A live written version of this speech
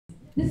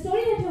The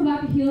story that you're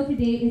about to hear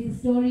today is the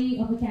story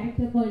of a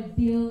character called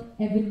Dear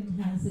Evan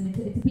Hansen.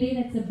 It's a play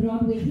that's a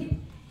Broadway hit,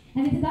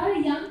 and it's about a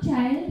young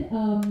child,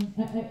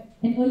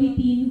 an early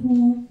teen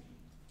who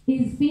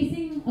is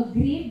facing a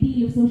great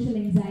deal of social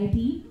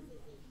anxiety.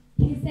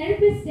 His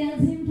therapist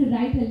tells him to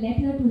write a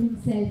letter to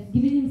himself,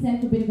 giving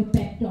himself a bit of a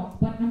pep talk,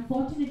 but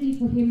unfortunately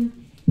for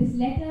him, this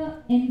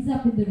letter ends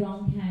up in the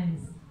wrong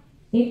hands.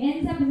 It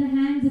ends up in the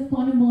hands of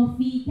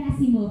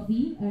Cassie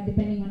Murphy,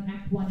 depending on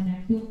Act 1 and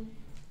Act 2,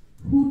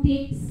 who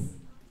takes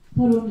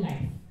her own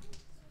life.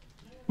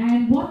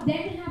 And what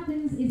then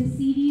happens is a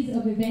series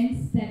of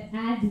events that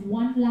adds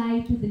one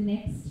lie to the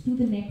next, to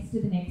the next, to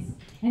the next.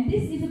 And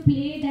this is a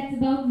play that's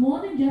about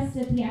more than just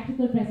a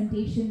theatrical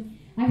presentation.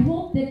 We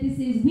hope that this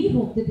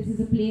is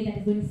a play that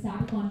is going to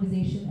start a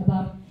conversation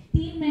about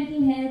teen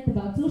mental health,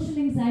 about social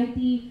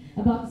anxiety,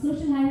 about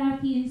social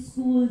hierarchy in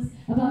schools,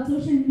 about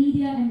social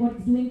media and what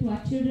it's doing to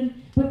our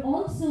children, but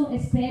also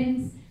as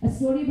parents, a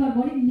story about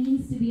what it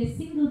means to be a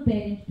single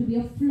parent, to be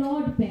a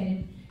flawed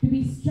parent, to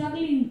be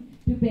struggling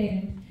to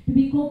parent, to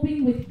be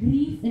coping with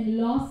grief and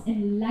loss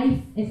and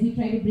life as we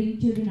try to bring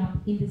children up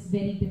in this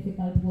very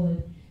difficult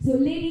world. So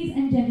ladies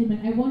and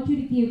gentlemen, I want you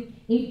to give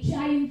a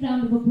giant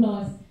round of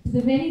applause to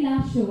the very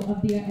last show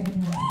of Dear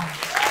Evan Hansen.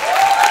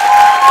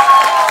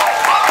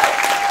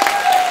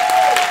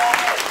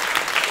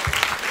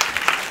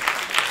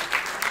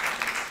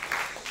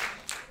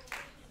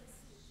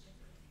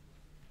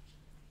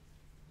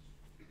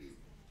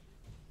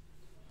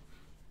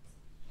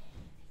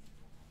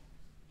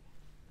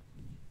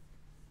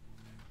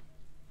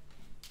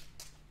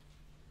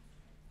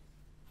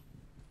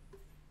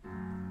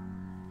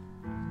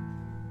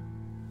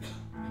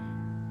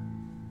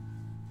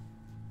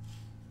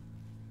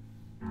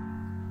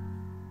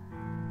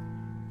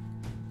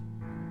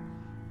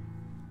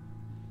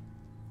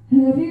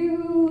 Have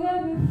you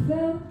ever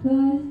felt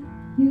like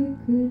you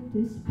could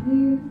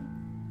disappear?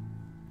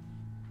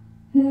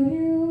 Have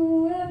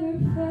you ever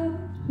felt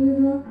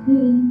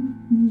forgotten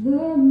in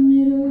the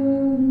middle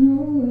of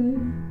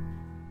nowhere?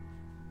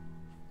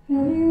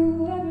 Have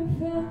you ever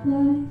felt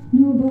like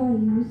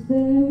nobody was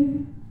there?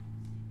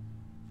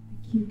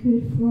 Like you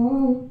could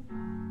fall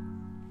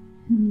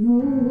and no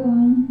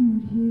one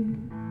would hear?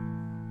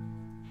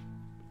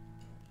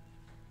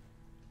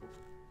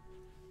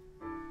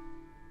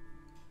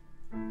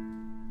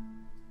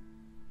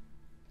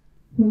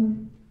 But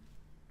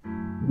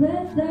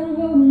let that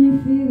lonely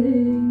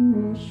feeling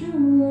wash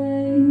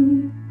away.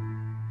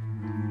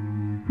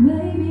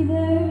 Maybe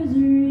there's a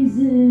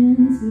reason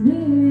to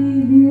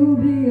believe you'll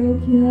be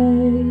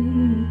okay.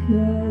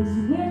 'Cause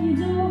when you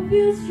don't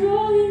feel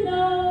strong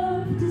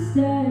enough to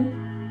stand,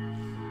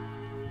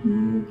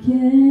 you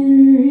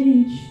can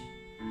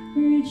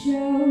reach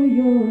out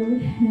your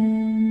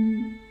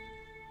hand.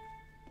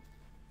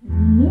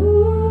 And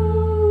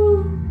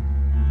know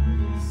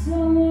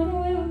someone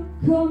will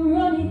come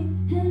running,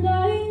 and I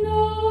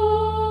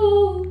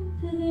know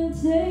that they'll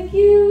take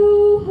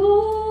you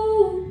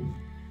home.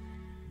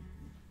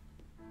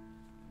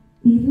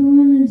 Even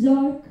when the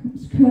dark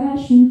comes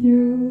crashing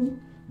through,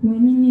 when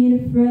you need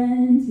a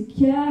friend to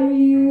carry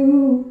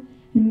you,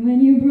 and when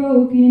you're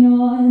broken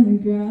on the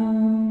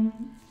ground,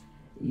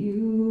 you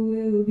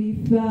will be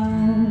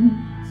found.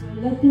 So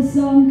let the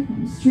sun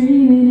come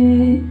streaming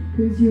in,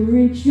 'cause you'll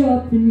reach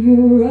up and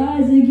you'll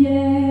rise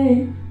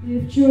again.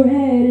 Lift your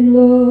head and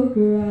look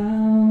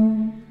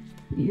around,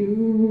 you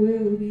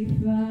will be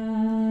found.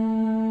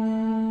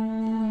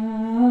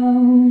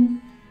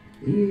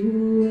 You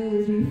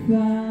will be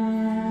found.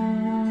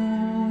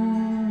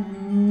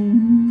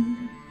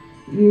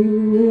 You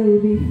will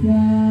be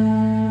found.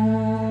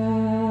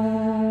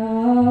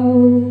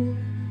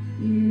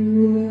 You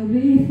will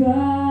be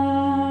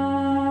found.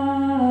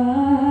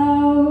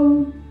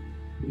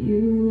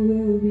 You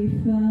will be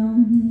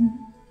found.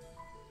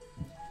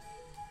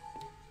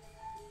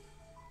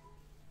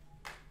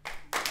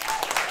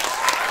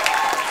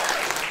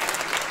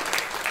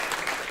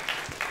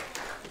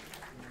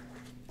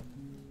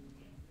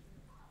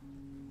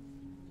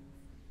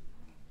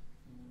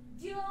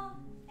 Dear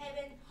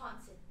Evan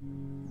Hansen,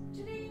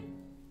 today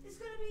is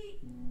going to be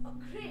a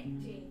great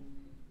day,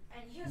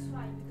 and here's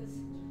why. Because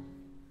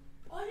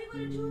all you're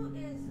going to do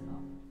is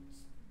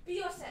be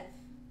yourself,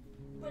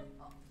 but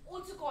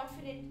also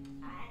confident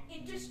and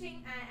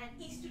interesting and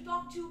easy to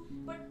talk to,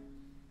 but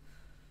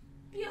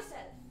be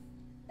yourself.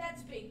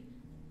 That's big.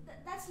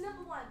 That's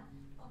number one.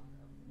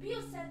 Be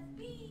yourself.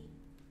 Be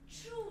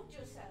true to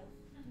yourself.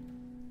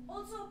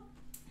 Also,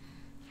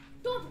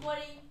 don't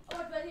worry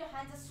about whether your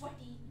hands are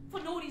sweaty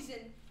for no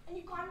reason, and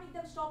you can't make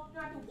them stop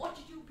no matter what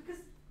you do,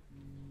 because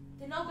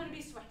they're not going to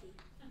be sweaty.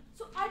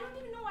 So I don't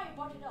even know why I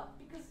brought it up,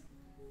 because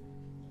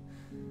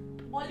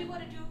all you got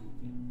to do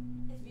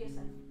is be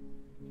yourself.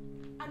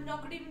 I'm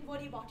not going to even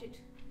worry about it.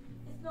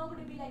 It's not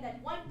going to be like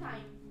that one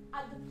time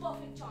I had the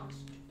perfect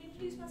chance to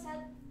introduce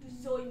myself to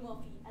Zoe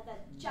Murphy at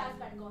that jazz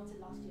band concert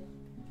last year.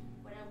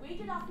 When I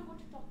waited afterward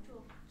to talk to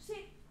her, to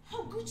say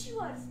how good she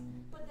was,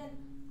 but then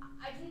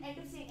I didn't end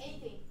up saying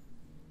anything.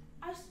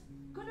 I was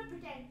gonna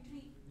pretend to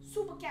be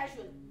super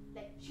casual,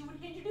 like she would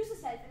hit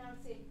myself and I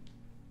would say,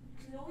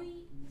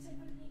 Chloe, you said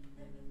her name,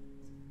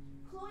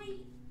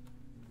 Chloe,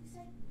 you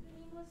said your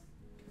name was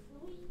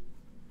Chloe?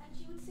 And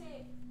she would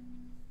say,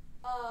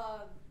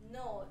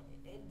 no,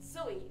 it's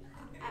Zoe.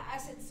 I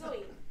said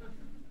Zoe.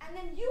 And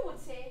then you would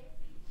say,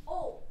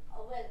 oh,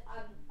 well,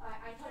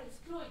 I thought it was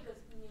Chloe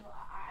because,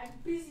 I'm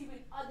busy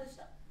with other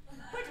stuff.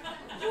 But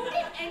you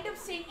didn't end up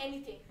saying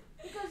anything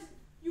because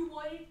you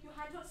worried your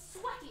hands were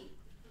sweaty.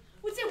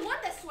 Would say one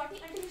that's sweaty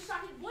until you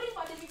started worrying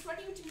about them being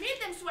sweaty, which made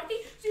them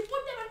sweaty, so you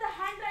put them on the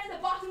hand dryer in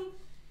the bathroom,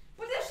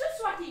 but they're still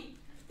sweaty.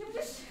 They're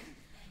just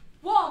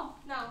warm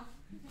now.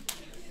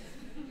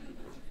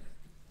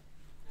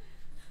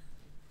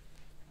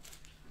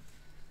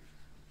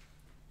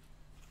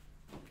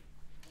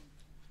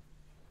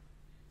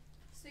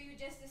 So you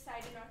just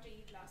decided not to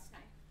eat last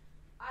night?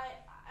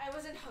 I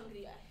wasn't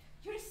hungry.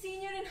 You're a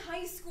senior in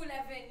high school,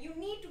 Evan. You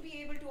need to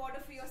be able to order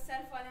for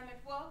yourself while I'm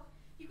at work.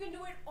 You can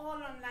do it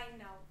all online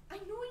now. I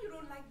know you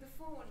don't like the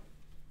phone.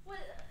 Well,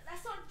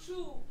 that's not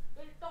true.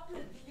 We'll talk to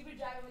the delivery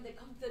driver when they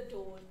come to the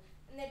door,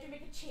 and they have to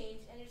make a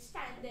change, and you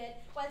stand there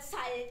while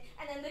silent,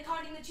 and then they're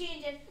counting the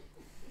change, and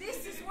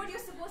This is what you're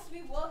supposed to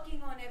be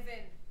working on,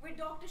 Evan. With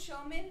Dr.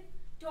 Sherman,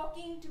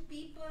 talking to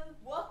people,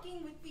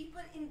 working with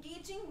people,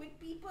 engaging with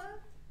people.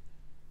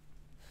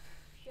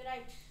 you're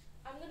right.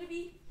 I'm going to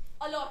be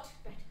a lot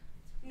better.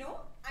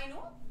 No, I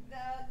know.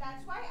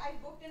 That's why I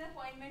booked an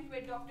appointment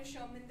with Dr.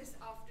 Sherman this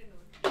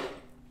afternoon.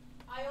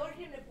 I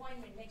already have an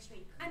appointment next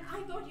week. And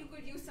I thought you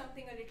could use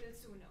something a little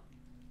sooner.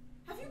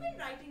 Have you been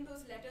writing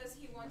those letters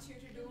he wants you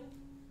to do?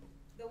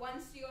 The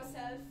ones to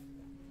yourself?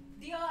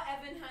 Dear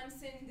Evan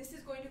Hansen, this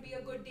is going to be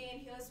a good day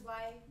and here's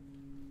why.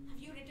 Have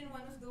you written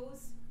one of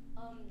those?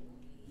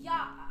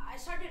 Yeah, I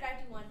started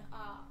writing one.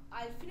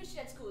 I'll finish it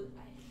at school.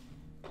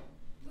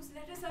 Those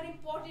letters are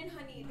important,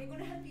 honey. They're going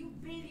to help you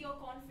build your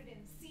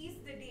confidence. Seize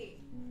the day.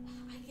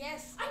 I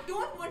guess. I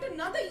don't want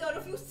another year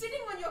of you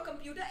sitting on your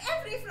computer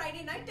every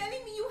Friday night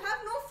telling me you have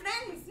no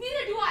friends.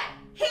 Neither do I.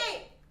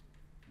 Hey!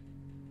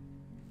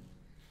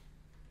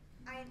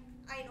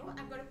 I know,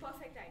 I've got a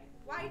perfect idea.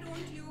 Why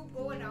don't you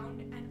go around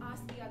and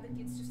ask the other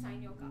kids to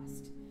sign your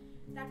cast?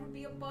 That would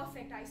be a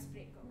perfect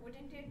icebreaker,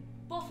 wouldn't it?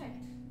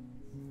 Perfect.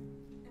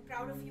 I'm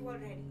proud of you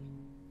already.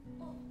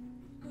 Oh,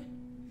 good.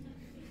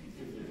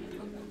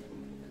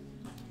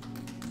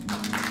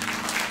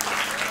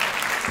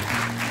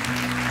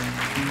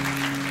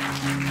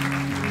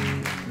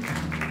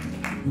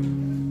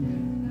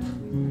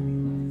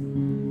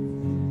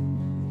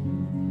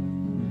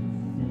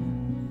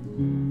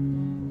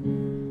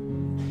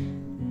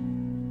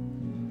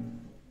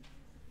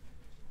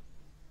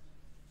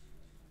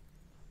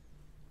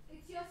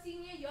 It's your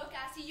senior year,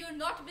 Cassie. You're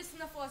not missing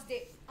the first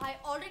day. I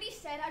already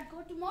said I'd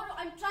go tomorrow.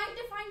 I'm trying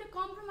to find a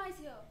compromise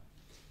here.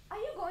 Are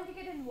you going to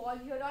get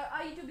involved here, or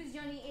are you too busy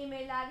on the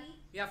email, Larry?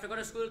 You have to go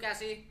to school,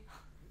 Cassie.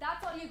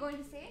 That's all you're going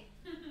to say?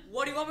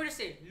 What do you want me to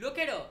say? Look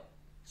at her.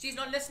 She's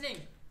not listening.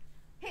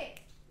 Hey,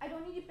 I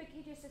don't need you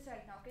picking your sister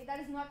right now, okay? That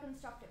is not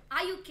constructive.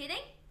 Are you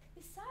kidding?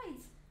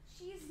 Besides,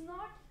 she's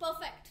not...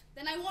 Perfect.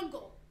 Then I won't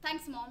go.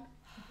 Thanks, Mom.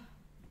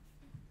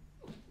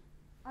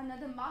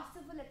 Another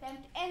masterful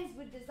attempt ends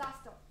with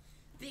disaster.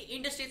 The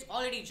interstate's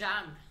already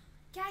jammed.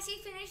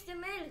 Cassie finished the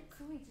milk.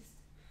 Chloe just...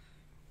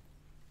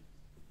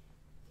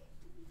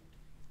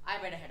 I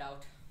better head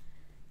out.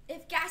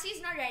 If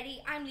Cassie's not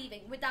ready, I'm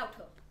leaving without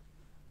her.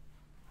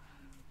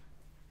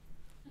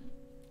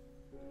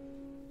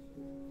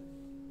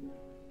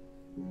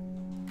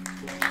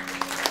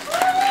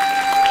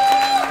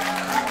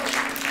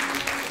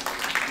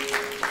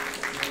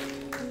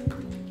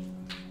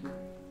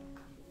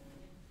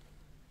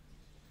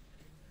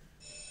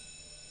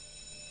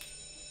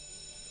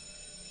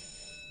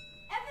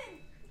 Evan!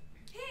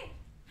 Hey,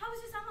 how was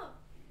your summer?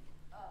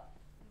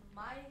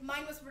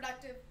 Mine was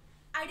productive.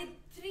 I did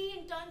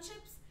 3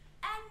 internships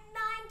and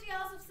 90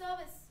 hours of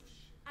service.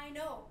 I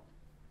know.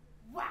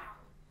 Wow.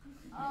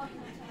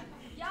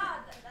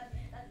 Yeah, that's...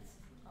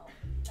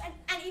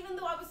 And even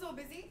though I was so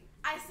busy,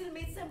 I still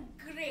made some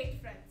great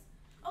friends.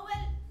 Oh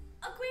well,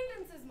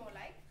 acquaintances more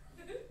like.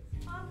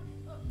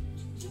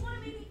 do you want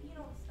to maybe,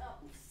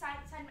 sign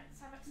my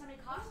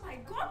cast? Oh my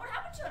God, what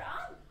happened to your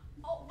arm?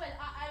 Oh, well,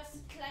 I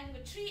was climbing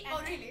a tree and...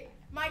 Oh really?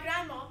 My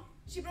grandmom,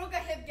 she broke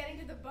her hip getting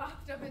to the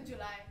bathtub in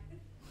July.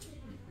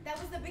 That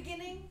was the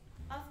beginning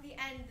of the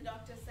end, the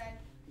doctor said.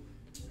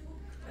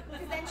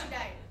 Because then she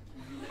died.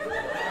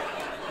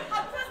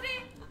 Happy birthday!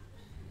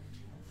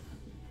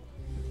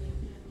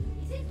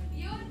 Is it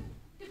weird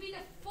to be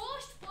the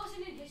first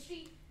person in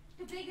history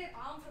to break their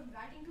arm from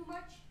writing too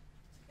much?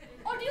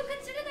 Or do you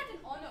consider that an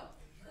honor?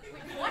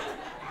 Wait, what?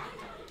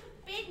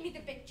 Paint me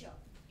the picture.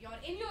 You're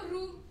in your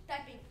room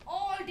typing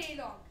all day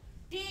long,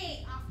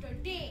 day after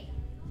day,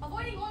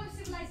 avoiding all of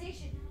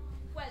civilization.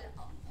 Well,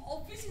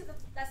 obviously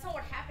that's not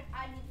what happened.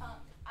 I mean,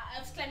 I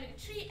was climbing a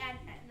tree and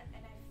I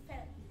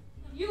fell.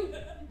 You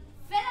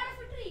fell out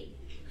of a tree.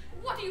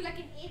 What are you, like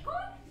an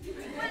acorn?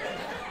 Well,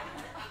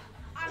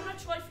 I'm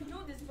not sure if you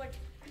know this, but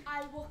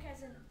I work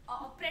as an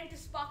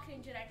apprentice park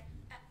ranger at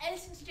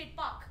Ellison State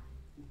Park.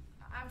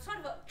 I'm sort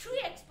of a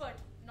tree expert,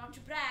 not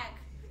to brag.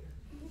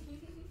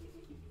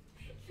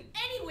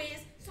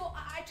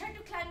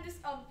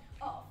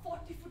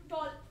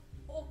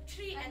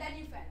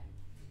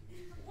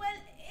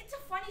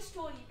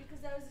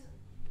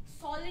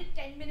 solid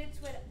 10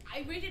 minutes where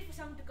I waited for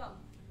someone to come.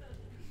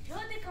 Here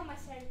they come, I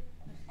said.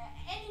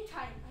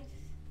 Anytime.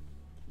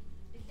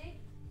 Did they?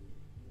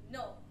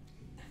 No.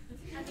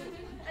 And,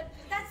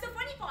 that's the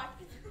funny part.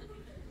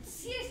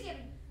 Seriously, I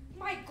mean,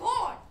 my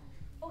God.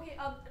 Okay,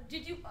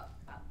 did you,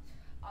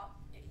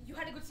 you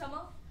had a good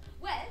summer?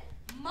 Well,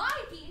 my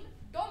team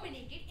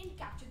dominated in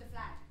Capture the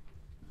Flag.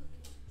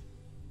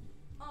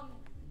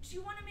 Do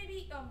you want to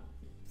maybe,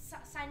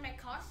 sign my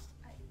cast?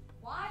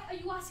 Why are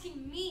you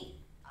asking me?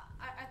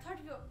 I thought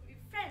we were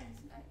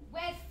friends.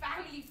 We're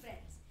family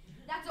friends.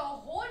 That's a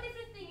whole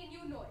different thing and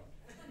you know it.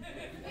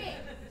 Hey,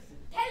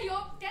 tell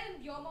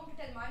your mom to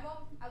tell my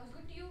mom I was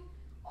good to you,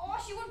 or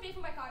she won't pay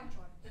for my car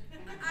insurance.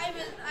 I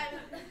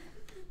will.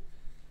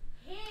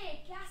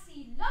 Hey,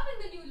 Cassie, loving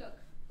the new look.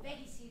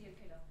 Very serial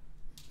killer.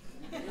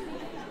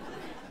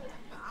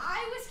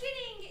 I was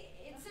kidding.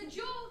 It's a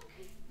joke.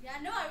 Yeah,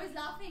 no, I was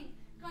laughing.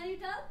 Can't you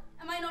tell?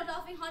 Am I not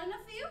laughing hard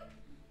enough for you?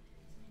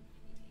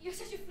 You're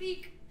such a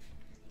freak.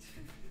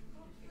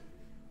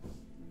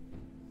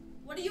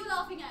 What are you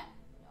laughing at?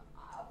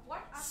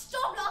 What?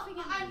 Stop laughing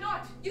at me. I'm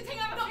not. You think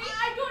I'm a freak?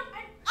 I don't.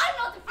 I'm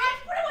not the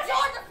freak.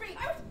 You're the freak.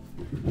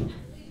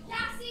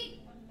 Cassie!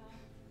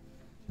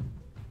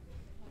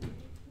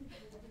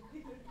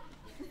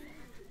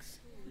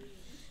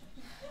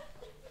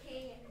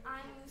 Hey,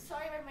 I'm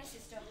sorry about my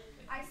sister.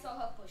 I saw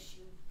her push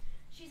you.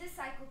 She's a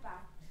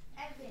psychopath.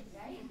 Evan,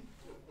 right?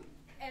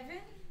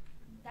 Evan?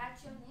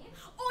 That's your name?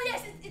 Oh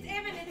yes, it's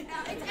Evan.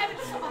 It's Evan.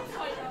 I'm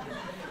sorry.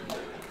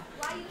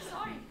 Why are you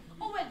sorry?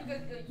 Oh well,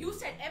 because you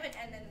said Evan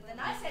and then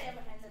I said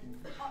Evan and then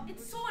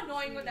it's so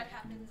annoying when that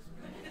happens.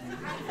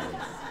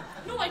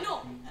 No, I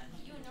know.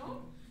 You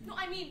know? No,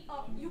 I mean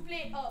you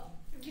play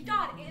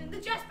guitar in the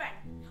jazz band.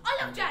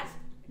 I love jazz.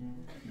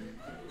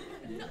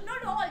 No,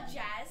 not all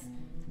jazz,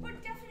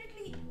 but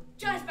definitely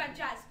jazz band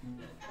jazz.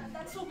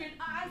 That's so weird.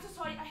 I'm so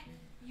sorry.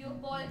 You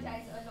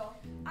apologize a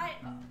lot.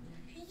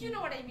 You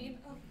know what I mean.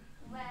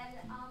 Well,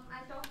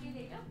 I'll talk to you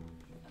later.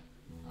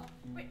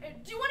 Wait,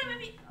 do you want to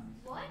maybe...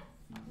 What?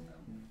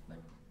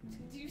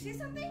 Did you say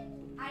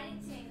something? I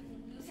didn't say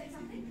anything. You said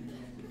something?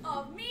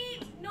 Me?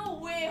 No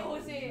way,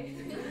 Jose.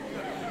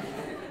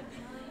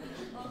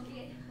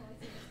 Okay,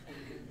 Jose.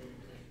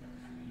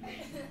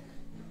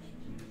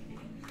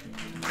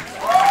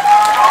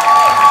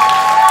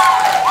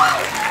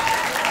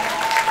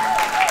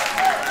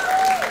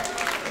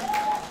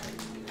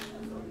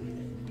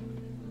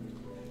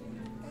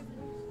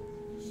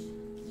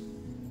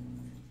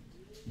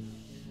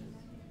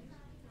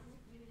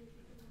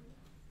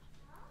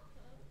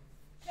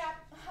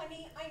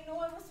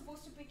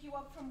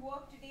 From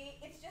work today.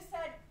 It's just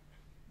that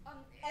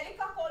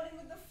Erica called in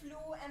with the flu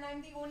and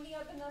I'm the only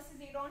other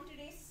nurse's aide on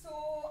today,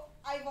 so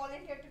I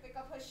volunteered to pick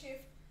up her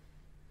shift.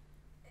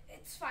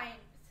 It's fine.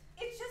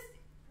 It's just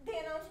they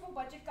announced more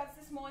budget cuts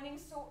this morning,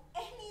 so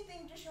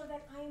anything to show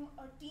that I'm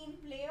a team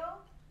player.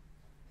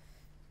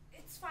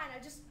 It's fine.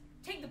 I'll just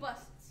take the bus.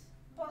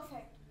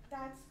 Perfect.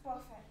 That's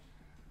perfect.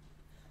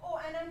 Oh,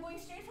 and I'm going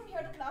straight from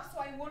here to class, so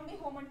I won't be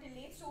home until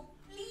late, so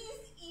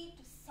please eat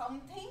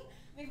something.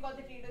 We've got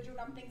the Trader Joe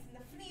dumplings in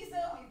the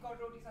freezer. We've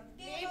got rotis on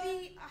the table.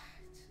 Maybe.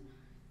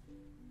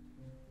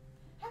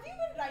 Have you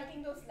been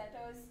writing those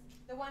letters?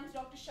 The ones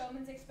Dr.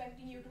 Sherman's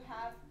expecting you to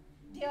have?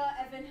 Dear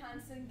Evan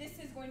Hansen, this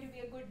is going to be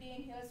a good day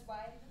and here's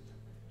why.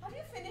 Have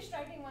you finished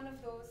writing one of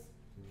those?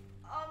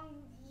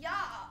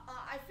 Yeah,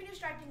 I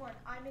finished writing one.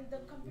 I'm in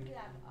the computer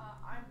lab.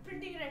 I'm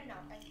printing it right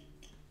now.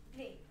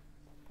 Great.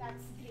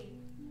 That's great.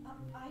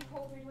 I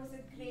hope it was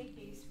a great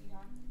day,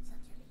 sweetheart.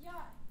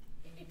 Yeah,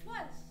 it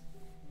was.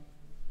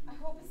 I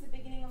hope it's the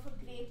beginning of a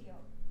great year.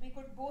 We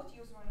could both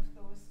use one of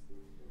those.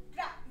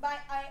 Crap, bye.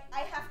 I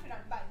have to run.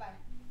 Bye, bye.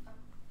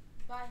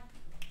 Bye.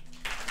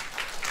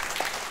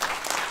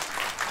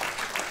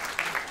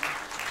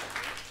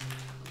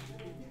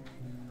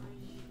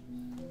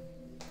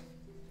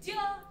 Dear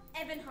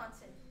Evan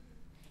Hansen,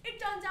 it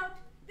turns out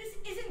this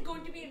isn't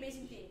going to be an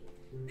amazing day.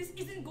 This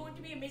isn't going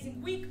to be an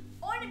amazing week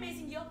or an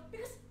amazing year,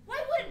 because why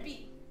would it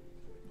be?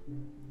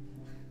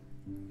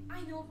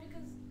 I know,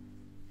 because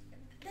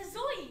there's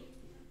Zoe.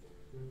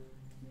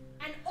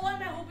 And all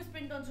my hope is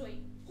pinned on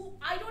Zoe, who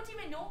I don't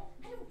even know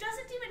and who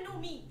doesn't even know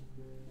me.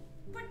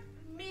 But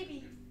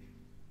maybe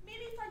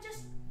if I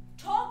just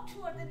talk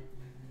to her, then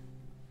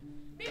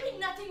maybe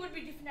nothing would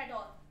be different at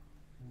all.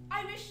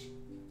 I wish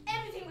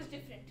everything was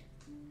different.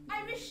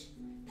 I wish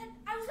that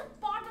I was a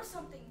part of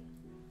something.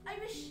 I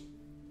wish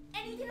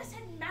anything I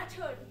said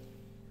mattered.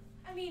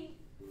 I mean,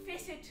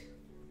 face it,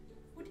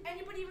 would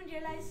anybody even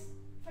realize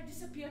if I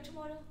disappear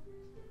tomorrow?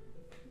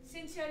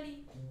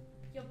 Sincerely,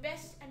 your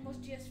best and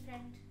most dearest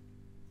friend,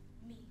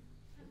 me.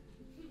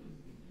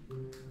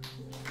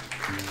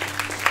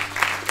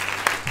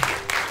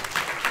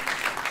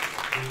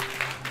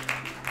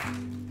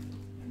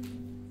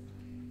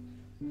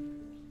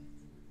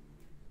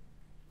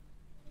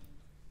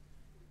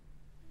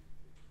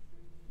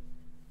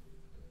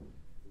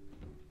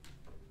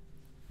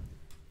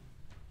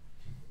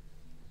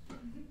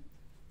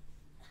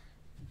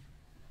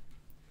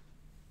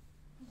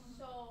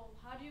 So,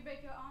 how do you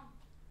break your arm?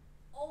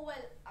 Oh well,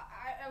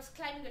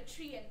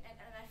 tree and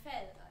I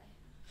fell.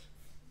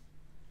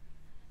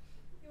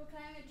 You were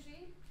climbing a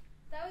tree?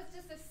 That was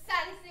just the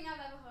saddest thing I've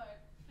ever heard.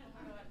 Oh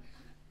my god.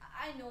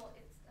 I know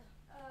it's.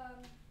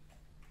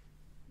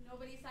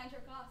 Nobody signed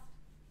your cast.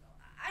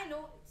 I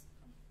know it's.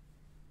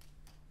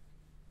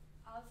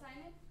 I'll sign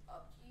it.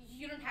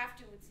 You don't have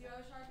to. It's You're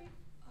a Sharpie?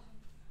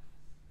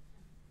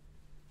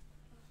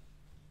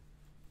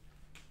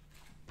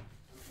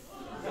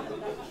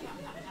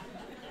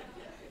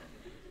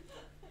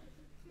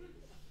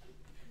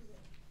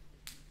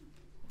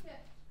 Here.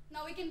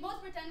 Now we can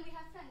both pretend we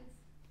have friends.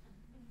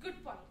 good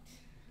point.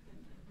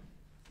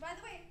 By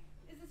the way,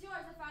 is this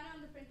yours? I found it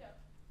on the printer.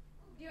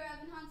 Dear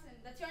Evan Hansen.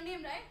 That's your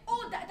name, right?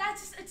 Oh,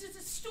 it's just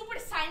a stupid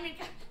assignment.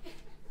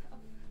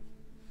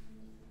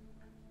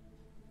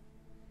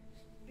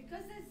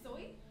 Because there's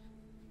Zoe?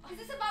 Is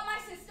this about my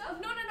sister?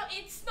 No,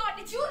 it's not.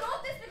 You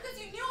wrote this because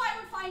you knew I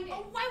would find it.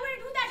 Oh, why would I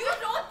do that? You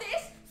wrote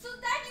this so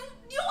that you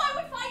knew I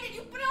would find it.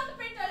 You put it on the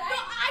printer, right?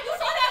 No, I you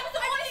don't saw know that that. was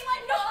the only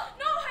one.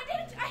 No, I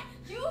didn't.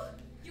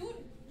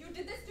 You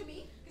did this to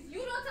me because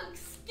you wrote some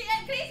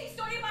crazy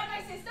story about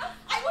my sister.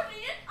 I would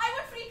read it, I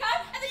would freak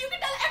out, and then you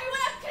can tell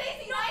everyone I'm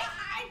crazy, No, right?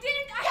 I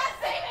didn't. Can't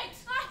save it.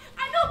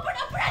 I know, but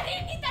I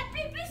didn't need that.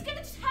 Please, can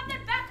I just have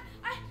that back?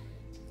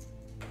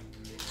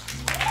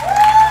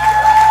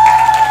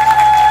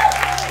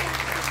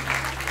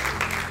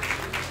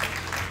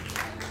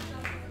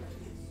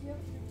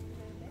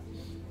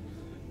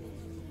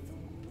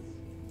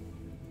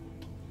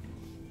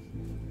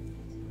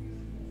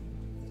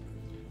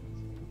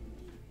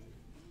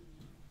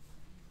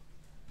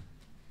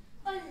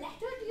 A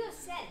letter to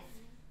yourself?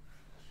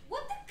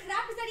 What the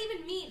crap does that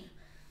even mean?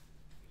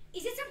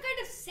 Is it some kind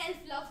of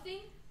self-love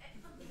thing?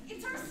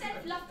 It's not a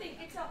self-love thing.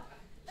 It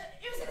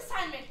was an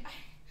assignment.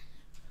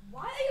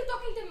 Why are you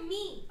talking to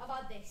me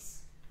about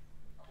this?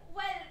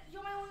 Well,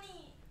 you're my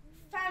only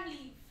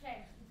family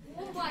friend.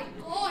 Oh my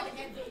god,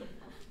 Evan.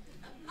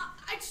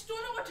 I just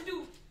don't know what to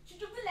do. She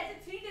took the letter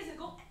 3 days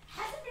ago.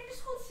 Hasn't been to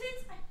school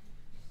since.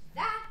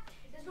 That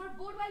does not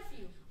bode well for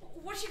you.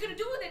 What's she gonna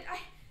do with it?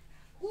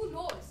 Who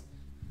knows?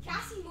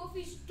 Cassie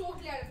Murphy's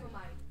totally out of her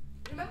mind.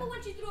 Remember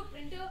when she threw a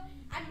printer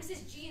at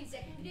Mrs. G in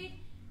second grade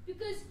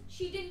because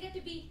she didn't get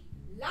to be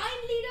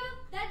line leader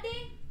that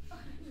day?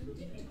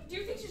 Do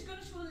you think she's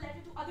gonna show the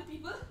letter to other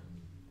people?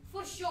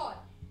 For sure.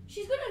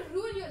 She's gonna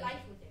ruin your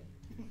life with it.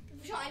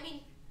 For sure, I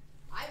mean,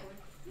 I would.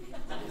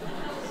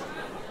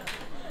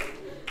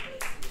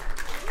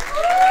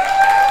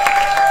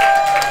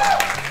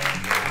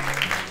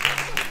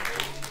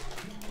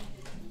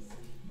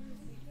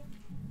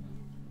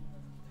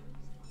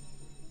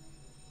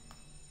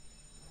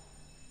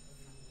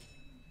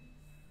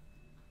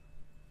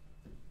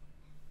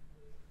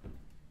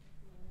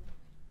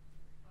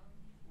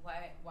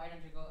 Why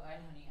don't you go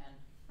ahead, honey, and...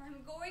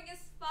 I'm going as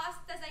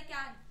fast as I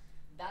can.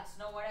 That's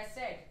not what I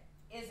said,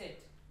 is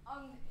it?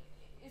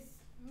 Is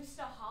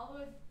Mr.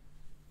 Howard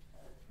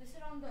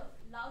listed on the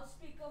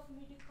loudspeaker for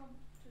me to come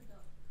to the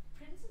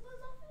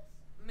principal's office?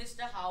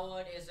 Mr.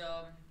 Howard is,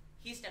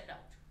 he stepped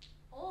out.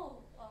 Oh,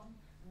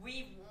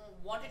 We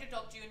wanted to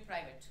talk to you in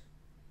private.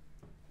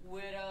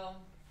 We're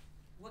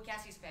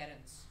Cassie's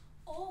parents.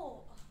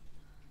 oh.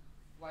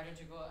 Why don't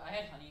you go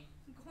ahead, honey?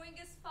 Going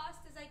as fast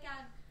as I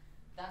can.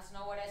 That's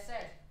not what I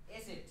said,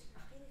 is it?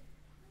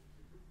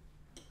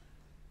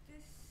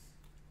 This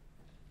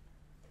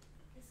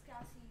is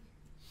Cassie.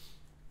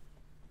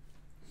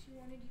 She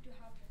wanted you to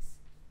have this.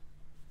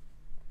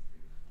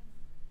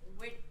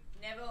 Wait,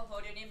 never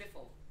heard your name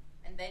before.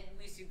 And then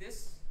we see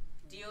this,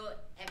 dear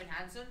Evan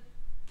Hansen.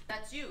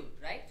 That's you,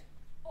 right?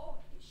 Oh,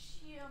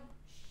 she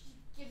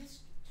gave this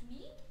to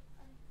me?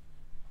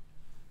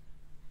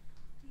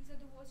 These are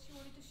the words she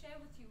wanted to share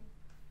with you.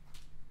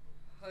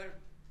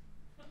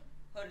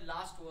 Her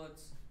last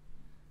words.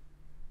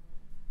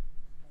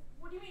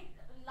 What do you mean,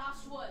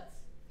 last words?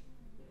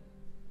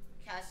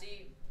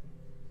 Cassie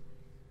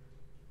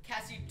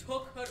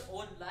took her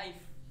own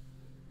life.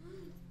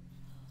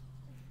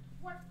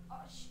 What?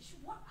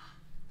 What?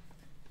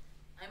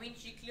 I mean,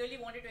 she clearly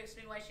wanted to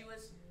explain why she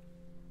was...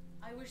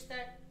 I wish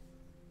that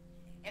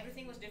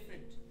everything was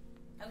different.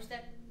 I wish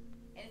that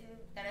anything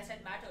that I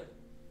said mattered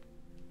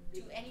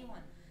to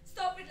anyone.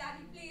 Stop it,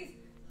 Larry, please.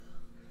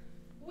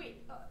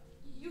 Wait,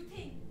 you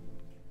think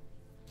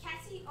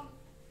Cassie,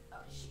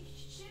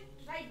 she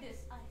didn't write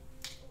this?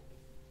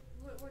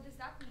 What does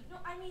that mean? No,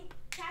 I mean,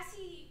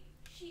 Cassie,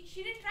 she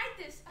didn't write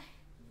this.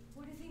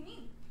 What does he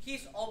mean?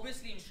 He's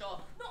obviously in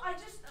shock. No, I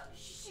just,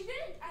 she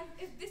didn't.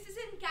 If this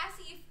isn't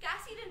Cassie, if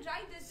Cassie didn't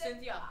write this, then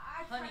Cynthia,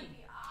 I honey. can't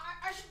be.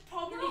 I should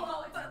probably No,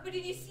 go. but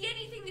did you see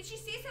anything? Did she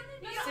say something?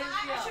 No, to you?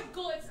 Cynthia. I should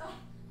go. It's,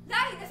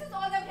 Larry, this is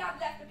all that we have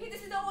left, okay?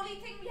 This is the only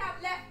thing we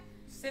have left.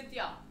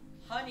 Cynthia,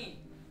 honey,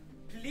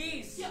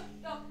 please. Yeah,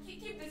 no,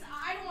 keep this.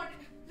 I don't want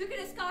it. Look at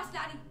his cast,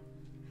 Larry.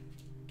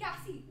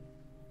 Cassie,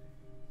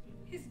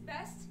 his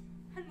best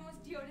and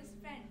most dearest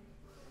friend.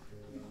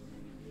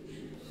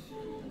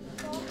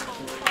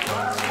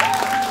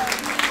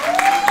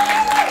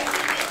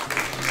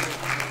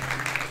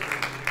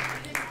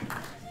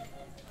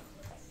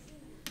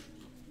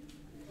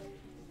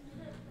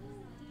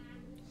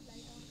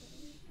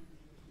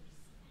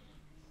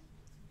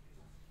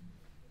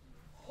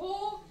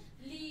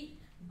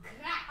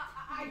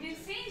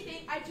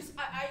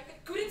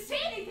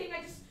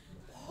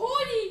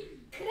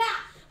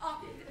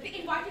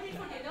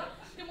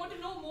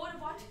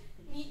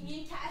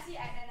 me and Cassie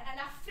and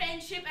our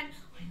friendship and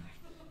oh my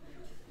god.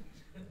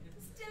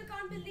 Still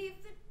can't believe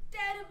the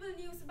terrible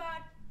news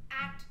about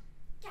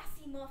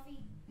Cassie Murphy.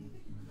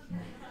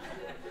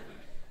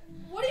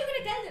 What are you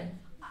gonna tell them?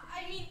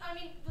 I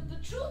mean, the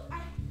truth.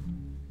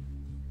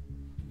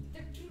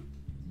 The truth.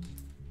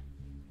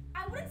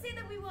 I wouldn't say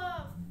that we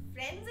were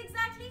friends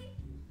exactly.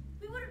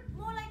 We were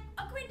more like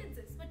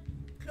acquaintances, but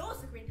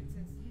close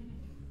acquaintances.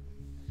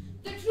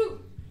 The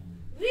truth.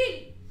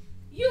 Really?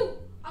 You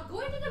are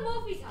going to the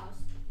Murphy's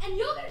house and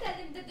you're going to tell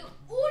them that the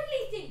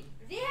only thing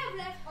they have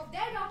left of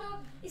their daughter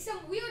is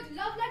some weird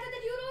love letter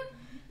that you wrote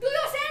to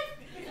yourself?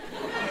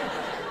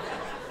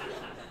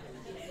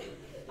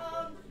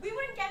 We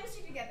were in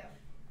chemistry together.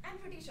 I'm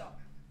pretty sure.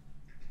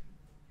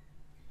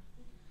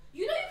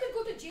 You know you could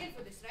go to jail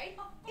for this, right?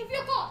 If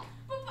you're caught.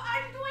 But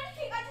I didn't do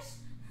anything.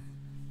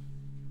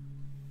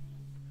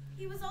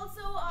 He was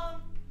also,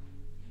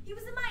 he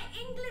was in my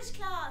English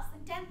class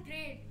in 10th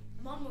grade.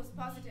 I'm almost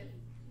positive.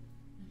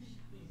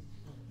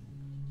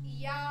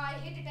 Yeah, I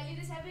hate to tell you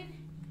this, Evan,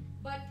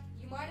 but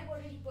you might have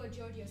already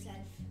perjured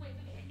yourself. Wait,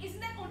 isn't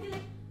that only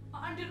like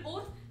under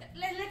oath?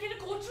 Like in a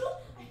courtroom?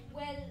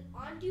 Well,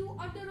 aren't you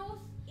under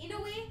oath, in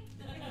a way?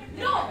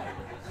 No!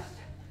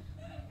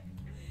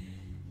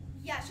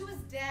 Yeah, she was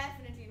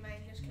definitely in my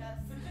English class.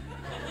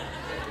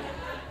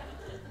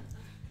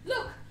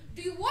 Look,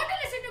 do you want to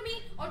listen to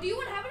me or do you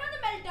want to have another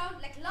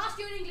meltdown like last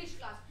year in English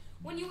class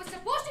when you were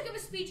supposed to give a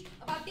speech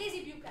about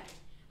Daisy Buchanan,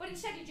 but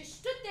instead you just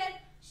stood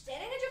there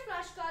staring at your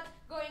flashcards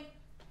going,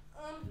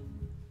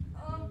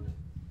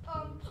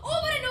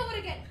 over and over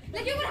again,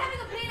 like you were having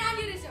a brain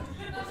aneurysm.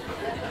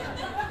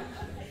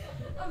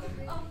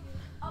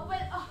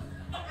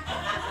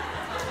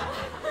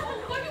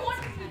 What do you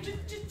want?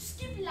 Just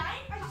keep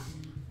lying?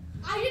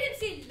 I didn't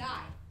say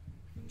lie.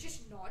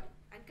 Just nod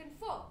and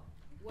confirm.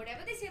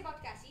 Whatever they say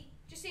about Cassie,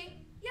 just say,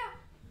 yeah,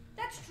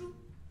 that's true.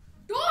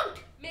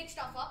 Don't make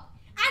stuff up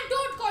and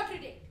don't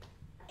contradict.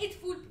 It's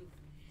foolproof.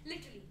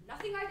 Literally,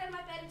 nothing I tell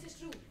my parents is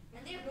true,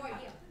 and they have no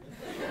idea.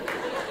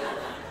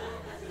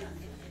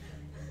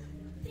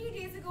 3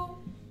 days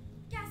ago,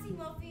 Cassie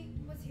Murphy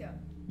was here.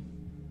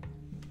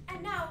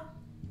 And now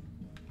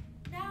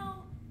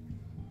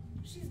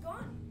she's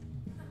gone.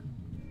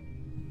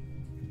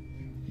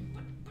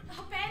 But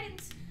her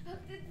parents,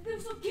 they were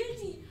so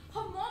guilty.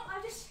 Her mom,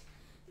 I just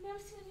never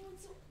seen anyone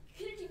so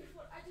guilty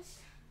before.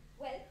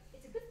 Well,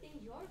 it's a good thing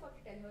you're about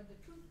to tell her the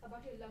truth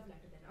about your love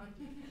letter then, aren't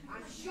you?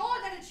 I'm sure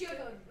that'll cheer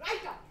her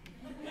right up.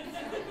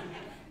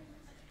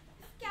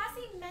 If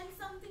Cassie meant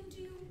something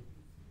to you,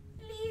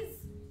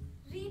 please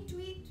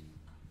retweet.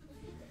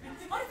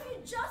 Or if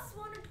you just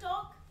want to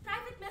talk,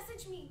 private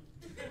message me.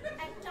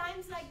 At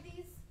times like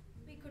these,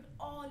 we could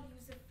all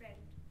use a friend.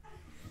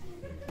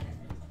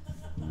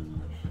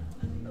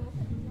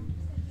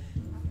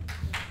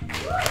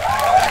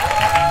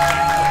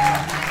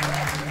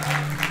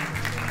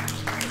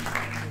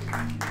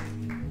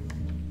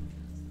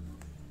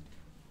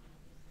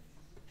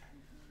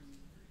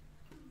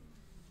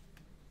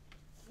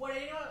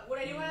 Would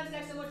anyone else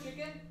like some more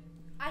chicken?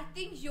 I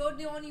think you're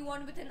the only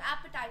one with an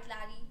appetite,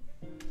 Larry.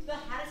 The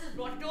Harrises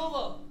brought it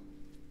over.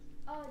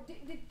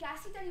 Did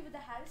Cassie tell you with the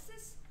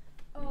Harrises?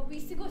 We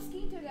used to go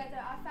skiing together,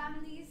 our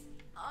families.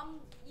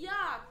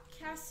 Yeah,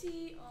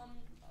 Cassie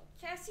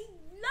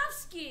loves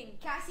skiing.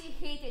 Cassie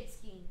hated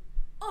skiing.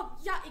 Oh,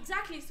 yeah,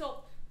 exactly.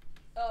 So,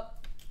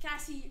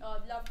 Cassie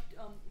loved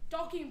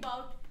talking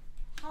about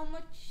how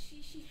much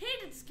she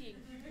hated skiing.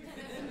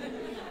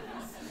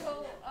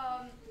 So,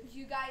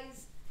 you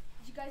guys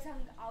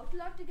hung out a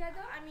lot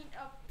together? I mean,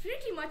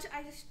 pretty much.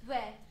 I just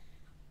Where?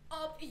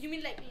 You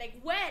mean like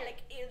where?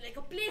 Like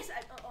a place?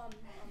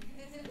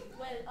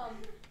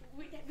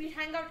 We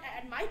hang out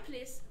at my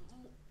place.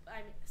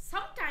 I mean,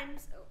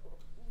 sometimes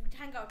we'd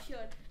hang out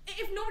here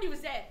if nobody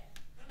was there.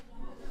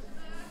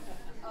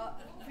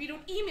 We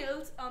wrote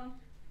emails.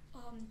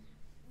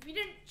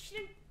 She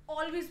didn't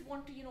always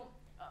want to,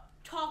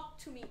 talk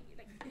to me.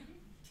 Like,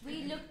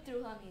 We looked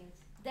through her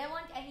mails. There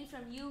weren't any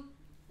from you.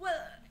 well,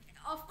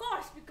 of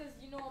course, because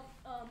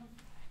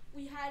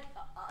we had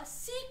a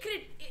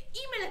secret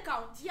email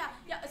account. Yeah,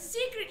 a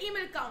secret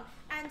email account.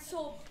 And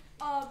so,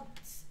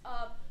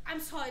 I'm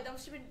sorry, that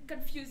must have been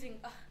confusing.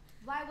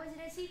 Why was it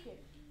a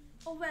secret?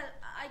 Oh well,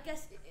 I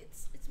guess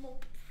it's more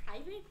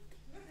private.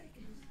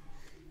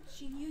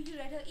 She knew you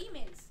read her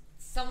emails.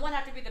 Someone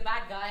had to be the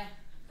bad guy.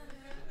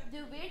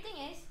 The weird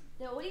thing is,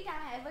 the only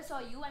time I ever saw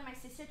you and my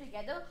sister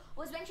together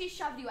was when she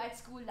shoved you at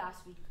school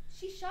last week.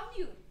 She shoved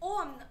you.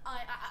 Oh,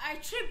 I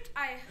tripped.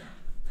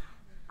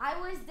 I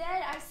was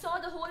there, I saw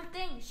the whole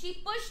thing.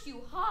 She pushed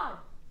you hard.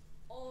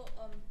 Oh,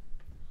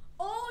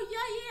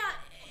 yeah.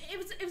 It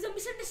was a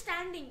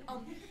misunderstanding.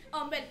 Well,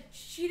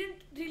 she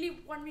didn't really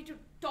want me to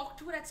talk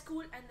to her at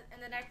school,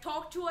 and then I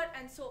talked to her,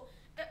 and so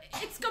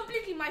it's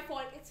completely my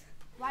fault.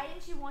 Why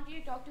didn't she want you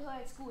to talk to her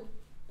at school?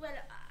 Well,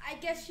 I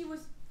guess she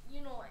was,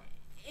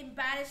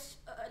 embarrassed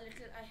a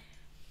little.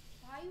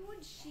 Why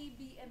would she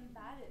be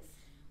embarrassed?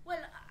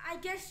 Well, I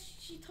guess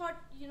she thought,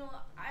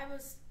 I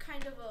was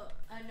kind of a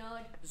A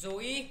nerd.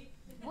 Zoe?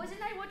 Wasn't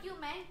that what you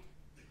meant?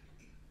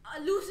 a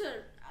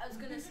loser, I was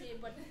gonna say,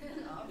 but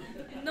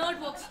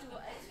nerd works too.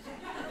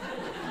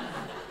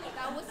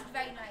 That wasn't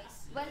very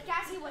nice. Well,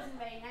 Cassie wasn't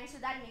very nice, so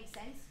that makes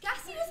sense.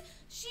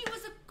 She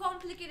was a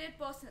complicated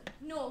person.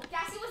 No,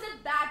 Cassie was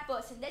a bad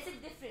person. There's a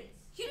difference.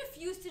 He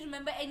refused to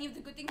remember any of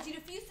the good things. He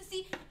refused to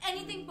see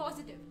anything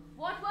positive.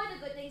 What were the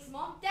good things,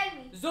 Mom? Tell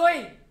me.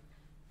 Zoe!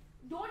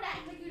 Don't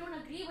act like you don't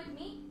agree with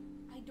me.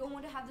 I don't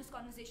want to have this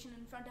conversation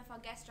in front of our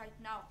guest right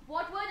now.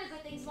 What were the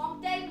good things,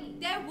 Mom? Tell me.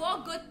 There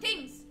were good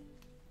things.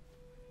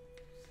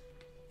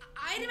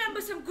 I remember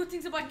some good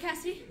things about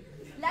Cassie.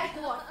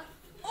 Like what?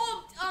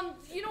 Oh,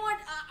 you know what?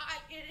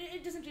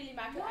 It doesn't really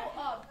matter.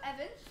 No,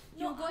 Evan,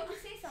 No, you're going to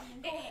say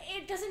something. Go ahead.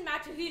 It doesn't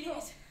matter, really.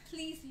 No,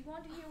 please, we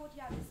want to hear what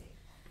you have to say.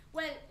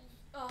 Well,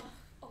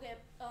 okay.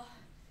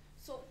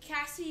 So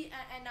Cassie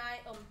and I,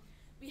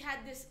 we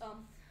had this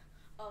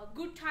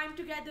good time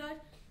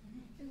together.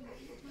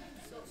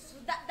 So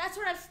that's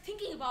what I was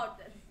thinking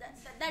about.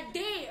 That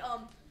day,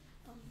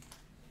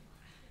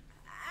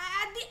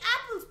 at the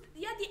apples,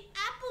 the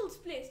apples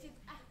place.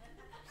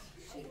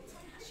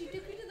 She took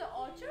you to the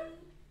orchard?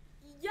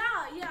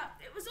 Yeah.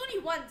 It was only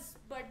once,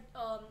 but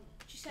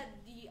she said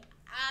the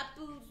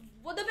apples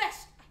were the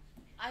best.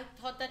 I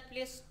thought that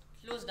place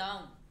closed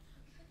down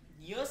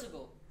years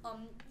ago.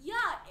 Yeah,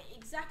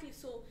 exactly.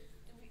 So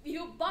we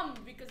were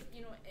bummed because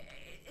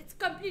it's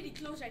completely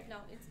closed right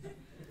now. It's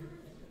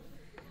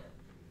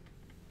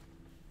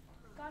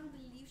Can't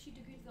believe she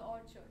took you to the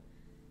orchard.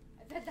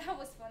 I bet that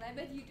was fun. I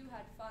bet you two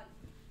had fun.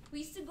 We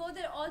used to go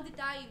there all the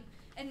time,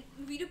 and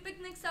we do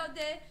picnics out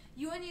there.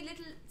 You and your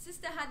little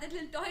sister had that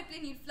little toy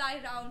plane. You'd fly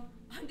around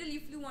until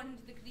you flew on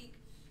into the creek.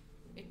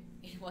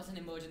 It was an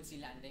emergency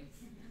landing.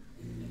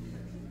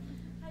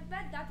 I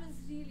bet that was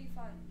really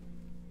fun.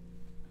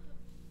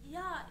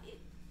 yeah,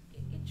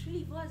 it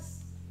really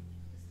was.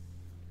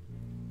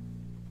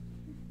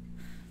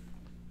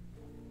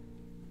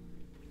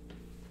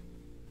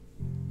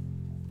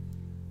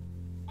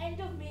 End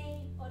of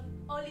May or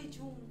early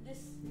June,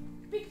 this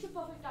picture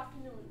perfect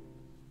afternoon,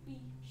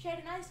 we shared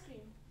an ice cream.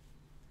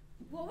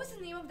 What was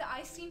the name of the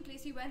ice cream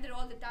place we went there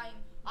all the time?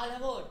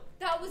 Alamod.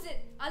 That was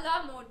it,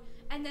 Alamod.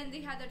 And then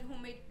they had that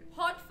homemade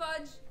hot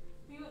fudge.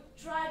 We were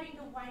driving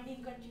the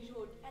winding country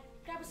road and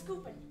grab a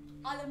scoop at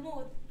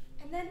Alamod,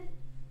 and then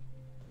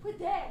we're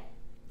there.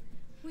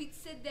 We'd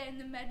sit there in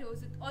the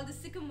meadows with all the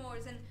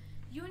sycamores, and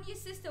you and your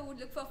sister would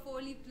look for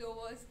four-leaf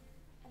clovers.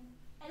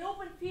 An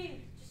open field,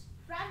 just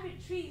ran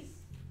with trees.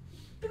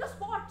 Pick a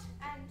spot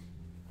and,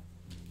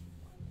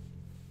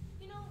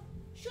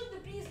 shoot the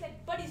breeze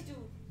like buddies do.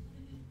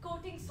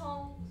 Quoting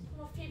songs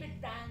from our favorite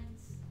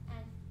bands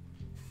and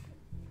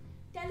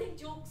telling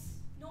jokes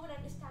no one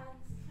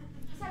understands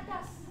except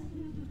us.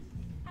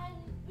 And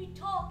we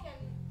talk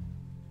and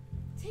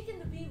take in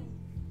the view.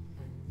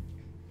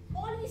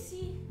 All we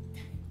see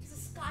is the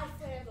sky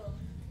forever.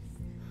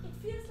 It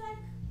feels like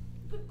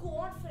it could go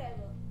on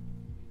forever.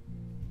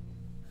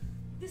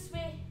 This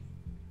way,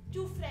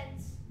 two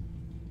friends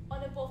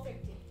on a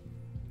perfect day.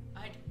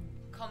 I'd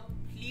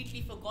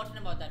completely forgotten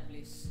about that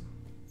place.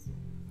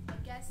 I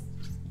guess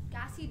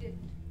Cassie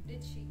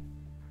did she?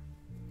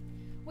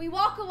 We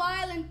walk a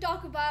while and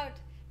talk about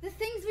the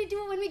things we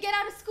do when we get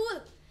out of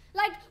school.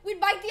 Like we'd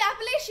bike the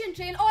Appalachian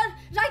Trail or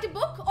write a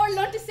book or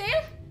learn to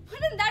sail.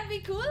 Wouldn't that be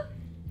cool?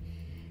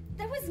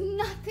 There was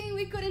nothing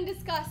we couldn't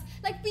discuss.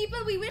 Like people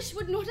we wish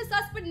would notice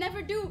us but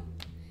never do.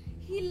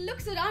 He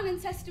looks around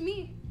and says to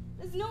me,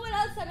 "There's nowhere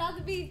else I'd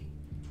rather be."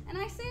 And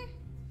I say,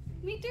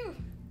 "Me too."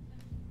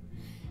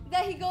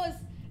 There he goes,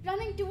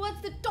 running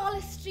towards the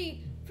tallest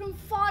tree. From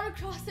far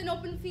across an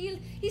open field,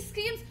 he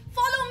screams,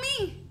 "Follow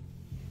me!"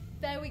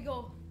 There we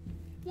go,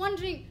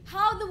 wondering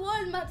how the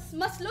world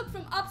must look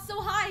from up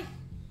so high.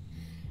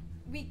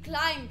 We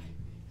climb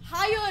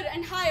higher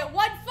and higher,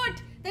 1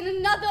 foot, then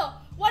another,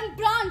 one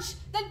branch,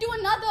 then to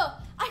another.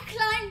 I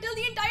climb till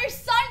the entire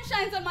sun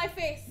shines on my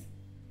face.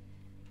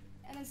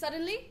 And then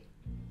suddenly,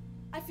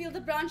 I feel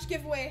the branch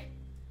give way.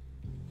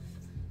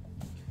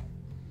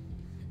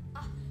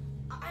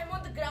 I'm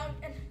on the ground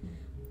and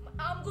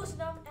my arm goes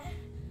numb and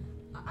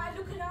I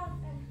look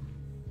around and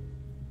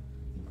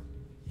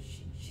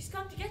she's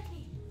come to get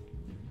me.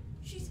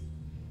 She's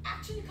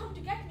actually come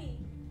to get me.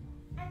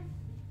 And,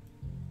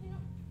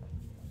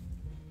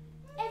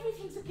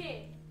 everything's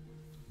okay.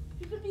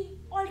 We could be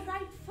all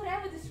right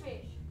forever this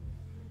way.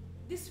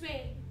 This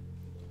way,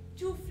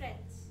 two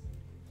friends.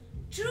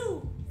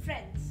 True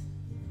friends.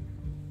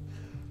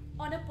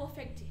 On a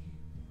perfect day.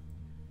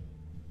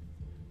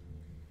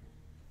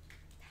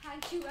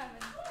 Thank you,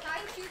 Evan.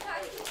 Thank you.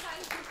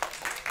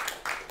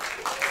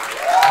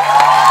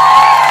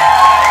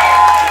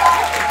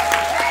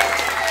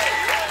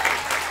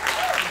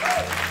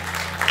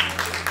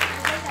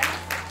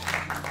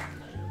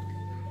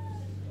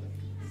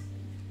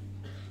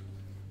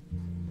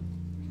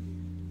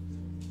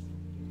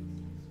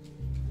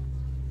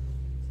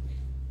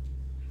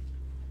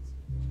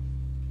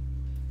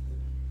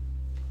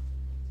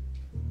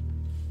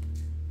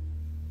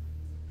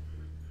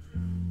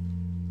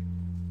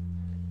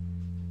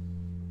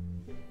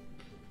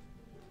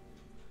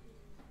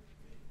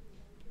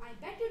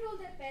 they told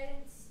their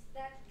parents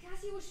that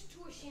Cassie was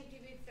too ashamed to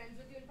be friends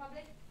with you in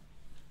public.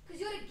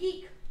 Because you're a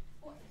geek.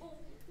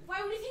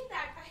 Why would you think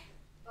that?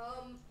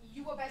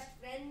 You were best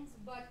friends,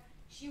 but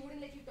she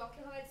wouldn't let you talk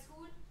to her at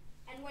school.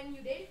 And when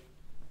you did,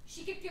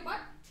 she kicked your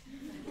butt.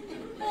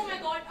 Oh my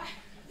god.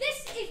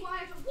 This is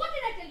why what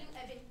did I tell you,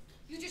 Evan?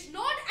 You just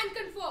nod and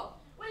confirm.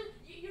 Well,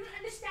 you don't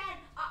understand.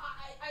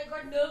 I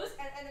got nervous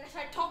and then I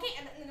started talking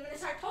and then when I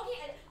started talking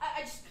and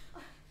I just...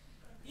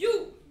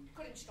 You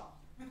couldn't stop.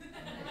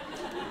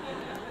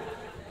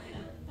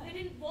 They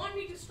didn't want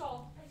me to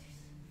stop.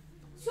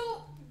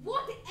 So,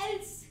 what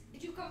else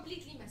did you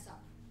completely mess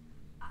up?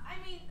 I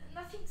mean,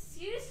 nothing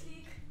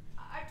seriously.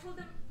 I told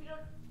them we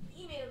don't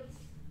emails.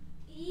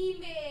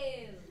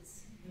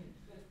 Emails.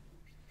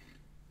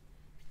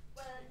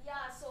 Well,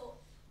 yeah, so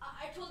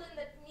I told them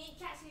that me and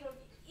Cassie wrote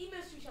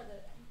emails to each other.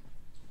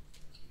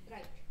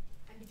 Right.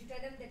 And did you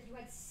tell them that you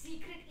had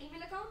secret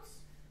email accounts?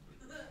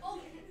 Oh,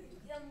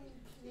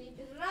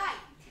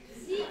 Right.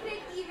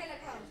 Secret email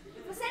accounts.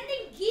 For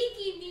sending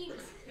geeky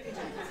memes.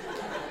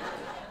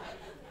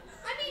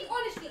 I mean,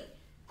 honestly,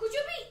 could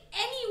you be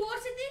any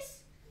worse at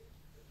this?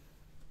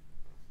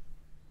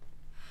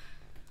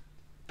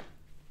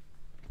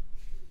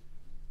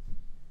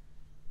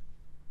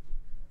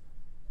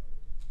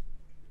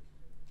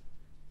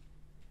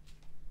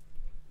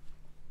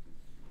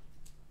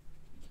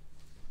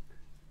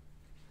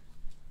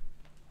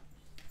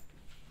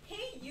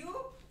 hey you,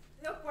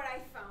 look what I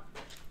found.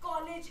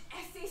 College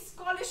essay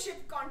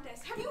scholarship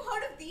contest. Have you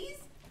heard of these?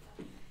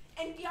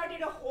 NPR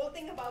did a whole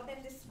thing about them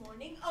this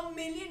morning. A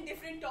million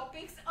different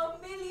topics, a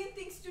million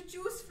things to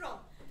choose from.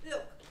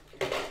 Look,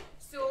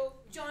 so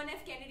John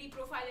F. Kennedy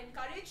Profile in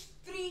Courage,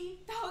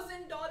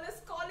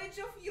 $3,000 college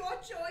of your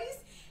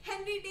choice.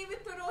 Henry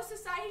David Thoreau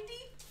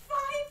Society,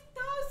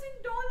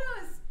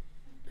 $5,000.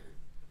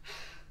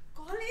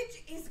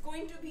 College is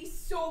going to be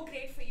so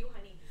great for you,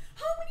 honey.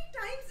 How many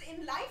times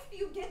in life do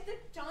you get the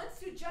chance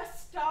to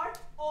just start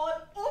all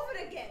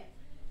over again?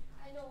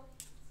 I know.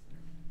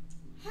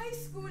 High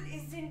school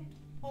isn't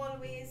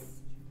always...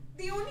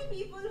 The only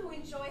people who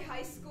enjoy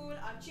high school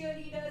are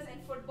cheerleaders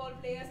and football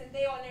players, and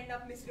they all end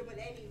up miserable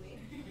anyway.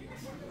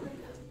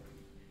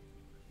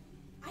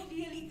 I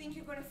really think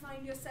you're going to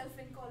find yourself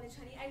in college,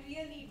 honey. I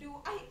really do.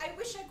 I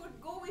wish I could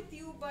go with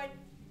you, but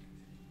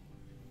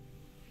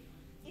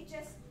it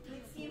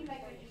seemed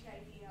like a neat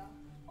idea.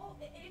 Oh,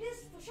 it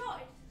is for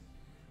sure.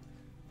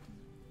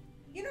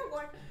 You know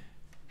what?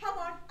 How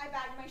about I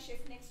bag my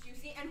shift next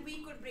Tuesday and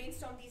we could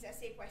brainstorm these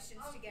essay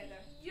questions together?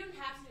 You don't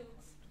have to.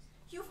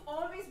 You've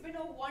always been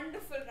a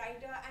wonderful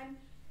writer and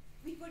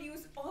we could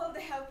use all the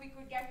help we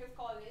could get with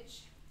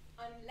college.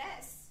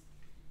 Unless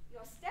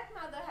your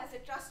stepmother has a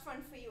trust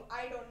fund for you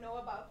I don't know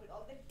about with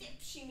all the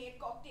tips she made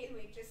cocktail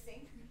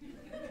waitressing.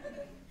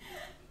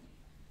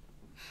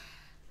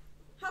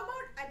 How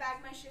about I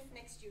bag my shift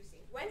next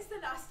Tuesday? When's the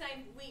last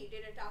time we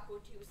did a Taco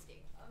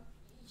Tuesday?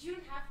 You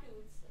don't have to.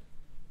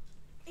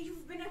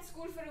 You've been at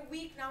school for a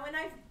week now and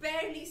I've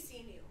barely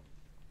seen you.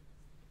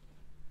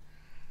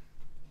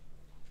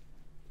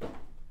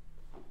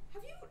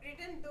 Have you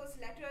written those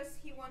letters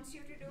he wants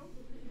you to do?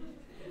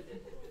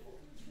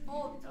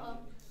 Oh,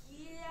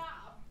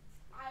 yeah.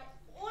 I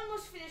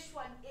almost finished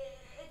one.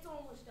 It's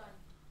almost done.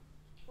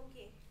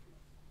 Okay.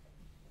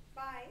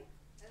 Bye.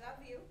 I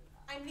love you.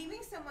 I'm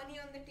leaving some money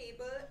on the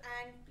table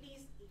and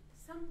please eat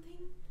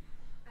something.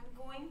 I'm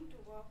going to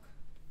work.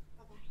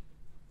 Bye-bye.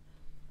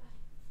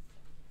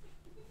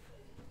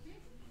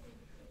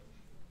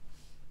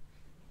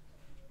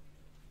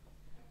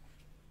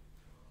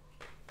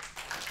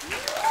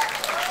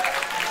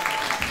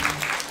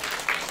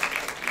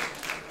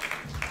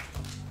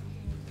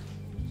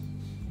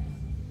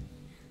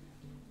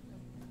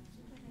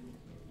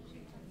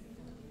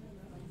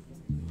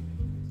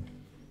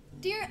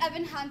 Dear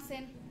Evan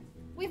Hansen,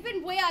 we've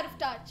been way out of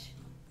touch.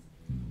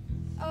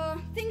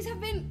 Things have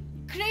been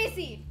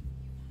crazy.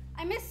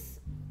 I miss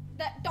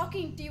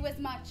talking to you as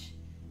much.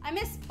 I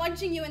miss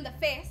punching you in the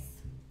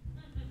face.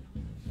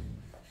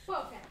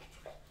 Perfect.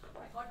 Oh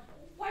my god,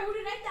 why would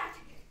you write that?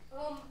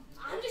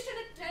 I'm just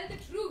trying to tell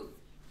the truth.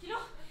 You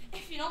know,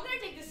 if you're not going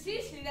to take this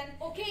seriously, then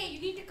okay, you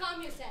need to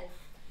calm yourself.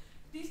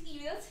 These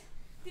emails,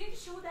 they need to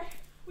show that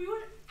we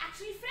were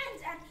actually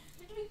friends and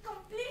it will be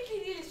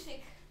completely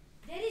realistic.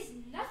 There is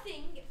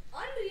nothing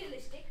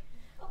unrealistic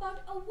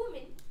about a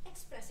woman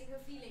expressing her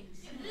feelings.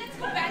 Let's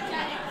go back,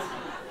 Janet.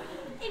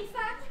 In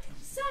fact,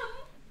 some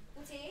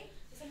would say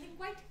something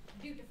quite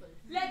beautiful.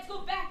 Let's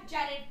go back,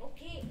 Jared.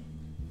 Okay.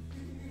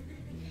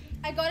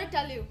 I gotta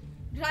tell you,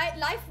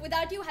 life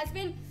without you has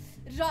been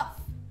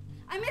rough.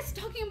 I miss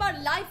talking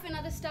about life and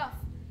other stuff.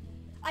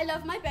 I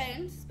love my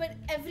parents, but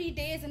every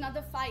day is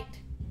another fight.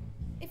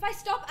 If I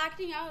stop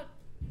acting out,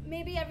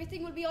 maybe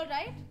everything will be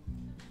alright.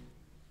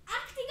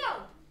 Acting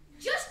out.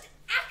 Just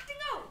acting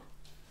out.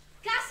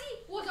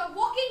 Cassie was a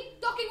walking,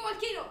 talking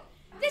volcano.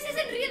 This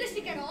isn't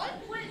realistic at all.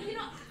 Well, you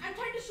know, I'm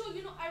trying to show,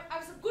 you know, I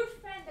was a good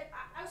friend, that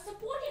I was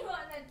supporting her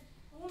and then,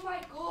 Oh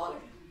my god.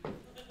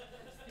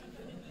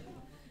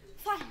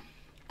 Fine,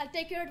 I'll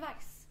take your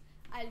advice.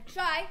 I'll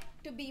try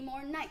to be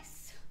more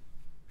nice.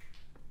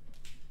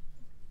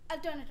 I'll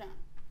turn it around.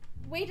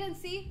 Wait and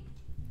see,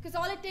 because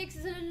all it takes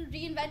is a little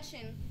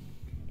reinvention.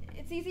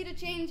 It's easy to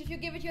change if you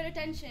give it your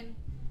attention.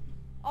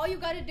 All you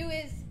gotta do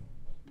is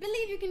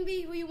believe you can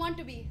be who you want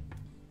to be.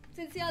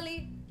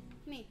 Sincerely,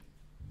 me.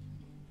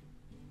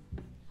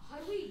 Are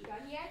we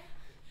done yet?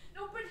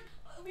 No, but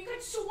we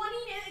got so many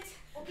minutes.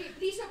 Okay,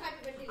 please stop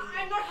hyperventilating.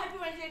 I'm not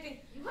hyperventilating.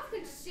 You have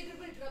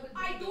considerable trouble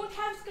I breathing. don't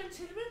have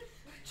considerable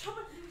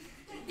trouble.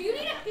 Do you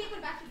need a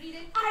paperback to read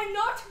it? I'm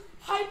not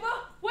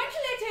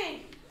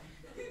hyperventilating.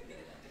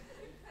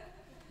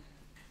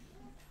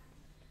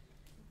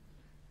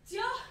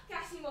 Dear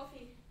Cassie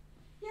Murphy,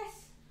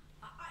 yes,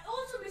 I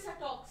also miss our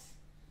talks.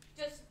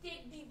 Just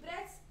take deep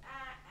breaths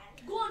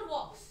and go on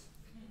walks.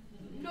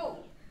 No.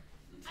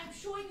 I'm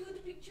showing you the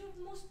picture of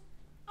the most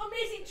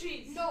amazing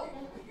trees. No.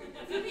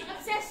 You'll be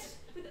obsessed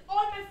with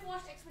all my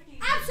forced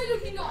expertise.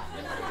 Absolutely not.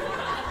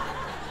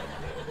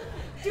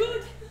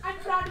 Dude, I'm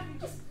proud of you.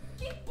 Just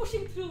keep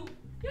pushing through.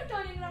 You're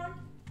turning around.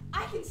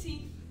 I can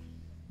see.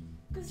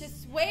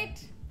 Just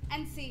wait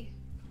and see.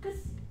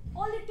 Because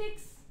all it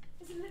takes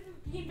is a little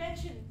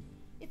reinvention.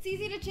 It's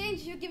easy to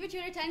change if you give it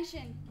your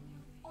attention.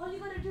 All you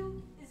gotta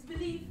do is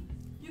believe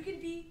you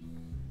can be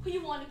who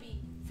you want to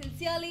be.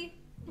 Sincerely,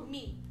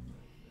 Me.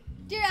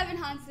 dear Evan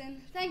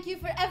Hansen, thank you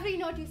for every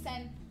note you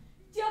send.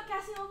 Dear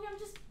Cassie Murphy, I'm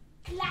just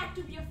glad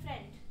to be a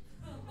friend.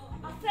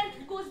 A friend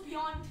who goes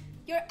beyond.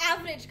 Your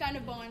average kind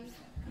of bond.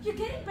 You're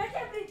getting better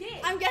every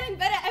day. I'm getting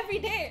better every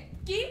day.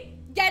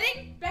 Keep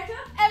Getting better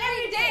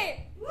every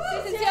day.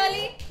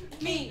 Sincerely,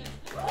 me.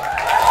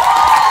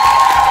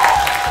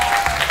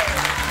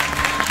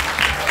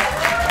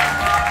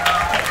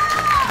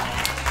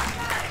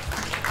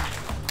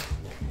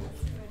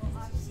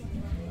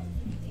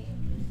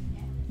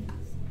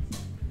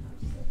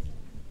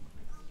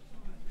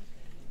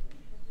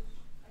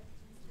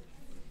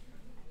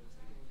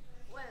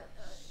 Well,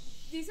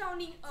 these are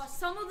only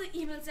some of the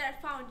emails that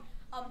I found.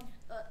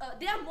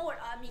 There are more.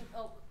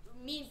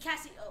 Me and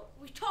Cassie,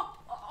 we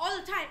talk all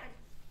the time. And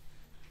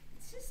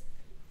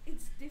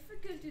it's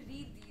difficult to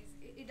read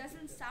these. It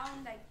doesn't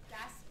sound like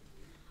Cassie.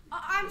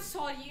 I'm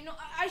sorry.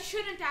 I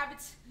shouldn't have.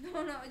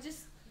 No,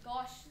 just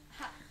gosh.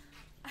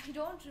 I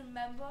don't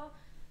remember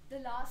the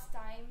last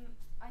time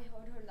I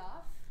heard her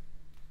laugh.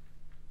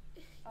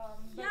 But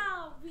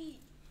Yeah,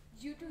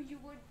 you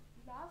would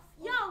laugh?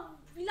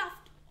 we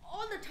laughed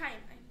all the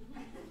time.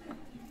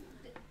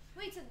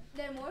 Wait, so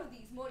there are more of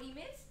these, more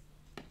emails?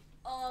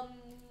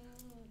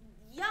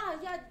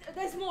 Yeah,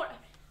 there's more.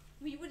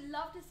 We would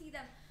love to see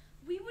them.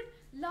 We would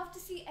love to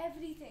see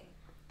everything.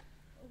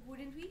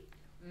 Wouldn't we?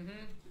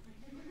 Mm-hmm.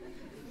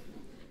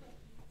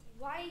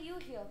 Why are you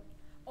here?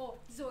 Oh,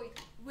 Zoe,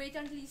 wait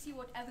until you see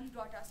what Evan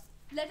brought us.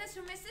 Letters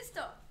from my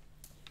sister.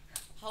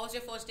 How was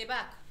your first day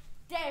back?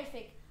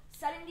 Terrific.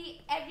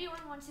 Suddenly,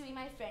 everyone wants to be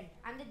my friend.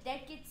 I'm the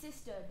dead kid's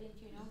sister,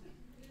 didn't you know?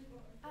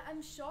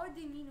 I'm sure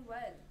they mean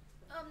well.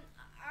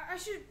 I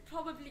should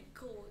probably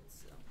go.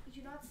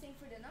 You're not staying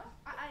for dinner?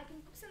 I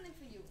can cook something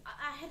for you.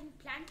 I hadn't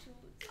planned to.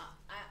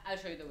 I'll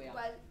show you the way out.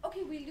 Well,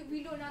 okay, we'll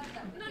do another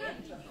time. No,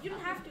 Okay? you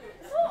don't have to.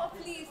 No,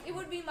 please. It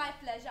would be my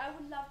pleasure. I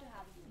would love to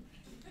have you.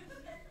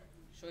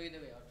 Show you the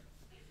way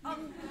out.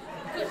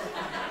 Good.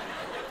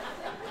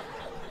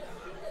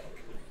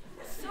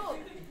 So,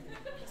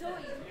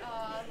 Zoe,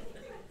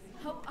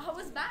 how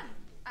was band?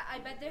 I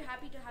bet they're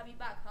happy to have you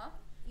back, huh?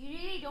 You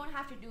really don't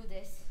have to do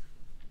this.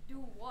 Do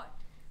what?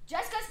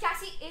 Just because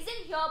Cassie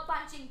isn't here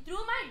punching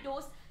through my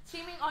doors,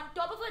 screaming on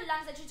top of her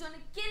lungs that she's going to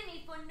kill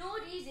me for no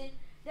reason,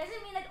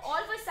 doesn't mean that all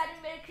of a sudden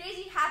we're a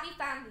crazy, happy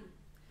family.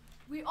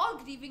 We're all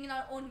grieving in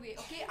our own way,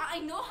 okay? I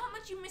know how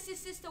much you miss your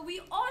sister.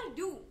 We all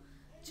do.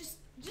 Just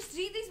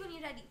read these when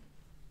you're ready.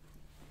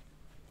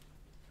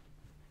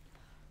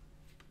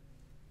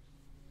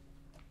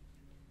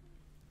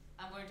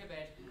 I'm going to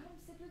bed. Come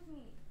sit with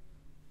me.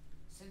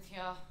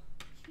 Cynthia,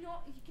 You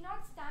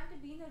cannot stand to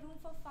be in a room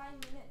for 5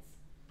 minutes.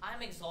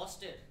 I'm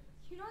exhausted.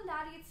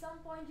 Laddie, at some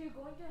point you're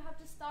going to have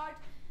to start.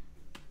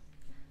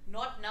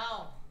 Not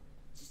now.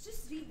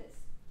 Just read this.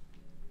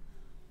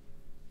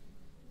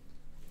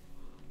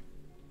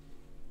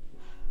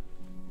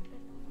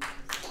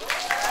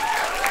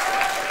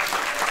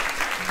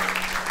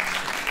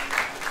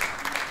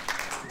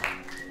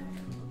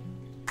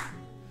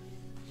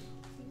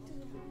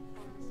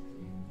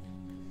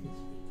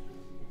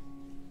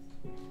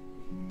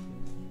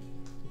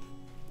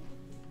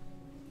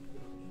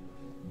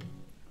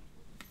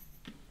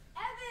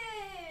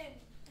 Evan!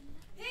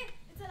 Hey,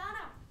 it's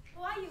Alana.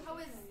 How are you? How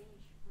is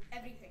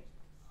everything?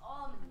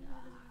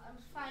 I'm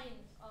fine.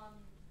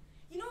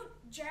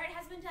 Jared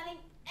has been telling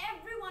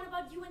everyone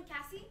about you and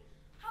Cassie.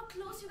 How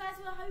close you guys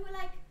were, how you were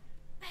like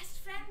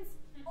best friends.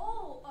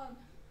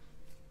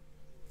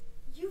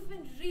 You've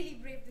been really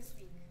brave this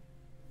week.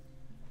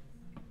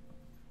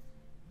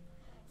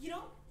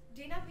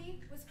 Dana B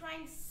was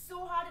crying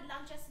so hard at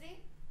lunch yesterday,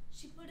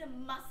 she put a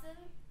muscle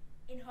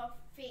in her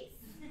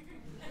face.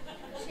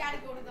 She had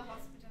to go to the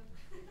hospital.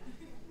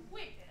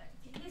 Wait,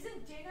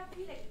 isn't Dana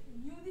B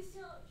new this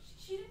year?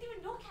 She didn't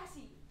even know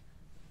Cassie.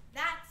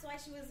 That's why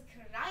she was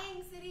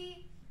crying,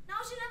 City. Now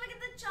she'll never get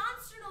the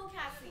chance to know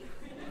Cassie.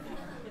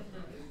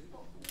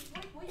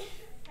 Were you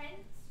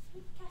friends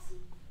with Cassie?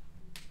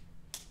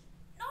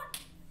 Not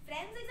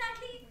friends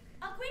exactly,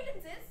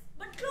 acquaintances,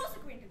 but close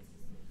acquaintances.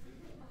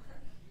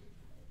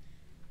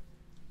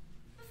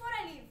 Before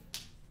I leave,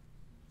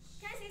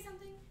 can I say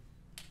something?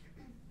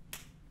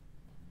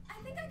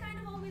 I think I kind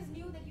of always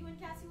knew that you and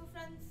Cassie were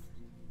friends.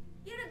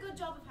 You did a good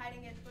job of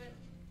hiding it, but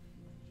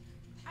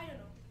I don't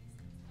know.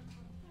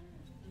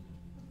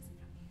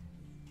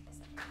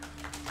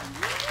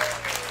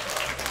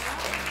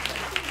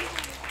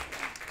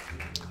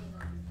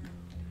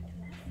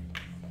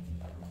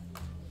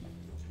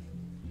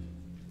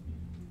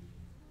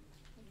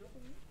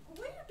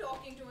 Who are you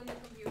talking to on the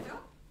computer?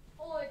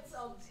 Oh, it's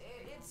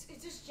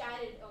just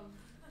Jared.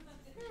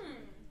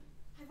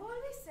 I've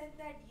always said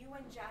that you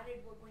and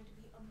Jared were going to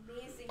be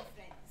amazing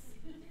friends.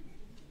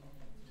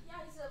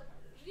 Yeah, he's a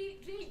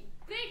really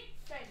great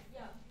friend.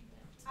 Yeah.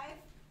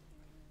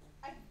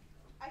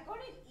 I got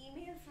an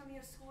email from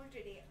your school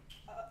today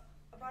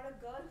about a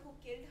girl who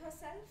killed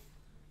herself,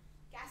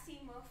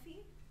 Cassie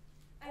Murphy.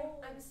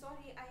 I'm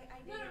sorry, I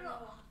didn't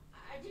know.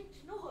 I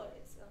didn't know her.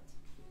 It's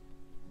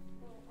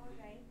Oh, all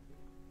right.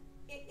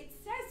 It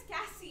says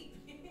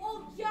Cassie.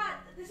 oh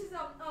yeah, this is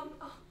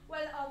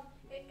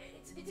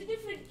it's a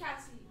different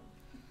Cassie.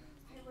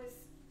 I was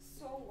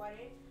so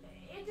worried.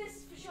 It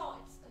is for sure.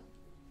 It's,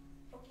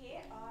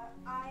 Okay,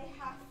 I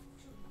have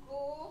to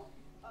go.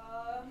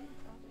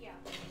 Yeah.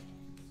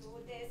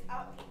 So there's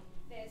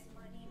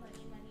money.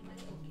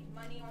 Okay,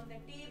 money on the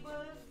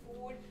table.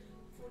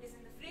 Food is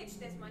in the fridge.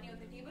 There's money on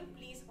the table.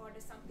 Please order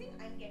something.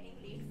 I'm getting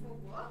late for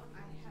work.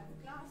 I have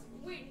class.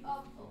 wait,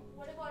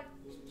 what about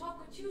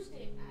Taco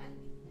Tuesday and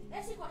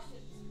essay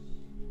questions?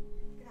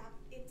 Crap.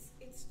 It's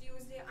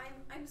Tuesday.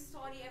 I'm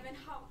sorry, Evan.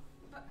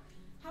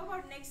 How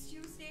about next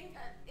Tuesday?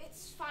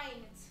 It's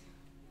fine.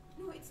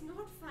 No, it's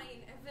not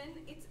fine, Evan.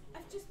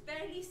 I've just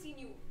barely seen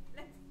you.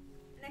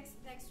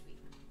 Next week.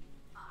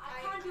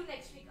 I can't do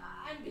next week.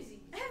 I'm busy.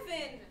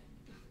 Evan!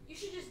 You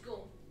should just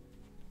go.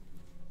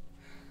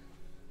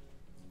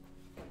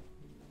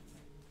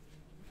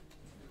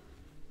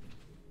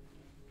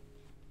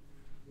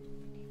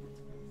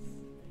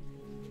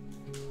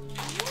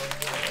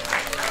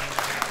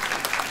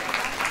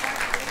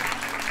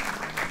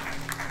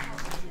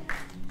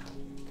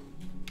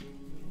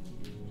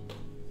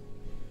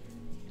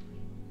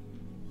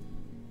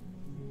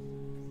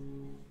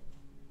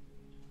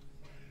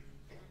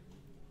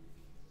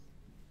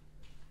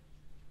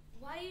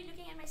 Why are you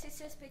looking at my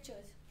sister's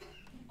pictures?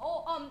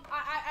 Oh,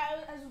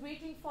 I was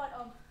waiting for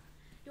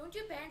Don't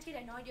your parents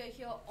get annoyed you're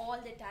here all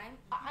the time?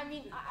 I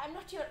mean, I'm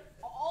not here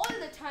all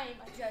the time.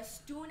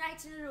 Just 2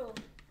 nights in a row.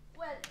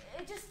 Well,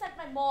 it's just that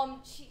my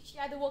mom, she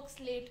either works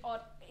late or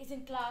is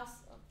in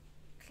class.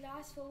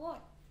 Class for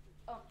what?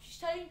 She's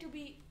studying to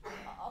be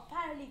a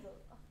paralegal.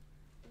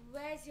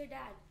 Where's your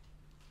dad?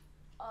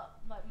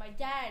 My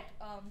dad,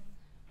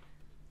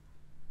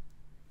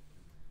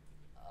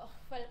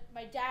 well,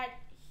 my dad,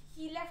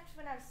 he left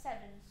when I was 7,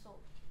 so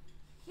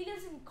he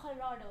lives in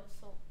Colorado,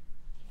 so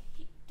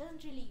he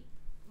doesn't really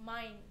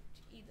mind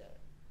either.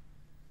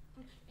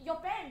 Your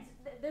parents,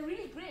 they're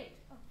really great.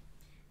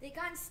 They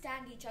can't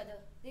stand each other.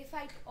 They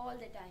fight all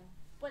the time.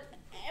 Well,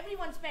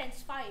 everyone's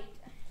parents fight.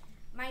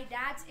 My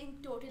dad's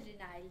in total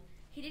denial.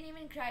 He didn't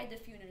even cry at the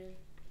funeral.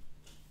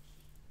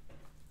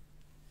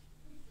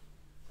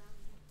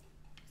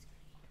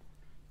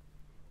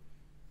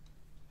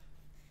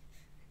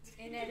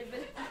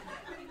 Inedible.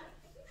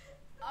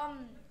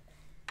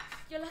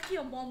 You're lucky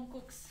your mom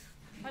cooks.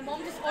 My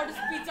mom just orders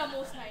pizza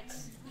most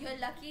nights. You're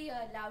lucky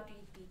you're allowed to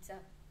eat pizza.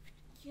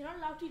 You're not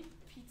allowed to eat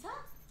pizza?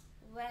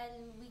 Well,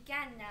 we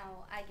can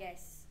now, I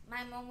guess.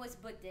 My mom was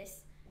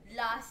Buddhist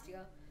last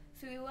year,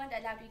 so we weren't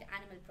allowed to eat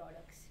animal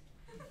products.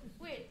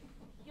 Wait,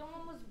 your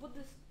mom was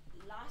Buddhist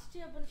last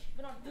year, but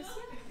not this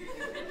year?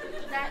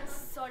 That's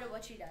sort of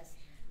what she does.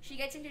 She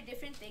gets into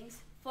different things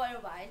for a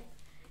while.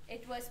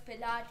 It was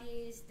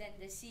Pilates, then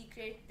The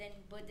Secret, then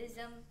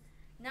Buddhism.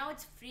 Now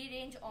it's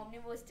free-range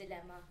omnivores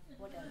dilemma,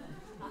 whatever.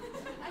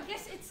 I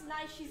guess it's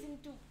nice she's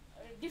into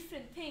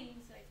different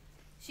things. Like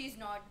She's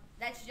not.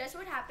 That's just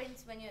what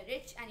happens when you're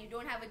rich and you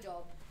don't have a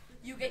job.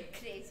 You get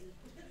crazy.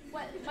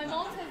 well, my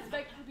mom says it's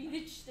better to be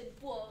rich than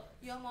poor.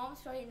 Your mom's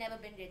probably never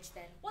been rich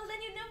then. Well,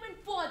 then you've never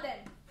been poor then.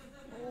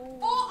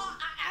 Oh,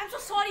 I'm so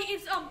sorry.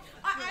 It's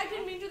I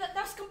didn't mean to. That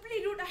was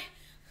completely rude.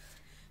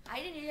 I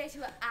didn't realize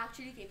you were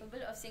actually capable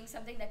of saying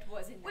something that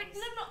wasn't nice. Wait,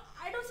 no.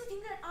 I don't say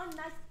things that aren't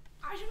nice.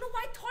 I don't know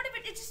why I thought of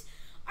it. It's just,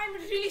 I'm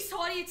really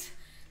sorry.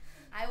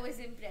 I was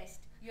impressed.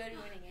 You're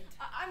ruining it.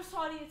 I'm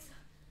sorry.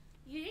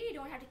 You really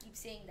don't have to keep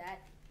saying that.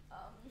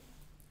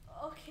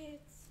 Okay.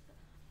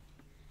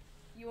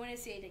 You want to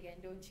say it again,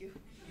 don't you?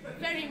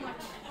 Very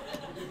much.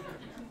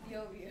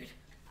 You're weird.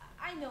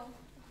 I know.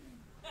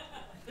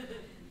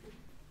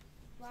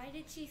 Why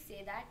did she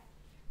say that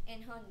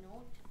in her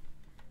note?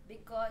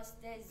 Because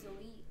there's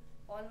Zoe.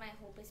 All my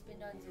hope is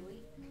pinned on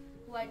Zoe,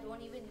 who I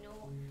don't even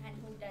know and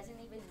who doesn't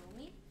even know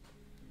me.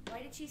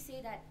 Why did she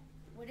say that?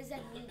 What does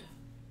that mean?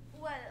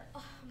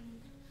 Well,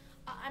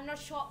 I'm I'm not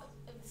sure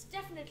if it's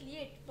definitely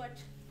it, but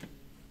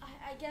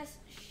I guess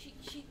she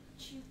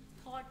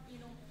thought,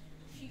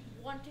 she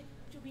wanted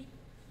to be,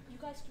 you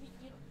guys to be,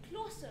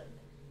 closer.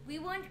 We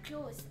weren't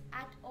close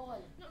at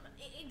all. No,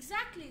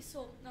 exactly.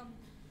 So,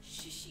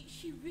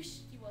 she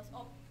wished she was,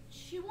 or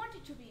she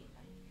wanted to be.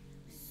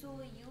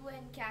 So you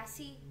and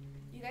Cassie,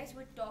 you guys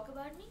would talk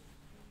about me?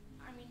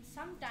 I mean,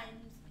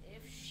 sometimes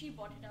if she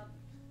brought it up.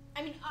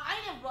 I mean, I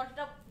never brought it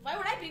up. Why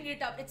would I bring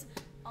it up? It's,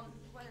 well,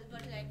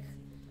 but like,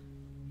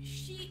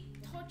 she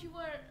thought you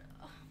were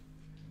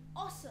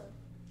awesome.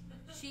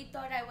 She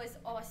thought I was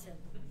awesome.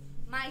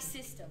 My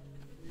sister.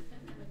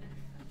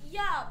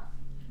 Yeah,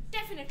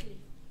 definitely.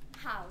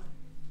 How?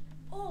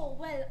 Oh,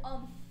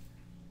 well,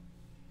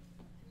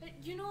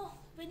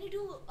 when you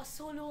do a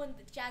solo in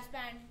the jazz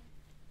band,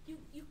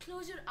 you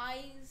close your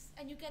eyes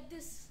and you get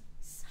this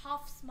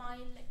half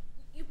smile. Like,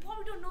 you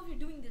probably don't know if you're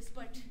doing this,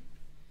 but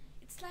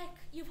it's like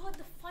you've heard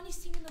the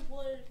funniest thing in the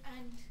world,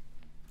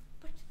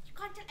 but you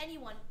can't tell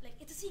anyone. Like,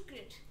 it's a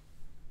secret.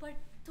 But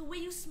the way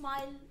you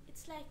smile,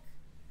 it's like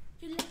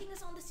you're letting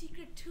us on the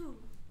secret too.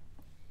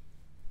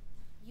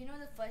 You know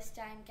the first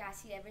time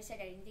Cassie ever said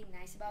anything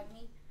nice about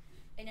me?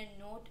 In a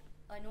note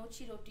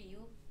she wrote to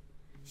you?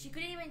 She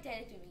couldn't even tell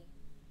it to me.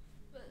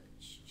 Well,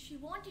 she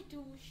wanted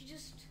to,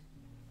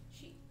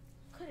 she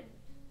couldn't.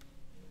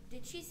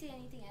 Did she say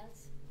anything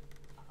else?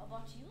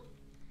 About you?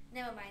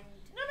 Never mind.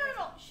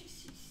 No. She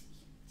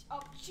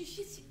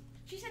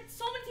said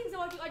so many things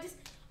about you.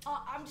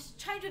 I'm just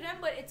trying to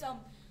remember. It's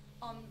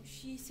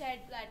she said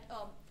that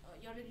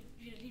you're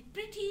really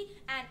pretty,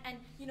 and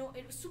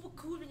it was super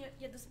cool when you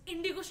had those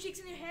indigo streaks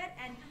in your hair,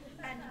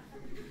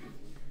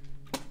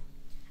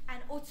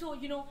 and also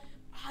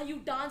how you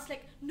dance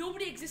like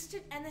nobody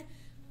existed, and then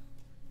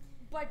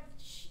but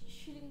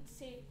she didn't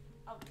say it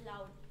out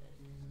loud.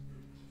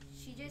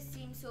 She just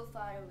seemed so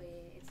far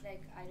away. It's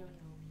like, I don't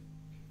know.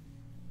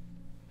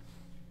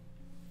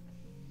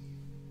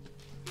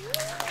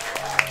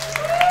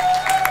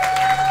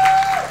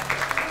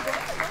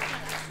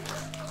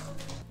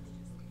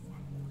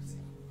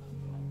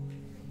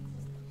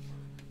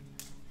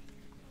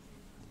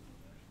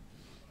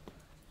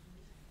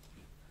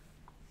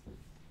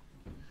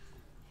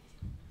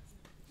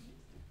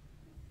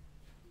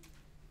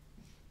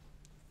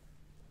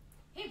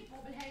 Hey,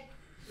 bobblehead,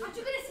 aren't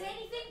you gonna say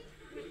anything?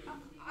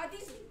 Are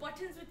these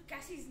buttons with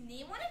Cassie's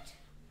name on it?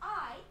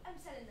 I am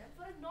selling them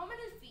for a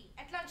nominal fee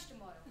at lunch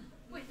tomorrow.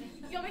 Wait,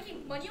 you're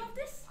making money off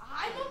this?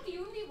 I'm not the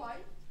only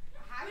one.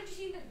 Haven't you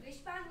seen the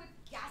wristband with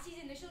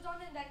Cassie's initials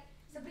on it that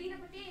Sabrina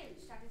Patel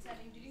started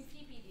selling during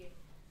free period?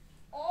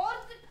 Or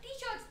the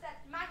t-shirts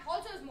that Matt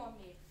Halser's mom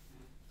made.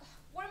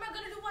 What am I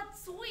gonna do about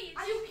Zoe?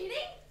 Are you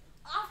kidding?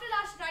 After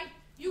last night,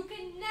 you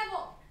can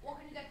never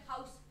walk into that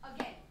house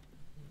again.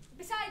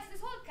 Besides, this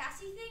whole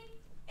Cassie thing,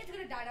 it's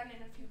gonna die down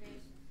in a few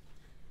days.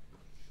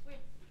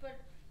 Wait, but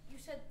you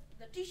said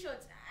the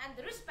t-shirts and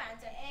the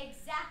wristbands are...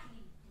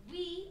 Exactly.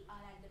 We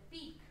are at the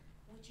peak.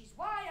 Which is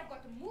why I've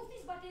got to move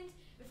these buttons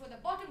before the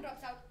bottom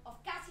drops out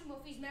of Cassie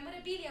Murphy's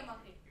memorabilia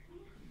market.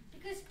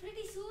 Because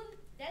pretty soon,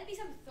 there'll be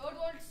some third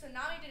world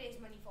tsunami to raise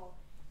money for.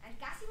 And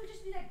Cassie will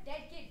just be that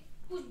dead kid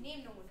whose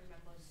name no one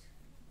remembers.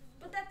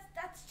 But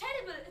that's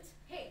terrible.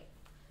 Hey,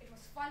 it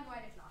was fun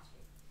while it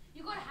lasted.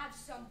 You gotta have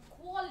some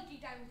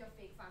quality time with your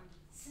fake family.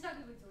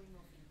 Snuggle with Zoe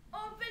Murphy.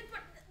 Oh,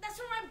 but that's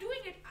not why I'm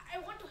doing it. I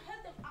want to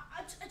help them.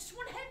 I just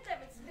want to help them.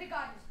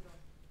 Regardless, bro.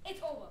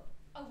 It's over.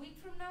 A week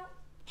from now,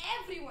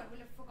 everyone will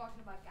have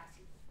forgotten about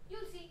Cassie.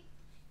 You'll see.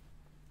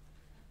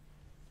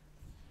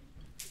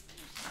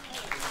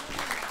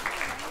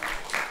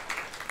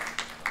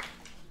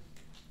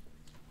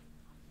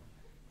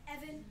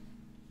 Evan,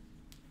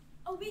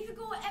 a week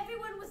ago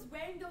everyone was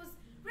wearing those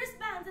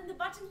wristbands and the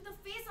buttons with a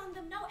face on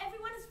them. Now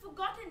everyone has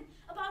forgotten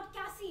about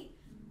Cassie.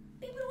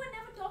 People who were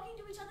never talking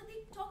to each other,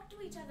 they talked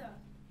to each other.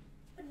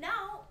 But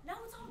now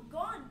it's all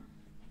gone.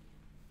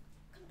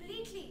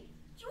 Completely.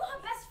 You were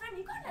her best friend.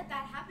 You can't let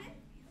that happen.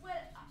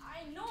 Well,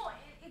 I know.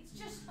 It's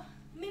just...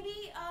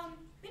 Maybe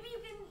you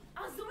can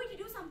ask Zoe to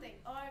do something.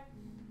 Or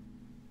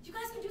you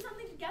guys can do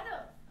something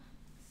together.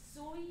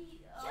 Zoe...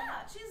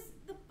 Yeah, she's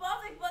the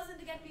perfect person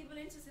to get people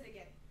interested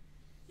again.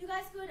 You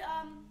guys could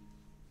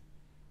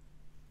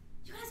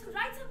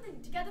write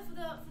something together for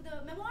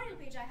the memorial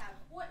page I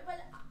have. Well,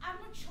 I'm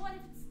not sure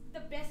if it's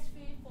the best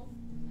way for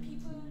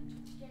people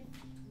to get...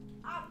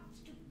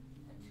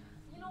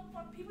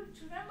 for people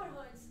to remember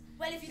her.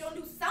 Well, if you don't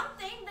do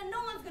something, then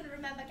no one's going to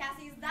remember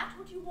Cassie. Is that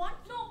what you want?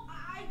 No,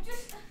 I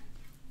just...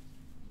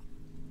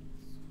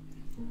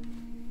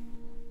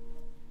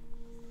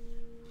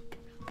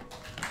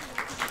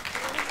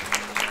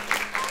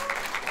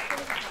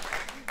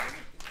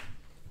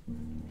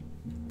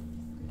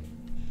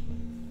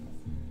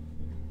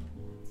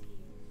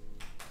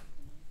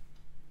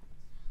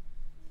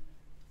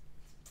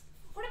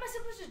 What am I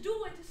supposed to do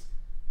with this?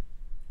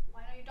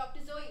 Why don't you talk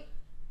to Zoe?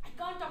 I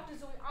can't talk to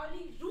Zoe. I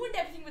already ruined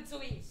everything with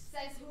Zoe.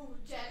 Says who?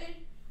 Jared?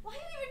 Why are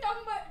you even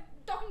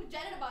talking to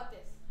Jared about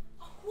this?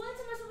 Who else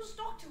am I supposed to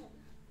talk to?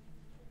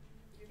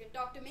 You can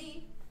talk to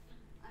me,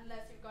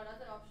 unless you've got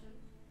other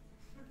options.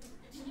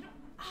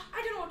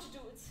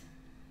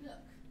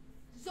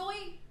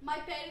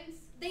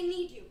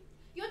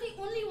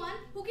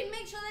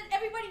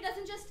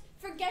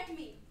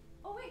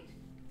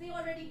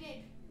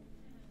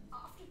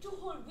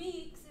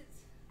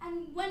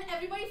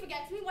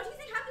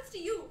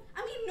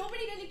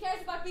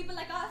 cares about people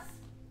like us.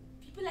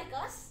 People like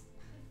us?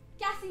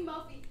 Cassie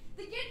Murphy,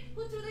 the kid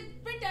who threw the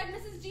printer at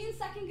Mrs. Jean's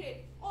second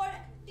grade. Or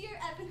dear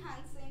Evan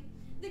Hansen,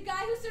 the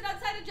guy who stood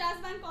outside a jazz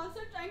band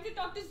concert trying to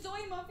talk to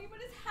Zoe Murphy, but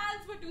his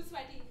hands were too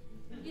sweaty.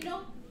 You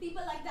know,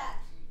 people like that.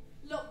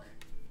 Look.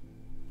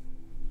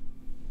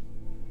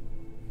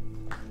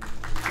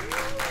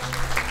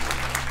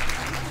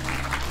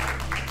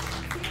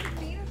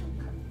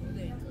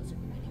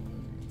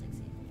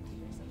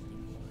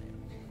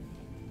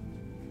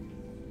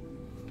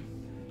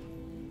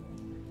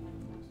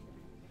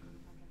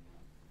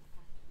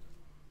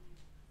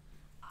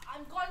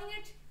 I'm calling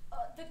it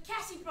the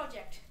Cassie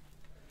Project.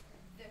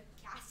 The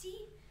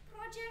Cassie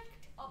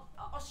Project?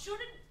 A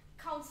student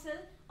council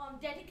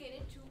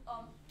dedicated to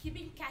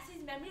keeping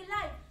Cassie's memory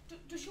alive,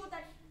 to show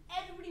that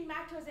everybody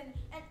matters and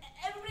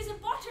everybody's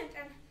important.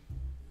 And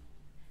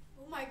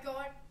oh my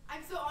God,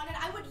 I'm so honored.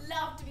 I would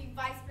love to be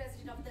vice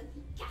president of the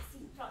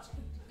Cassie Project.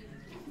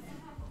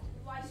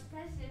 Vice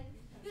President?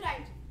 You're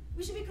right.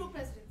 We should be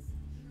co-presidents.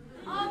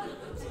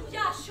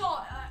 Yeah,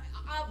 sure.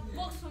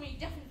 Works for me,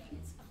 definitely.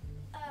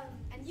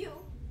 And you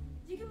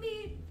can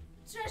be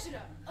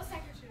treasurer or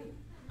secretary.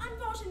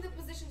 Unfortunately, the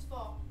positions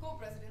for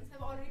co-presidents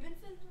have already been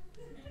filled.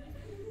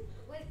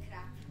 Well,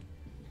 crap.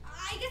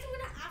 I guess I'm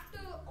gonna have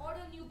to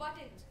order new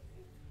buttons.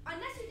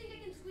 Unless you think I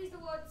can squeeze the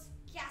words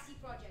Cassie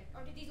Project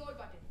onto these old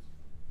buttons.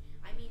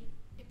 I mean,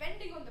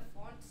 depending on the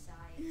font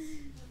size.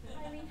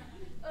 I mean,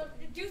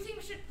 Do you think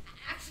we should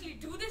actually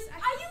do this?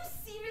 are you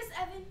serious,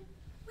 Evan?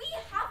 We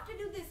have to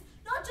do this,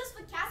 not just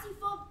for Cassie,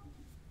 for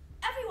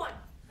everyone.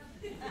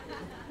 Because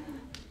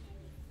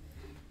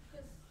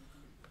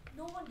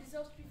no one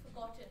deserves to be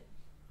forgotten.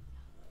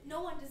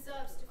 No one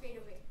deserves to fade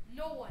away.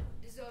 No one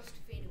deserves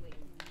to fade away.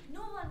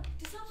 No one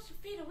deserves to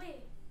fade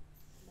away.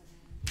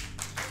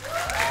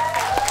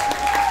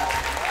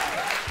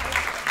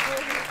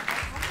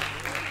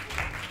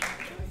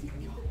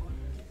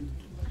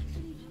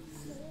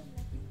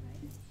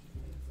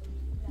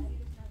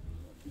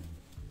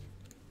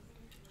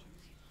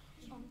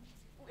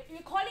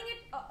 We're calling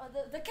it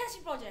the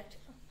Cassie Project.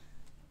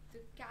 The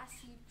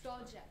Cassie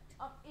Project.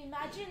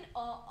 Imagine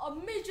a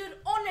major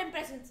online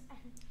presence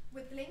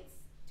with links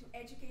to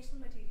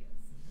educational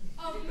materials.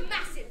 A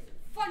massive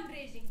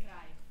fundraising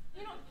drive.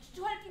 You know,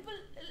 to help people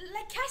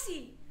like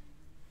Cassie.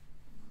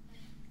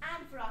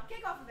 And for our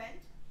kickoff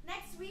event,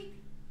 next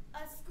week,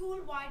 a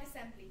school-wide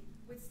assembly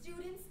with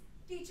students,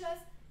 teachers,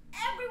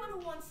 everyone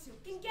who wants to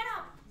can get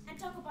up and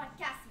talk about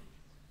Cassie.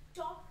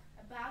 Talk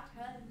about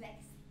her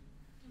legacy.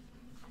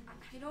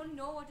 I don't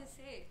know what to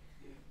say.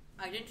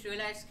 I didn't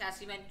realize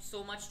Cassie meant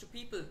so much to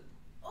people.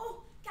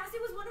 Oh, Cassie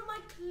was one of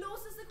my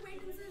closest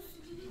acquaintances.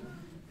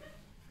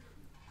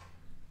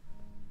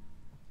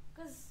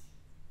 Because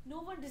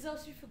no one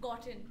deserves to be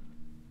forgotten.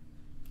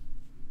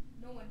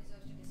 No one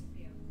deserves to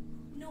disappear.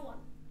 No one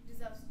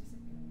deserves to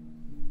disappear.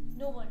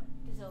 No one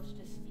deserves to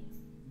disappear.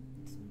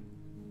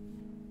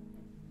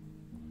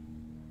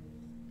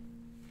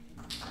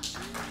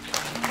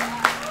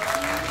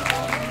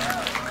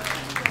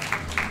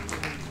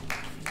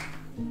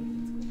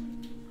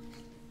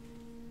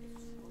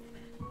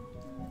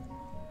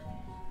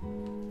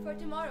 For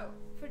tomorrow,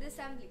 for the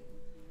assembly.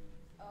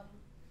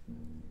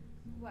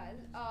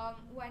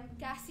 When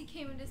Cassie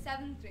came into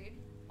 7th grade,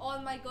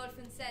 all my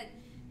girlfriends said,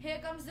 "Here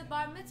comes the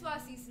bar mitzvah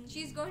season.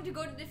 She's going to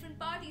go to different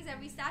parties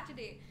every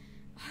Saturday."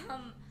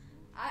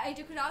 I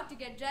took her out to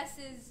get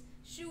dresses,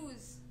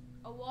 shoes,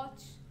 a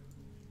watch.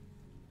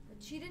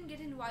 But she didn't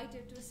get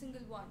invited to a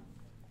single one.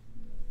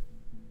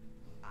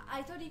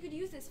 I thought you could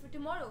use this for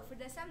tomorrow, for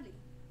the assembly.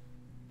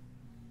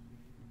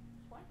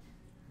 What?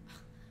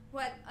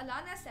 Well,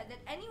 Alana said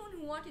that anyone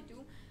who wanted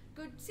to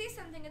could say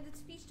something at the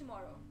speech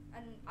tomorrow.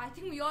 And I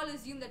think we all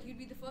assumed that you'd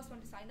be the first one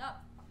to sign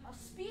up. A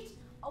speech?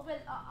 Oh, well,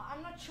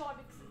 I'm not sure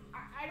because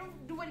I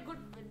don't do very good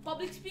with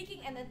public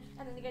speaking, and then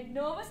I get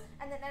nervous,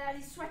 and then I have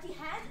these sweaty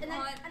hands, and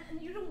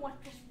and you don't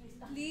want to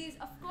stuff. Please,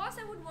 of course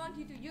I would want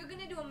you to. You're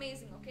gonna do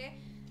amazing,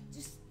 okay?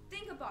 Just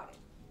think about it.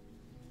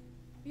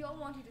 We all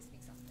want you to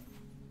speak something.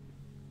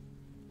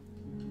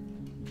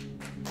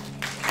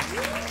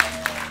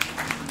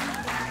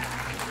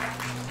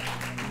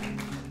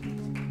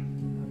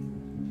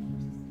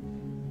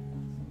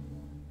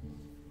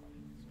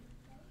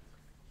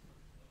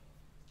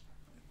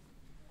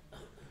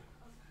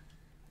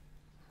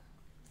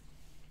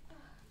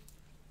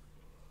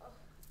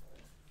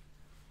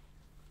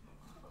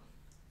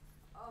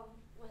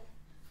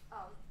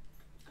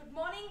 Good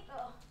morning,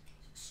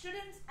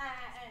 students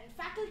and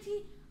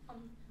faculty.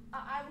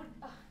 I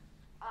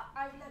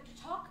would like to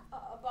talk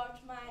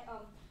about my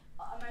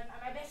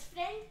best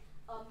friend,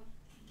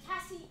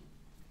 Cassie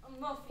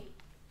Murphy.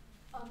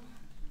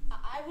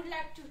 I would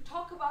like to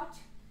talk about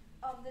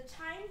the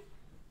time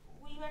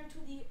we went to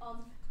the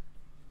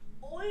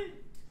old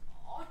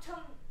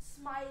autumn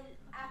smile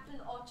apple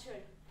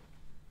orchard.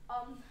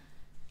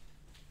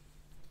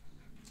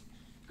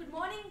 Good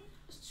morning,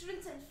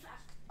 students and faculty.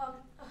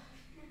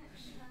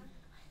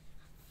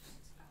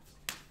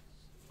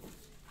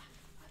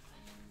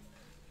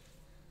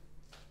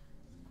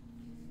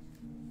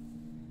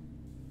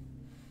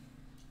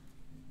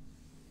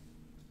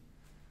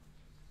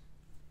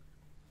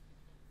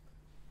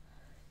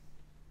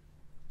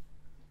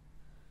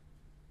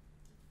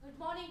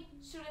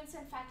 students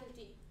and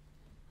faculty,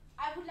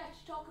 I would like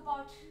to talk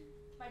about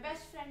my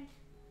best friend,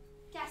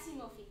 Cassie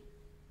Murphy.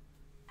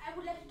 I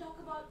would like to talk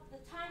about the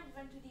time we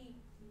went to the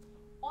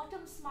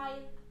Autumn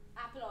Smile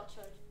apple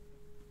orchard.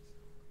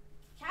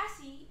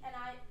 Cassie and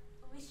I,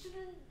 we stood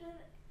under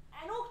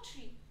an oak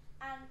tree,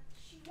 and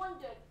she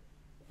wondered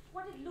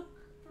what it looked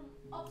from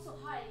up so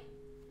high.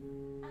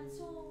 And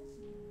so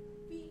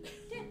we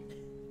did.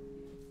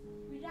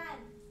 We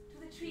ran to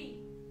the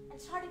tree and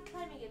started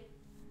climbing it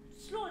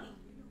slowly,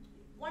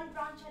 one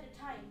branch at a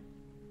time.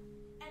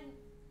 And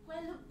when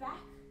I looked back,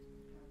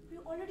 we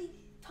were already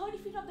 30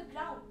 feet off the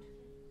ground.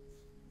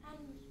 And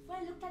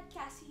when I looked at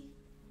Cassie,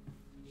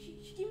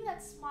 she gave me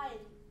that smile,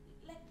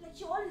 like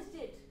she always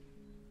did.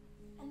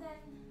 And then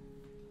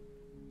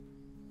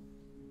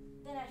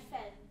I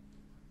fell.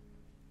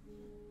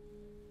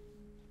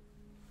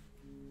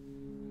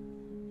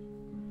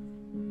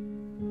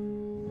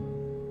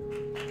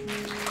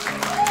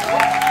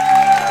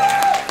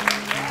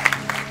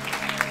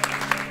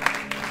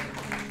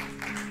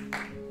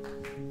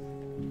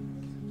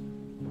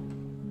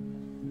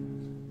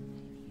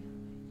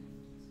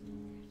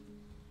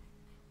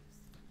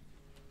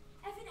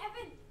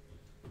 Evan,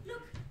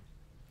 look!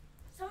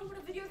 Someone put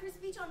a video of your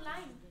speech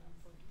online.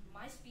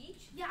 My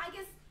speech? Yeah, I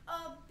guess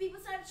people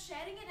started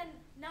sharing it, and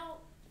now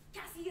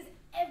Cassie is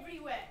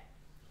everywhere.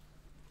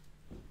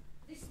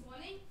 This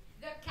morning,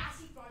 the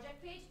Cassie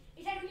project page,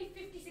 it had only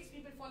 56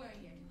 people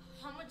following it.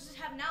 How much does it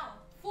have now?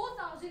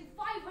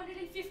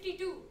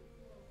 4,552.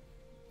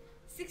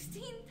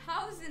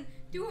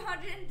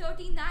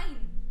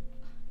 16,239.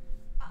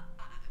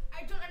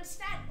 I don't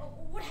understand.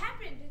 What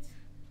happened?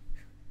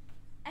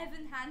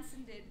 Evan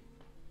Hansen did.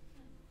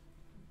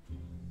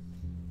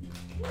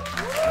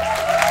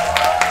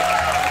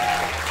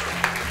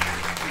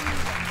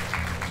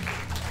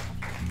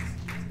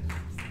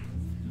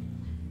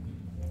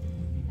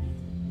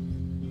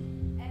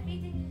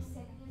 Everything you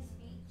said in your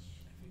speech,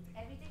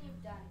 everything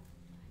you've done,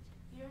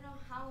 you don't know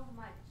how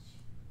much,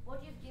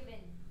 what you've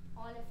given,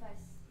 all of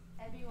us,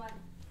 everyone,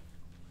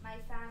 my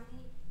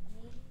family,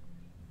 me.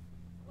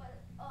 Well,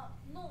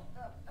 no,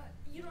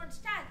 you don't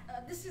understand.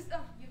 This is,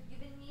 You've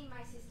given me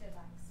my sister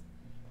bags.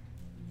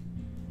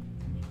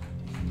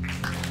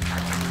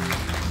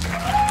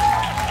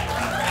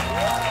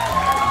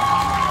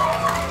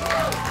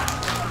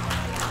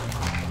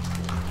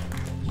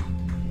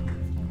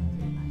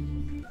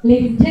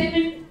 Ladies and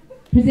gentlemen,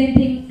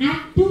 presenting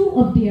Act 2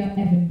 of Dear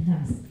Evan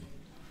Hansen.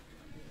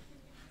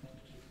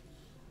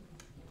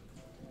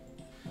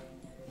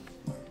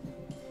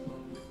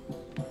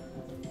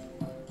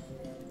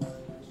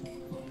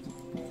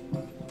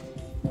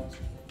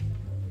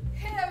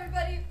 Hey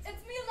everybody,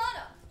 it's me,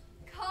 Lana,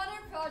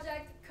 Connor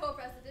Project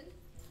Co-President,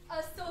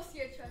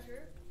 Associate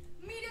Treasurer,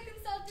 Media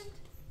Consultant,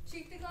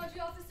 Chief Technology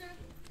Officer,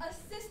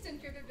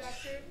 Assistant Creative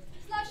Director,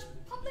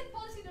 / Public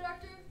Policy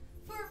Director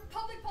for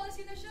Public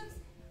Policy Initiatives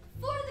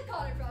for the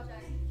Connor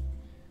Project.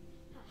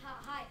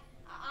 Hi,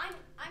 I'm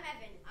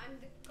Evan. I'm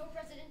the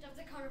co-president of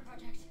the Connor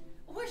Project.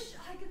 Wish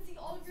I could see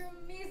all of your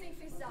amazing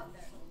faces out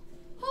there.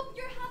 Hope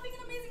you're having an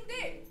amazing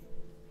day.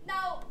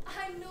 Now,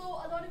 I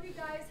know a lot of you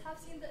guys have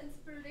seen the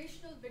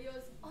inspirational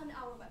videos on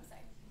our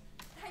website.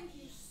 Thank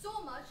you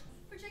so much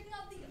for checking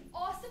out the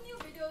awesome new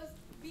videos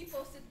we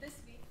posted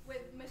this week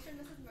with Mr. and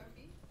Mrs.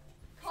 Murphy,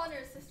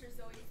 Connor's sister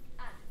Zoe,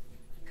 and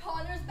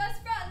Connor's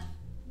best friend,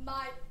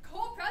 my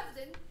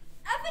co-president,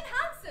 Evan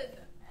Hansen.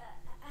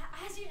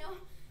 As you know,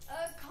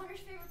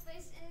 Connor's favorite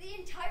place in the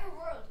entire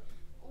world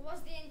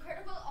was the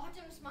incredible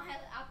Autumn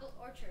Smile Apple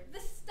Orchard. The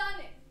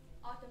stunning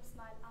Autumn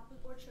Smile Apple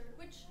Orchard,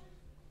 which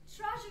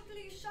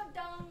tragically shut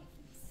down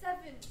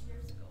 7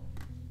 years ago.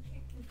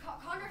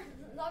 Connor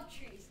loved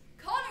trees.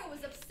 Connor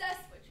was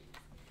obsessed with trees.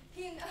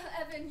 He and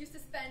Evan used to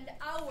spend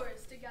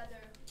hours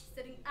together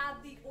sitting at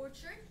the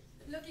orchard,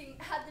 looking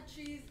at the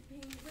trees,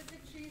 being with the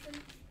trees,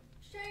 and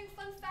sharing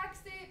fun facts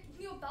they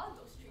knew about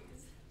those trees.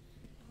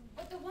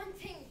 But the one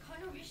thing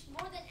Connor wished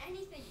more than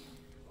anything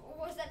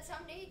was that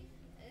someday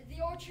the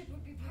orchard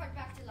would be brought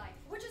back to life.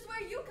 Which is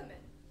where you come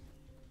in.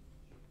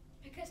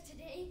 Because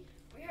today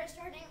we are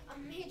starting a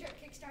major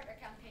Kickstarter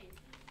campaign.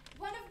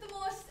 One of the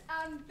most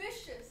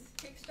ambitious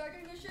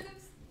Kickstarter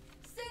initiatives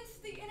since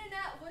the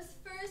internet was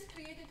first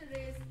created to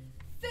raise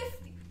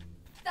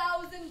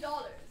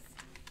 $50,000.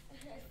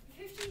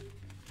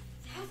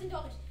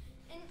 $50,000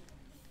 in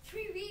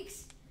 3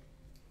 weeks.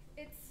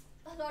 It's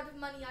a lot of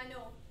money, I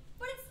know,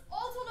 but it's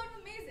also a lot of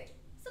amazing.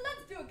 So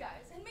let's do it,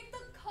 guys, and make the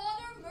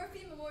Connor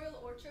Murphy Memorial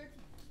Orchard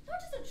not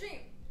just a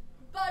dream,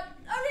 but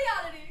a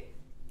reality.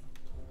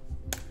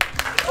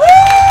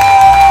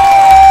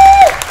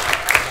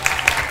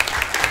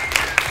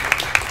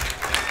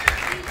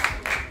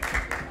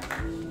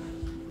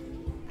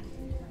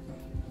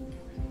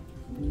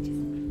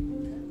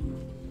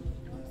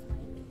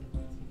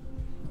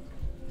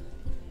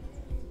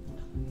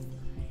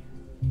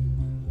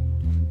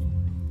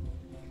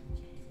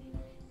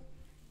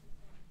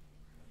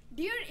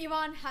 Dear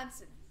Ivan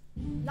Hansen,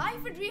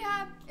 life at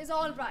rehab is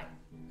all right.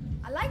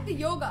 I like the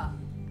yoga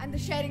and the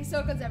sharing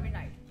circles every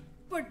night.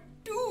 But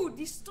do.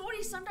 These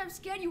stories sometimes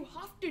scare you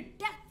half to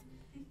death.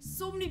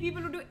 So many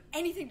people would do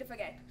anything to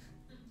forget.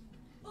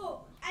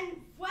 Oh, and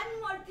one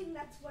more thing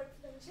that's worth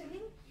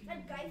mentioning.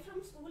 That guy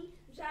from school,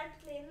 Jared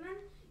Kleinman.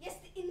 Yes,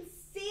 the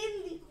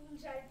insanely cool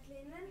Jared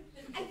Kleinman.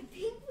 I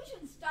think we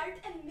should start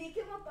and make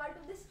him a part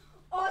of this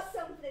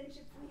awesome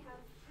friendship we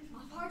have.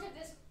 A part of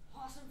this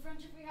awesome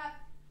friendship we have?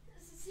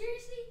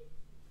 Seriously?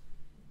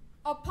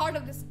 A part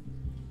of this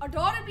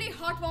adorably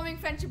heartwarming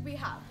friendship we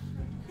have.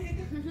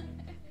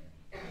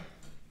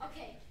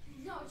 Okay,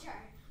 no,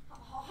 Jared.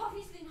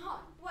 Obviously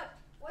not. What?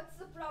 What's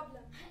the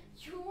problem?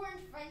 You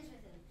weren't friends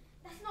with him.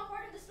 That's not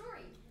part of the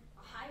story.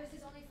 I was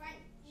his only friend.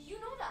 You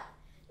know that.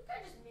 You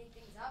can't just make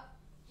things up.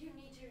 You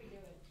need to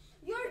redo it.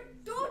 You're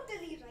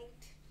totally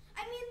right.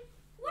 I mean,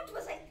 what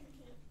was I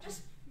thinking?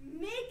 Just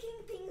making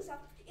things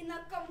up in a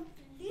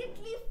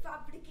completely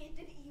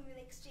fabricated email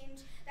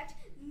exchange that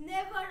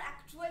never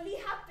actually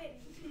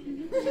happened.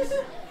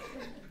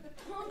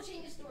 Don't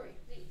change the story,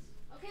 please.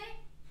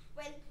 Okay?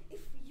 Well,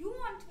 if you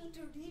want me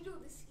to redo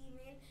this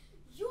email,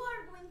 you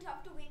are going to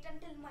have to wait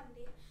until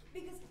Monday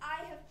because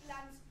I have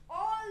plans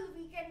all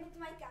weekend with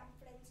my camp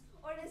friends,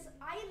 or as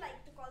I like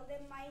to call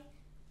them, my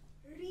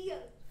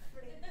real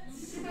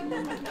friends.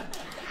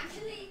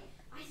 Actually,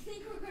 I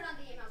think we're good on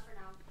the emails for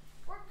now.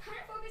 We're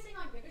kind of focusing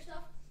on bigger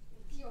stuff,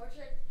 the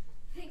orchard,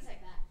 things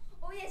like that.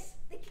 Oh yes,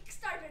 the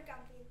Kickstarter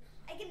campaign.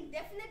 I can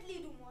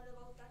definitely do more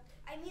about that.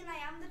 I mean,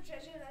 I am the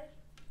treasurer.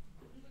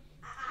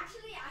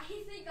 Actually, I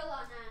think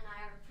Alana and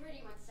I are pretty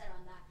much set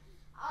on that.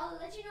 I'll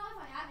let you know if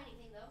I have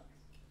anything, though.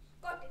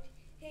 Got it.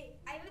 Hey,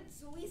 I bet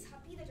Zoe's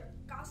happy that your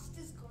cast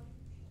is gone.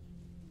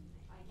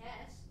 I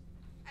guess.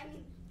 I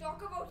mean,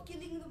 talk about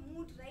killing the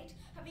mood, right?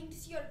 Having to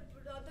see your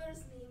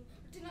brother's name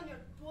written on your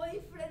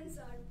boyfriend's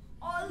arm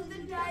all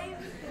the time.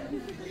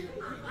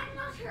 I'm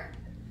not hurt.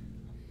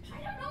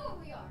 I don't know what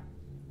we are.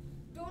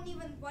 Don't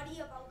even worry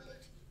about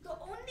it. The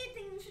only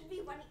thing you should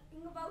be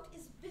worrying about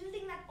is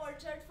building that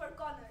orchard for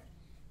Connor.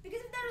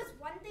 Because if there was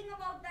one thing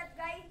about that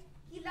guy,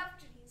 he loved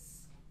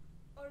trees.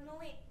 Or no,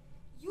 wait,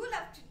 you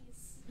love trees.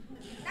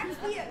 That's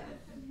weird.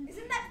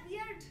 Isn't that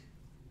weird?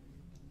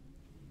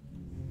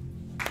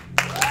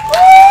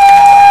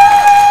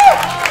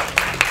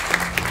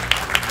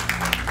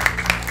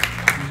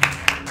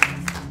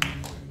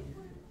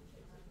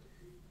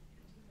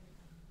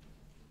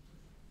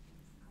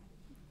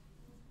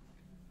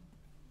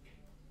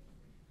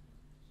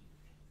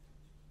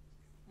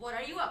 What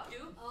are you up to?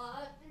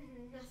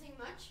 Nothing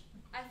much.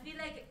 I feel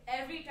like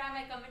every time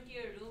I come into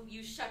your room,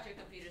 you shut your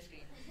computer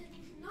screen.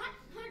 Not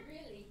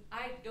really.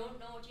 I don't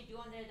know what you do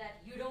on there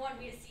that you don't want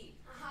me to see.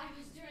 I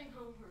was doing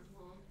homework,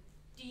 Mom.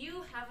 Do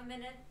you have a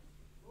minute?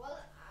 Well,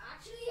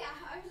 actually,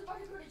 I was about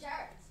to go to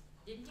Jared's.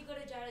 Didn't you go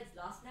to Jared's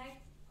last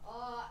night?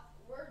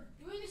 We're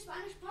doing a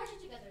Spanish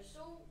project together,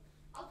 so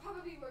I'll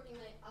probably be working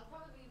late. I'll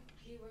probably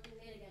be working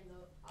late again,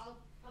 though. I'll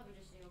probably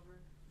just stay over.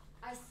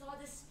 I saw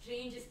the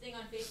strangest thing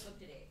on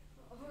Facebook today.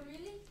 Oh,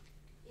 really?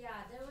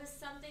 Yeah, there was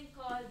something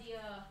called the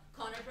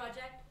Connor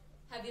Project.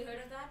 Have you heard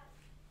of that?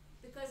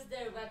 Because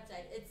their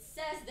website, it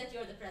says that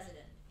you're the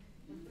president.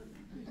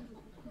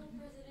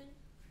 Co-president?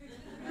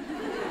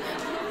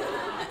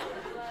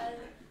 Well,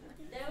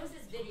 there was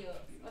this video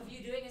of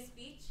you doing a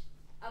speech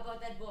about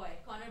that boy,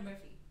 Connor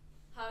Murphy.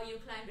 How you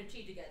climbed a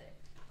tree together.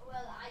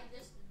 Well, I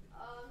just,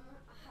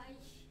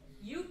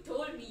 You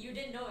told me you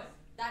didn't know him.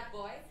 That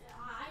boy.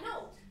 I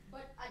know,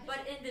 but I didn't.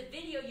 But in the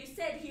video, you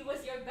said he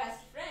was your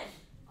best friend.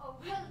 Oh,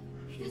 well,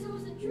 because it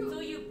wasn't true. So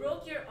you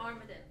broke your arm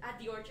with him at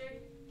the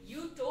orchard?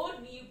 You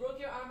told me you broke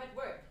your arm at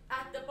work,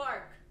 at the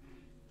park.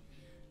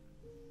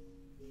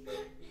 Who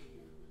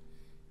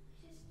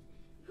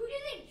do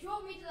you think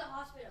drove me to the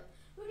hospital?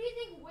 Who do you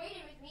think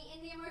waited with me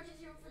in the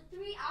emergency room for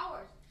 3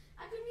 hours?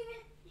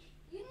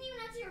 You didn't even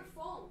answer your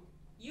phone.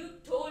 You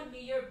told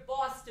me your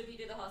boss took you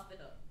to the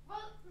hospital.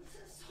 Well,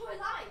 so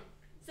did I.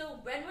 So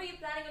when were you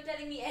planning on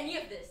telling me any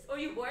of this? Or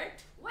you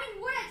weren't? When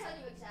would I tell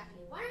you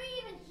exactly? When are we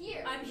even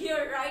here? I'm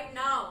here right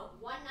now.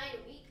 One night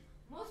a week.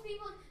 Most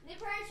people, their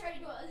parents try to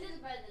do a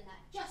little better than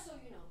that, just so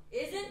you know.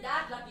 Isn't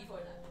that lucky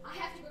for them? I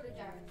have to go to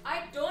Jared.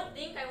 I don't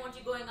think I want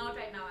you going out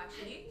right now,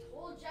 actually. I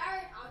told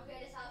Jared I would be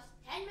at his house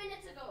 10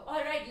 minutes ago.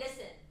 Alright,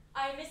 listen.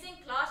 I'm missing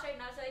class right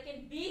now so I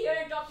can be here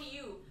and talk to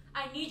you.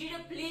 I need you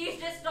to please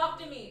just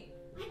talk to me.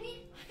 I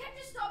mean, I can't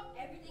just stop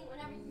everything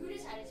whenever you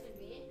decide it's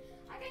convenient.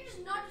 I can't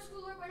just not do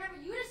schoolwork whenever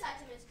you decide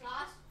to miss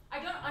class.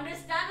 I don't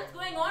understand what's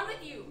going on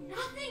with you.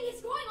 Nothing is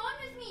going on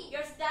with me.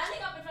 You're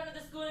standing up in front of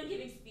the school and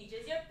giving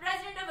speeches. You're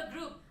president of a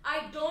group.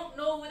 I don't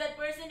know who that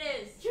person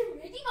is. You're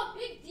making a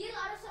big deal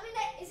out of something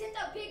that isn't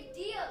a big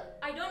deal.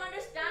 I don't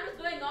understand what's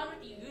going on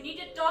with you. You need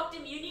to talk to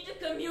me. You need to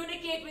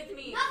communicate with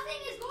me.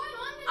 Nothing is going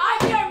on with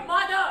I'm me. your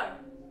mother.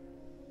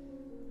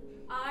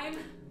 I'm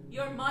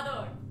your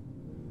mother.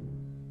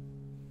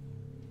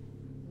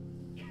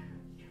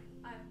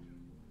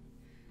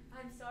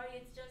 I'm sorry,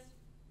 it's just...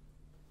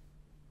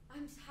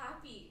 I'm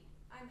happy.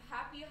 I'm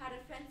happy you had a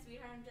friend,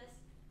 sweetheart.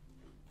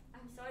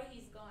 I'm sorry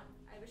he's gone.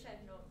 I wish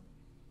I'd known.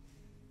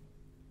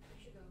 I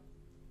should go.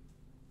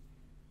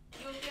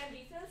 You okay on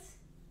refills?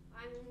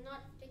 I'm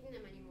not taking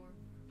them anymore.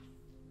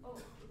 Oh,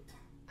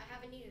 I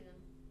haven't needed them.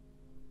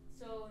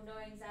 So, no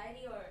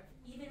anxiety, or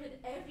even with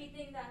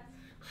everything that.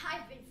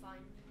 I've been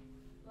fine.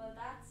 Well,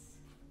 that's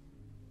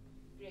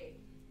great.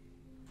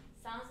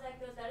 Sounds like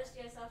those letters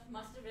to yourself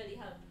must have really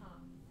helped, huh?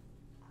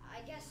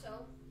 I guess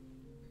so.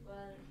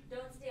 Well,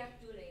 don't stay up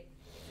too late.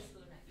 It's a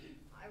school night.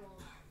 I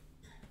won't.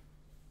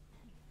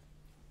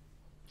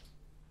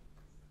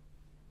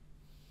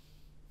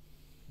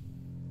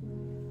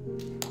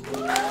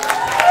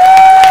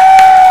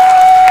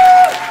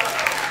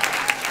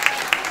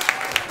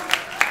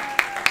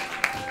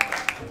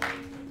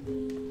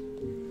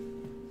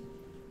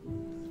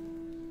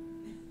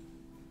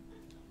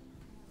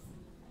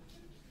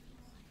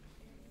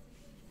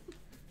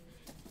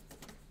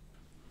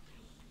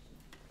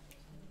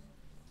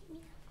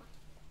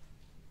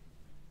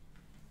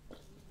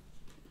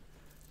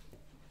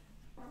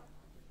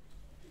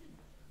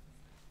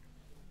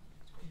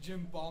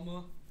 Jim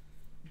Palmer,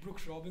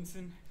 Brooks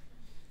Robinson.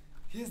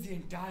 Here's the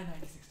entire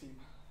 96 team.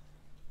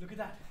 Look at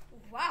that.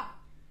 Wow.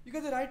 You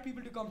got the right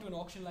people to come to an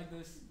auction like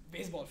this.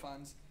 Baseball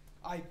fans.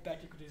 I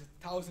bet you could raise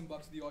 $1,000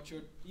 at the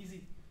orchard.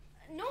 Easy.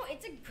 No,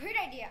 it's a great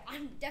idea.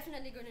 I'm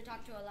definitely going to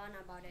talk to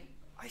Alana about it.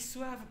 I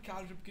swear I have a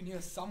Cal Ripken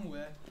here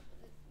somewhere.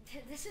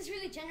 This is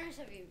really generous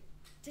of you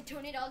to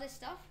donate all this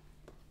stuff.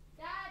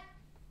 Dad,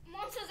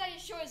 Mom says that your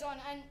show is on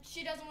and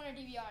she doesn't want to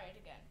DVR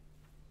it again.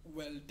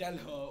 Well, tell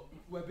her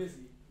we're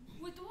busy.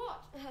 With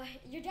what?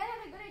 Your dad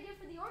had a good idea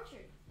for the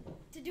orchard.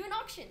 To do an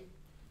auction.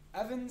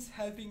 Evan's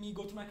helping me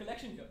go through my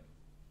collection here.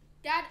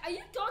 Dad, are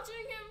you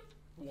torturing him?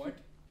 What?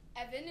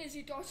 Evan, is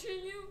he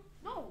torturing you?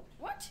 No,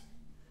 what?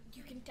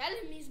 You can tell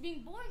him he's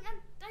being boring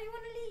and that you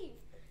want to leave.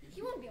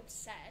 He won't be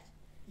upset.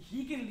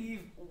 He can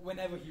leave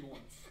whenever he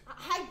wants.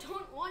 I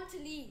don't want to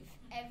leave.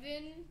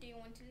 Evan, do you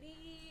want to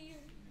leave?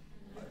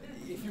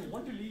 If you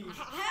want to leave.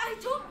 I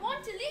don't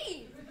want to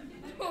leave.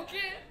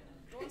 Okay.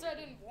 Don't say I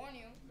didn't warn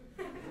you.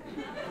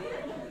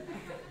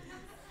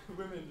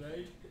 Women,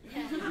 right?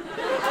 Yeah.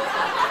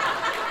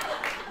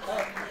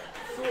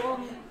 So,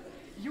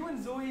 you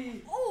and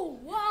Zoe. Oh,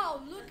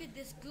 wow, look at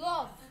this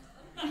glove.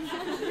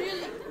 It's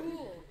really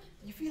cool.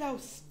 You feel how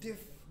stiff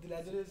the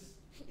leather is?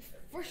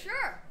 For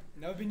sure.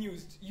 Never been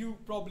used. You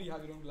probably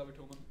have your own glove at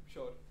home, I'm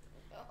sure.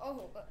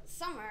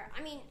 Somewhere.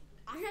 I mean,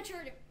 I'm not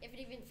sure if it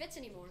even fits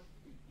anymore.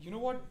 You know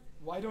what?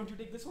 Why don't you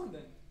take this one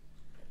then?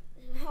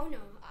 Oh, no,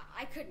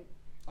 I couldn't.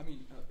 I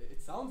mean,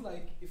 it sounds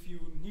like if you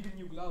need a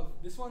new glove,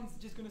 this one's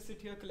just gonna sit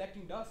here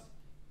collecting dust.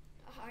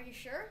 Are you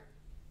sure?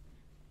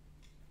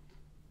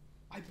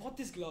 I bought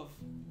this glove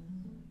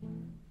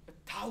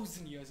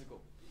 1,000 years ago.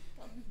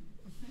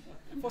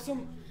 For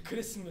some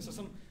Christmas or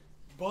some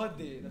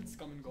birthday that's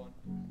come and gone.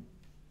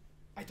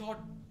 I thought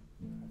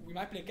we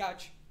might play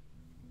catch,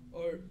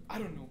 or I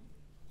don't know.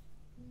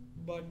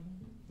 But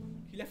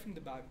he left it in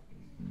the bag,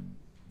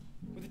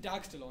 with the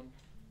tag still on.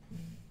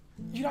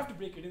 You'd have to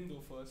break it in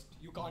though first.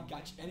 You can't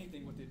catch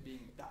anything with it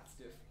being that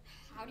stiff.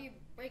 How do you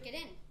break it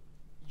in?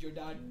 Your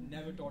dad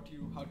never taught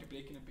you how to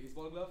break in a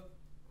baseball glove?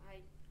 I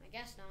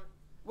guess not.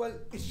 Well,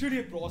 it's really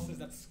a process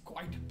that's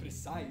quite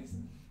precise.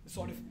 A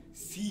sort of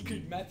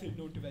secret method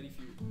known to very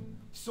few.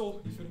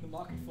 So, if you're in the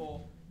market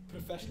for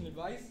professional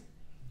advice,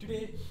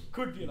 today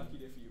could be a lucky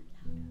day for you.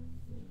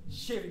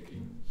 Shaving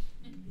cream.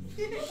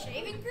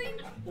 Shaving cream?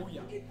 Oh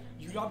yeah.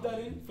 You rub that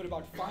in for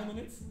about 5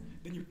 minutes,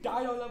 then you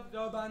tie it all up with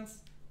rubber bands,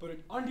 put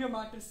it under your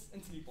mattress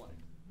and sleep on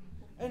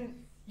it.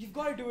 And you've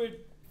got to do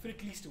it for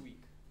at least a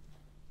week.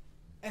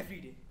 Every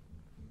day.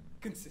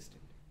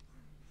 Consistent.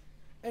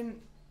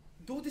 And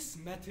though this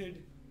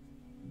method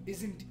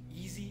isn't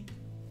easy,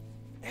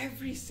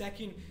 every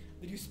second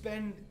that you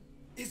spend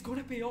is going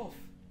to pay off.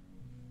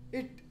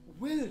 It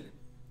will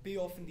pay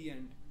off in the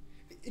end.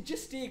 It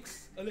just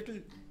takes a little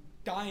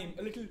time,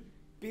 a little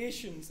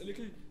patience, a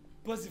little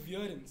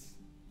perseverance.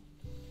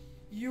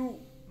 You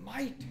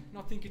might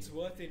not think it's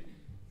worth it.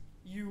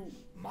 You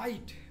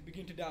might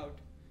begin to doubt.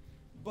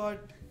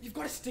 But you've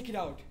got to stick it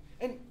out.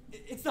 And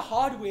it's the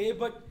hard way,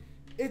 but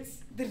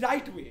it's the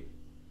right way.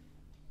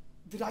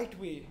 The right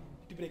way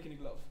to break in a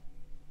glove.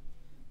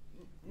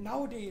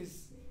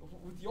 Nowadays,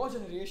 with your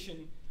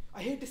generation,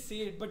 I hate to say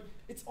it, but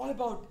it's all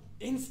about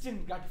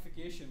instant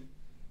gratification.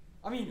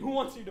 I mean, who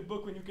wants to read a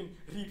book when you can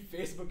read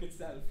Facebook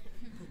itself?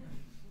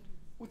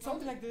 With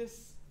something like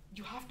this,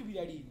 you have to be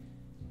ready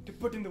to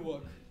put in the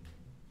work.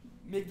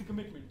 Make the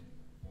commitment.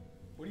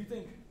 What do you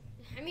think?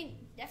 I mean,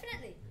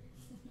 definitely.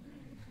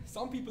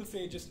 Some people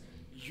say just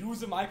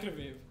use a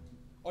microwave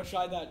or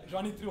try that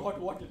running through hot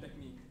water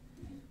technique.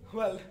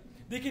 Well,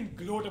 they can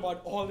gloat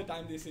about all the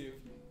time they save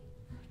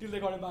till they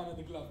got to buy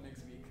another glove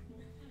next week.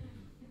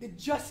 It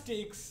just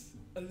takes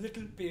a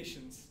little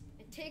patience.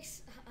 It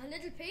takes a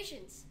little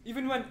patience.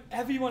 Even when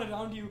everyone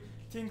around you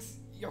thinks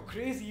you're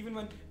crazy, even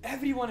when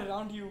everyone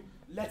around you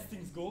lets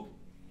things go,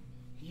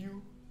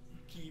 you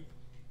keep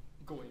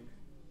going.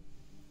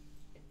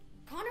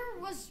 Connor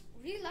was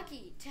really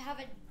lucky to have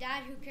a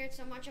dad who cared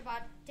so much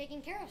about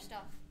taking care of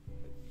stuff.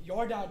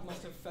 Your dad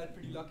must have felt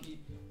pretty lucky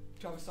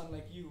to have a son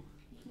like you.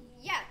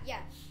 Yeah,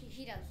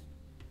 he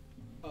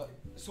does.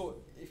 So,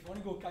 if you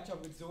want to go catch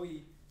up with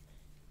Zoe,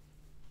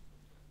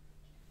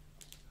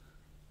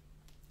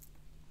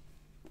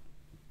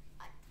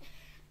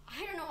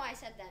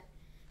 said that.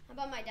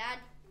 About my dad,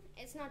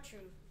 it's not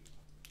true.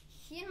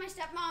 He and my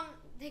stepmom,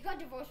 they got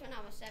divorced when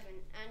I was 7,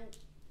 and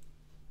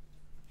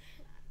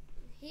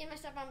he and my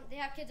stepmom, they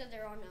have kids of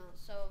their own now,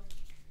 so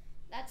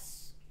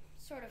that's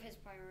sort of his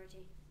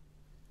priority.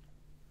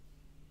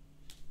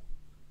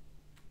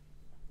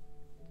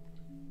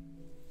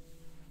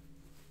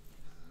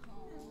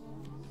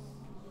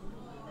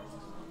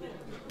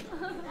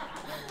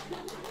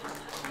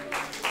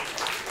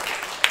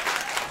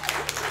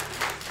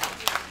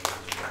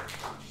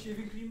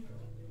 Shaving cream,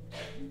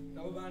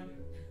 rubber band,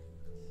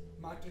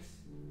 mattress,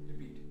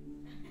 repeat.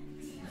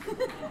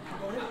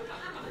 Got it?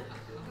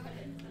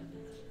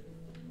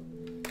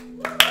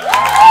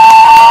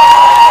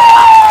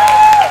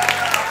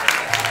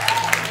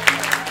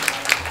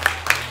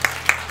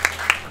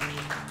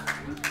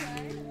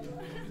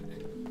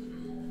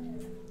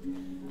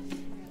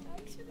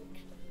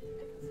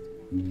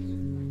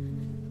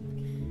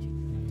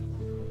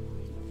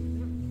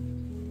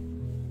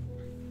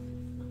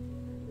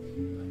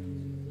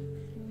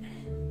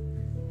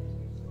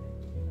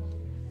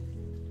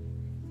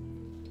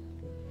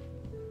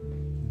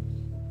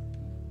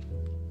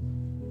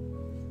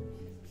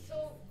 So,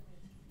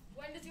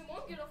 when does your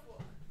mom get off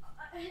work?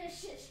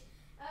 She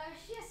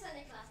has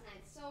Sunday class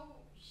night, so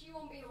she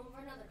won't be home for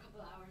another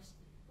couple hours.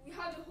 We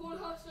have the whole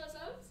house to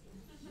ourselves.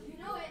 You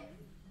know it.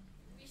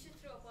 We should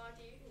throw a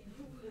party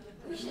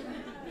We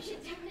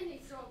should definitely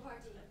throw a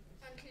party.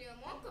 until your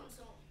mom comes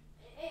home.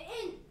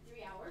 In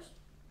 3 hours.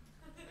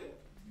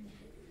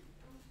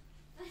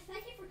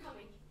 Thank you for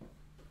coming.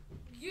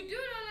 You do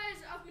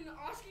realize I've been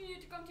asking you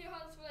to come to your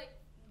house for like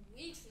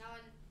weeks now,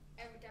 and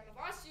every time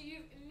I've asked you,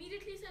 you've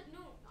immediately said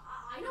no.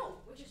 I know,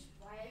 which is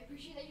why I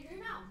appreciate that you're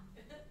here now.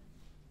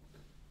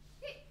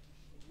 Hey,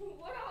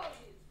 what are all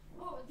these?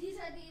 Oh, these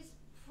are these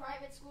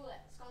private school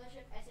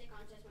scholarship essay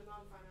contests my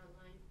mom found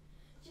online.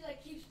 She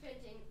like keeps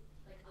printing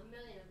like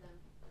 1,000,000 of them.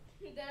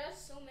 There are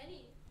so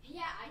many.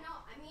 Yeah, I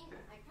know. I mean,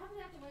 I probably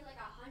have to win like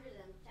 100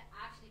 of them to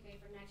actually pay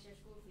for next year's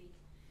school fees.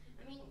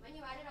 I mean, when you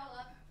add it all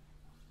up,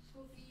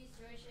 school fees,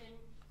 tuition.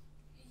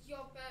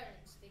 Your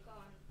parents, they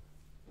can't.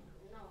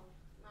 No,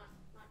 not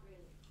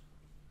really.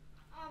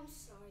 I'm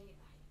sorry.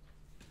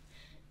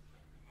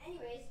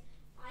 Anyways,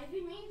 I've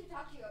been meaning to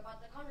talk to you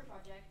about the Connor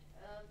project.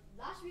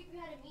 Last week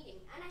we had a meeting,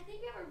 and I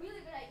think we have a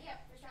really good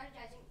idea for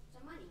strategizing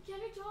some money.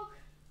 Can we talk?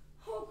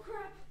 Oh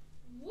crap!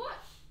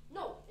 What?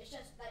 No, it's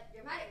just that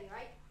you're mad at me,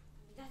 right?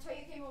 That's why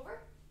you came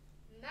over?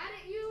 Mad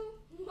at you?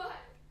 What?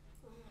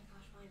 Oh my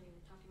gosh, why am I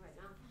even talking right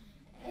now?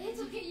 It's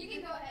okay, you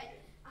can go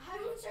ahead. I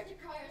won't start to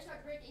cry or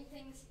start breaking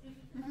things.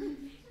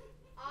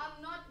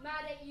 I'm not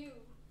mad at you.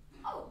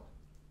 Oh,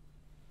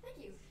 thank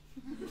you.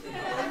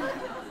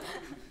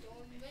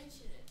 Don't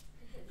mention it.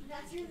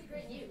 That's really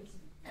great news.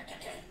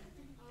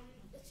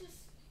 It's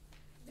just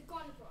the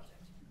Connor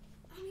project.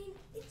 I mean,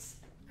 it's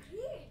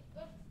great,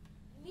 but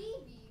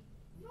maybe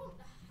we don't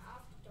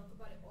have to talk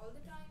about it all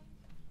the time.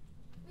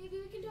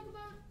 Maybe we can talk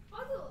about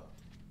other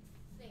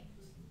things.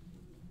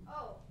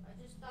 Oh, I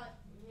just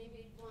thought maybe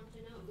you'd want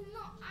to know.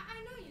 No,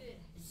 I know you did.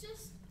 It's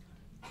just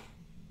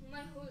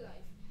my whole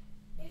life.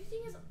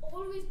 Everything has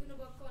always been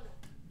about Connor.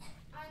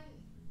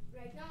 And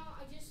right now,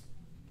 I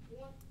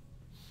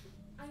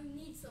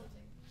need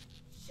something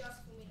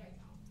just for me right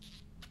now.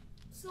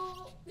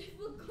 So, if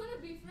we're gonna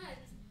be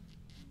friends,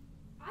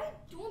 I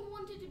don't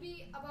want it to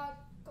be about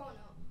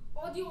Connor,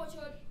 or the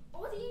orchard,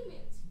 or the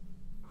emails.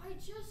 I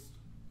just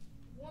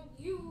want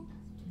you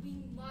to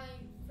be my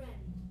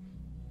friend.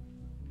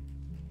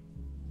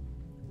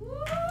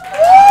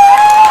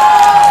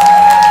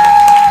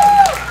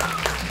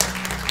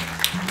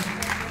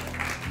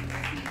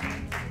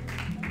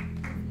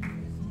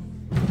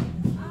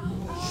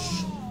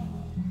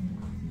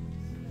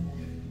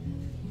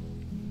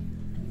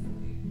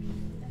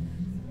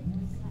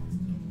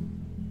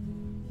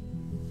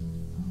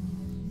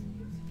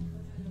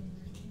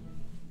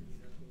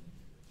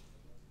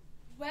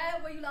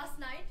 Where were you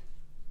last night?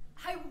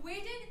 I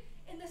waited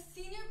in the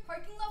senior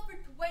parking lot for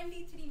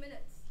 23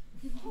 minutes.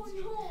 Oh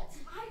no,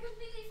 I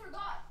completely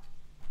forgot.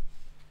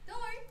 Don't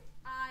worry,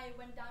 I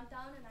went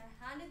downtown and I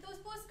handed those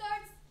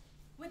postcards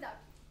without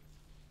you.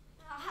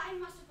 I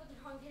must have put the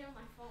wrong date on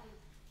my phone.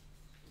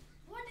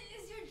 What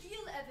is your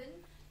deal,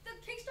 Evan? The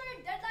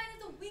Kickstarter deadline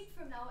is a week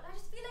from now, and I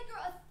just feel like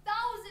you're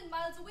 1,000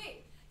 miles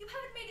away. You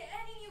haven't made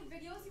any new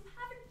videos, you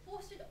haven't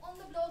posted on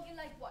the blog in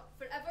like what,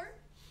 forever?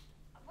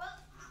 Well,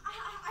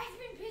 I've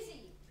been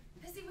busy.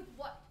 Busy with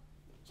what?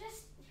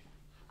 Just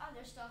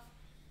other stuff.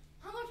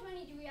 How much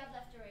money do we have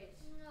left to raise?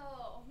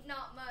 No,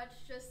 not much,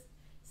 just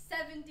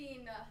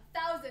 $17,000. I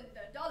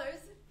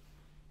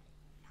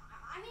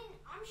mean,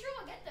 I'm sure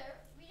we'll get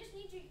there. We just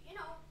need to,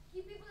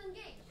 keep people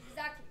engaged.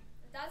 Exactly.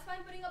 That's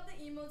fine putting up the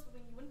emails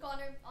between you and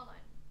Connor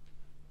online.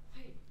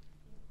 Wait,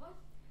 what?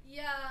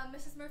 Yeah,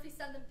 Mrs. Murphy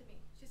sent them to me.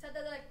 She said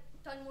that like a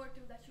ton more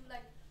too, that you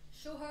like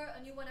show her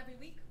a new one every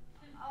week.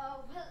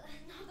 Well, not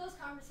those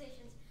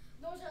conversations.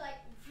 Those are like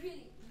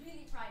really,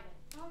 really private.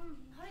 Not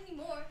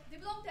anymore. They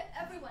belong to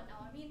everyone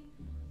now. I mean,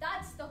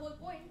 that's the whole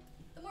point.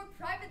 The more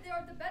private they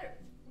are, the better.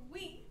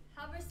 We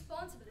have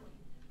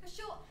responsibility to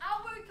show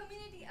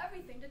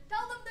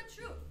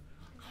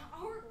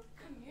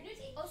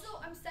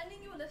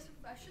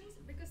questions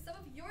because some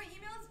of your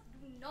emails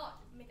do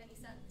not make any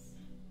sense.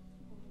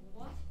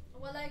 What?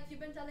 Well, like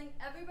you've been telling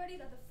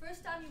everybody that the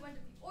first time you went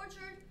to the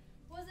orchard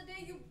was the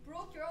day you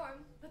broke your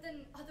arm, but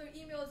then other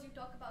emails you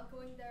talk about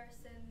going there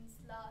since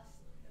last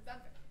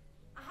November.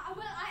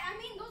 Well, I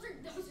mean, those are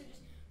just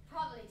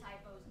probably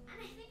typos, and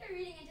I think you're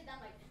reading into them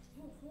like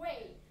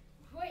way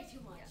too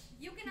much.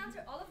 Yeah. You can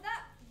answer all of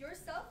that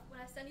yourself when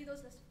I send you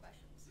those list of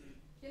questions.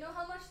 You know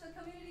how much the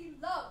community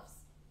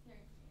loves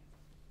hearing from you.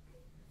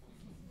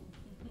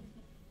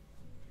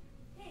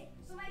 Hey,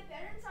 so my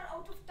parents are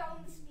out of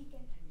town this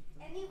weekend.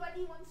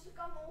 Anybody wants to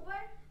come over?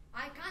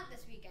 I can't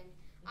this weekend.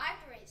 I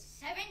have to raise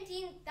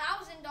 $17,000.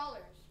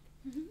 Remember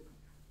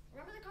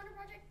the Connor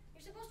project?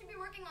 You're supposed to be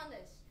working on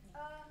this.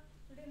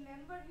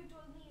 Remember you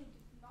told me you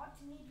did not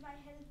need my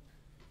help?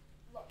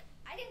 Look,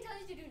 I didn't tell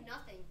you to do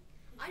nothing.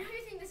 I know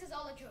you think this is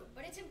all a joke,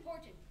 but it's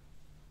important.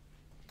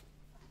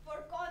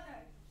 For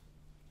Connor.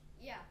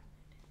 Yeah.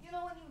 You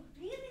know, when you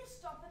really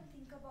stop and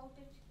think about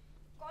it,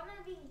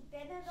 Connor being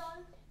dead and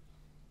all,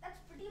 that's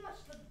pretty much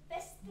the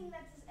best thing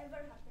that has ever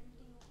happened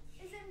to you,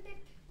 isn't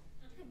it?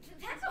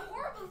 That's a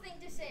horrible thing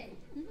to say.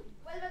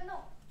 Well,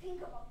 no,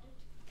 think about it.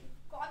 If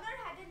Connor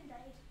hadn't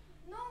died,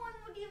 no one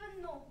would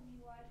even know who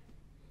you are.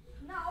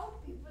 Now,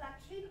 people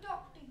actually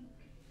talk to you.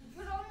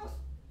 You're almost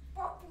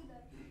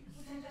popular,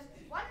 which is just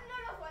wonder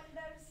of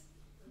wonders,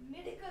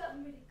 miracle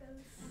of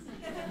miracles.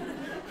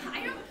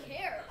 I don't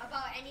care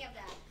about any of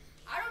that.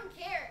 I don't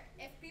care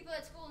if people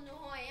at school know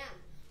who I am.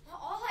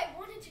 All I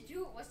wanted to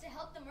do was to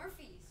help the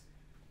Murphys.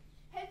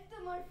 Help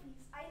the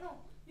Murphys. I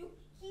know. You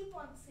keep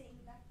on saying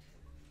that.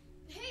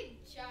 Hey,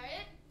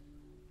 Jared.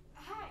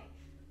 Hi.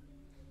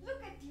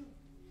 Look at you.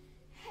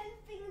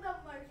 Helping the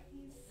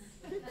Murphys.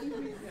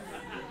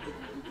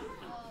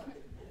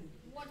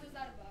 What was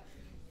that about?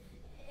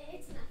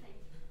 It's nothing.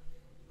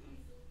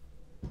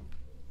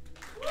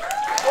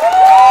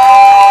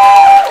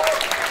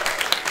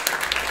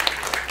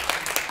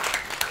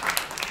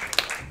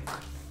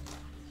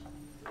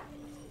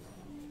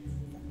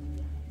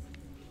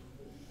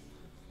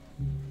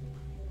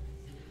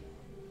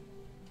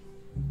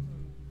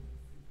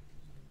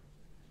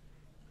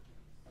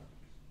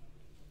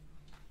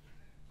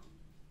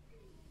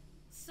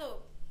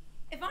 So,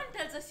 Yvonne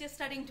tells us you're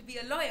studying to be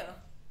a lawyer.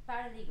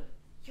 Paralegal.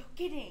 You're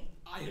kidding.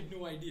 I had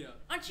no idea.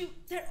 Aren't you?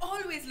 They're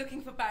always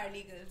looking for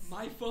paralegals.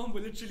 My firm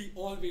were literally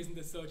always in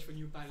the search for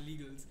new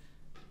paralegals.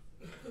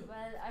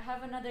 Well, I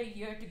have another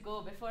year to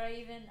go before I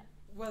even...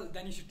 Well,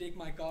 then you should take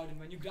my card, and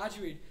when you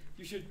graduate,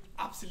 you should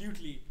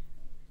absolutely.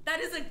 That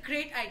is a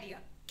great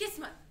idea.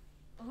 Kismat.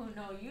 Oh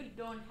no, you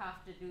don't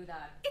have to do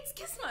that. It's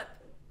Kismat.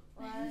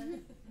 Well,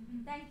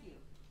 thank you.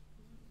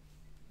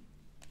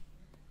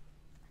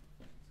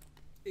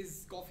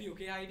 Is coffee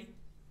okay, Heidi?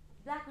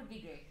 Black would be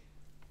great.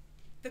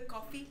 The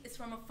coffee is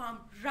from a farm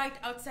right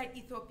outside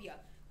Ethiopia.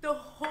 The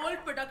whole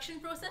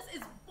production process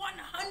is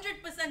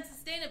 100%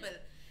 sustainable.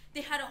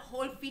 They had a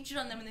whole feature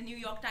on them in the New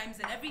York Times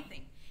and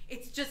everything.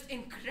 It's just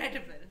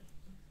incredible.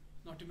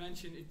 Not to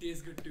mention, it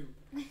tastes good too.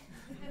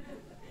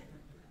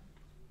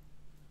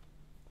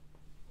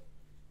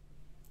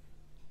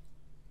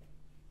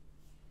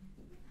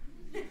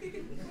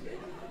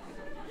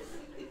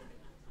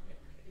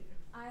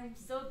 I'm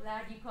so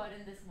glad you called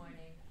in this morning.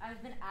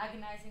 I've been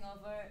agonizing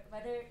over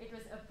whether it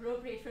was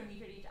appropriate for me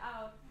to reach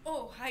out.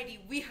 Oh, Heidi,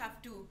 we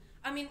have to.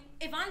 I mean,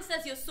 Ivan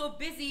says you're so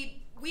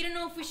busy, we don't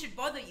know if we should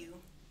bother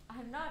you.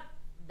 I'm not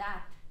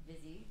that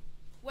busy.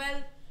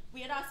 Well,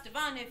 we had asked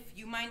Ivan if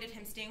you minded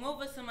him staying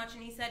over so much,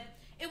 and he said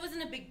it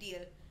wasn't a big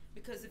deal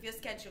because of your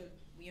schedule,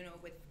 you know,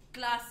 with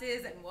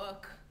classes and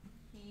work.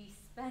 He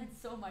spends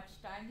so much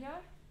time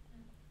here.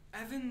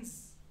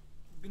 Evan's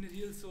been a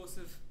real source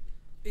of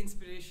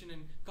inspiration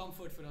and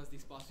comfort for us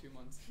these past few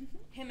months.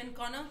 Him and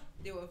Connor,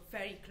 they were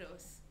very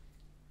close.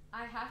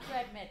 I have to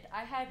admit,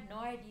 I had no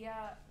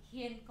idea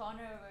he and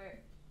Connor were...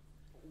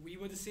 We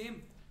were the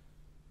same.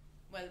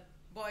 Well,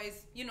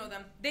 boys, you know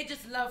them. They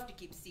just love to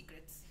keep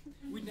secrets.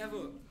 We'd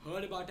never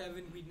heard about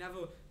Evan. We'd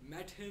never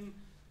met him.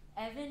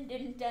 Evan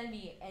didn't tell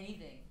me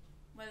anything.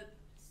 Well,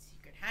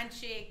 secret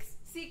handshakes,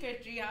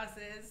 secret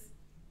treehouses.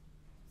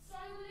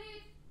 Sorry, we're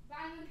late.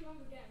 Bang went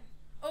wrong again.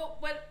 Oh,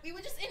 well, we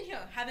were just in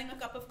here having a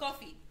cup of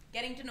coffee,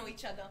 getting to know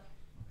each other.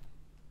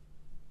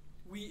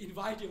 We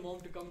invite your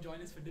mom to come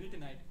join us for dinner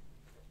tonight.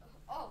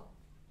 Oh,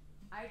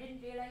 I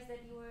didn't realize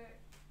that you were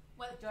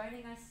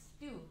joining us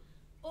too.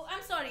 Oh,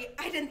 I'm sorry.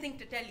 I didn't think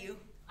to tell you.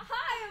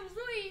 Hi, I'm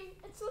Zoe.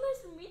 It's so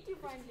nice to meet you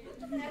finally.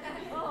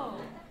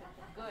 Oh,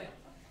 good.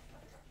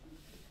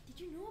 Did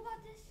you know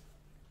about this?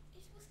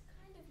 It was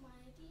kind of my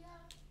idea.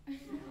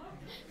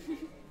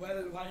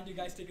 Well, why don't you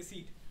guys take a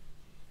seat?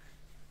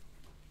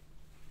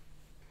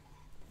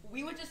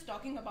 We were just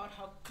talking about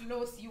how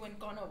close you and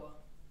Connor were.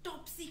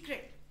 Top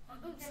secret.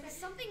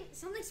 Something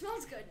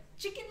smells good.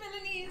 Chicken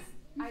Milanese.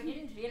 I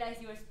didn't realize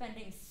you were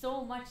spending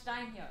so much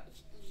time here.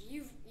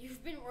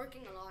 You've been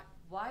working a lot.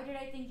 Why did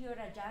I think you were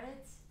at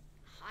Jared's?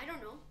 I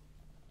don't know.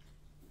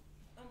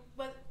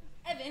 Well,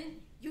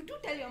 Evan, you do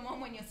tell your mom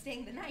when you're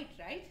staying the night,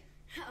 right?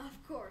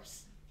 Of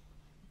course.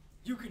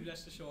 You can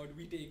rest assured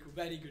we take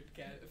very good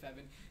care of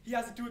Evan. He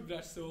has a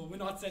toothbrush, so we're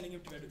not sending him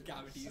to bed with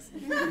cavities.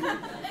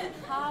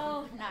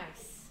 How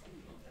nice.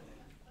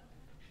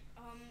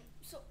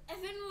 So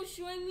Evan was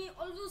showing me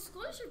all those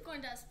scholarship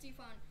contests he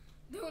found.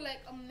 There were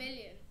like a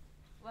million.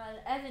 Well,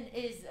 Evan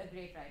is a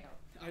great writer.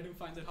 I don't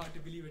find that hard to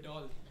believe at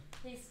all.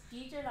 His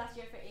teacher last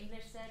year for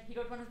English said he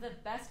wrote one of the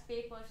best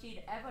papers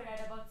she'd ever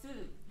read about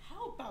Sulu.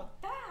 How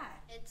about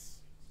that? It's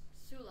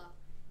Sula.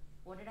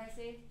 What did I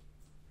say?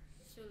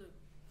 Sulu.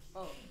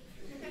 Oh.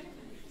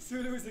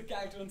 Sulu is a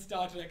character on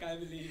Star Trek, I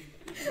believe.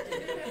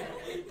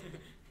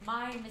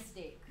 My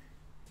mistake.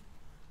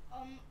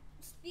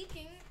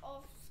 Speaking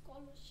of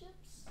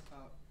scholarships.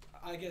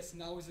 I guess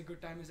now is a good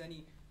time as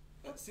any.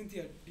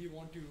 Cynthia, do you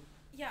want to?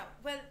 Yeah,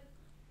 well,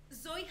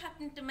 Zoe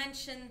happened to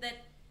mention that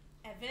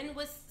Evan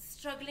was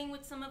struggling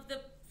with some of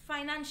the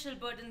financial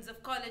burdens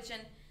of college,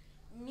 and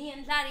me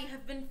and Larry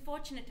have been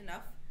fortunate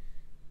enough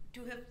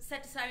to have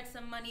set aside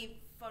some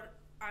money for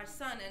our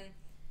son. And,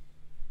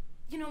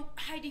 you know,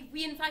 Heidi,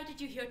 we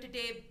invited you here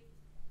today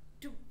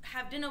to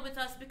have dinner with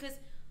us because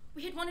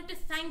we had wanted to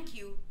thank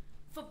you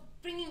for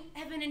bringing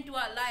Evan into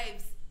our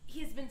lives.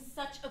 He has been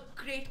such a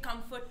great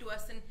comfort to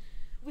us, and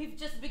we've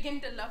just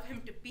begun to love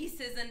him to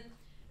pieces. And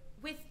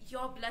with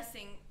your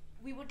blessing,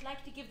 we would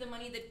like to give the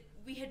money that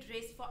we had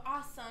raised for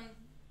our son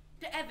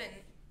to Evan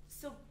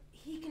so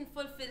he can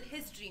fulfill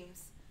his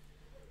dreams,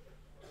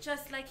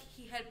 just like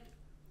he helped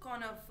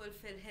Connor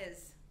fulfill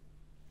his.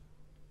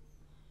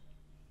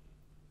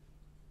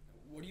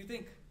 What do you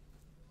think?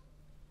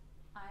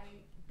 I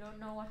don't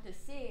know what to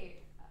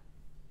say.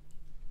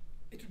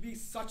 It would be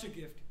such a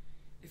gift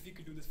if we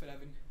could do this for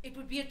Evan. It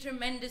would be a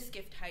tremendous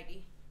gift,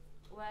 Heidi.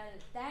 Well,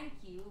 thank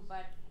you,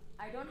 but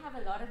I don't have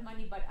a lot of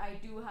money, but I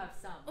do have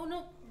some. Oh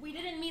no, we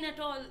didn't mean at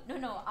all.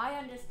 No, I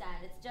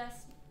understand. It's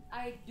just,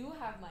 I do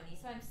have money,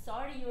 so I'm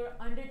sorry you were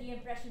under the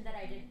impression that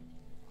I didn't.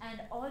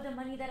 And all the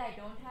money that I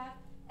don't have,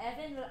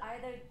 Evan will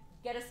either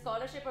get a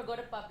scholarship or go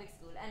to public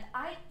school, and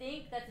I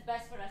think that's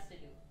best for us to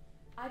do.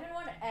 I don't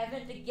want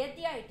Evan to get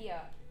the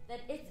idea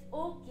that it's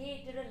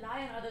okay to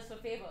rely on others for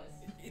favors.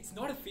 It's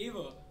not a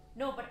favor.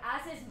 No, but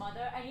as his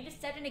mother, I need to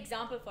set an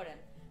example for him,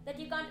 that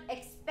you can't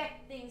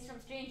expect things from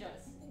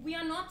strangers. We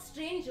are not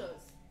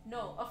strangers.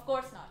 No, of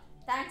course not.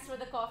 Thanks for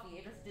the coffee,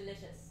 it was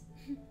delicious.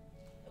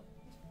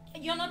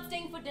 You're not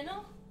staying for dinner?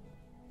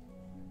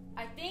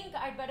 I think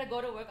I'd better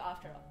go to work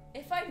after all.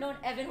 If I'd known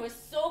Evan was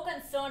so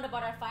concerned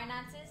about our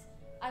finances,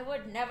 I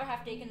would never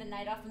have taken the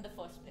night off in the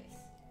first place.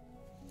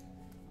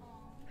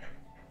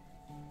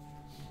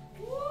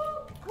 Woo!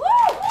 Woo!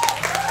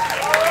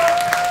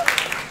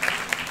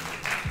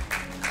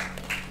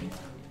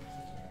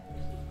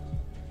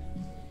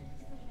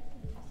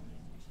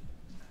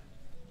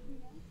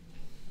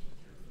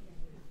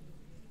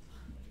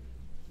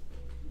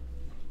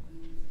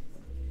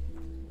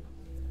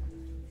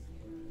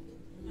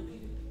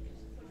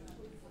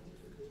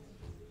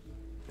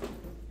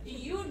 Do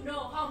you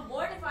know how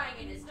mortifying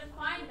it is to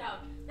find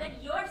out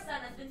that your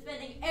son has been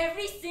spending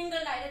every single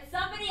night at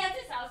somebody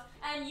else's house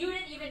and you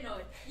didn't even know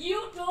it?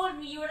 You told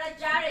me you were at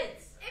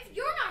Jared's. If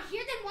you're not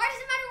here, then why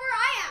does it matter where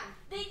I am?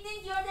 They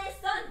think you're their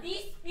son.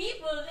 These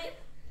people,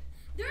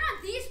 They're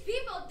not these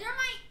people. They're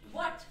my...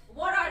 What?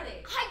 What are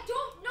they? I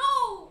don't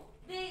know.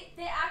 They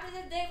act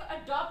as if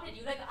they've adopted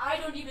you, like I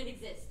don't even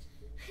exist.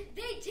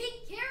 They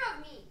take care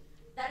of me.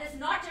 That is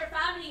not your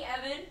family,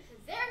 Evan.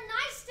 They're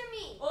nice to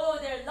me. Oh,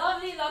 they're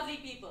lovely, lovely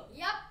people.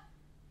 Yep.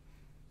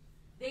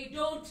 They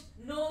don't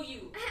know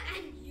you.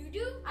 And you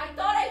do? I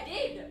thought I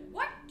did.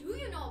 What do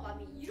you know about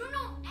me? You don't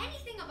know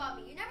anything about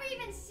me. You never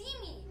even see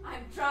me.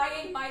 I'm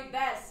trying my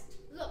best.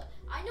 Look,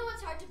 I know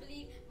it's hard to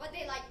believe, but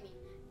they like me.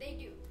 They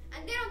do.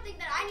 And they don't think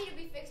that I need to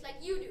be fixed like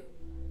you do.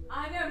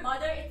 I'm your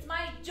mother. It's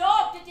my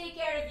job to take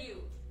care of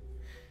you.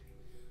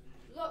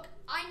 Look,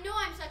 I know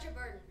I'm such a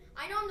burden.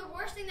 I know I'm the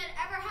worst thing that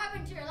ever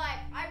happened to your life.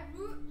 I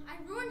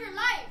ruined your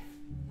life.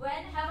 When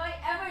have I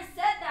ever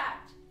said that?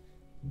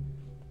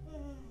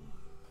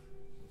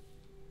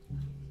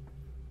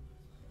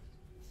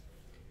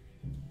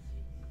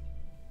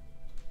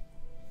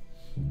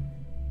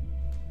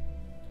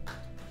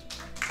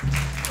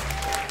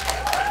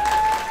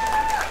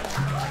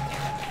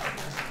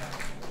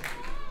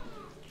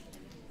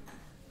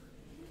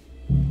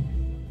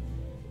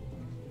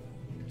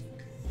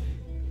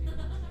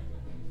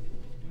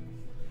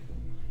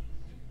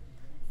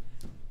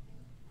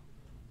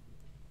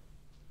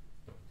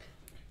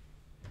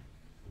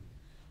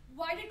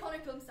 Why did Connor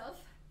kill himself?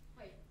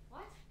 Wait,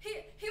 what?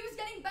 He was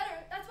getting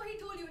better. That's what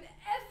he told you in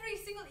every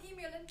single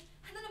email. And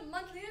then a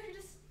month later, he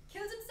just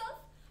kills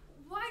himself?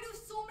 Why do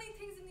so many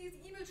things in these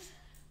emails just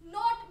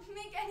not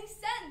make any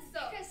sense?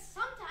 Because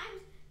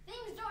sometimes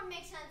things don't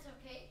make sense,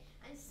 okay?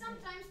 And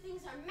sometimes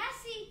things are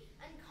messy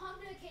and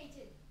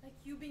complicated. Like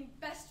you being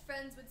best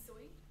friends with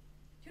Zoe.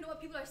 Do you know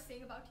what people are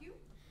saying about you?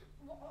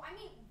 I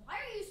mean, why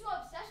are you so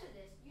obsessed with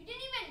this? You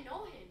didn't even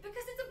know him.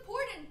 Because it's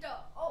important.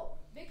 Oh,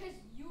 because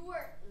you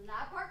were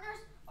lab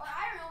partners? Or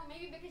I don't know,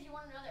 maybe because you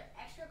want another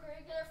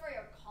extracurricular for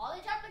your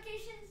college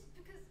applications?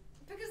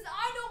 Because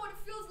I know what it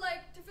feels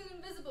like to feel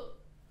invisible.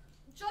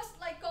 Just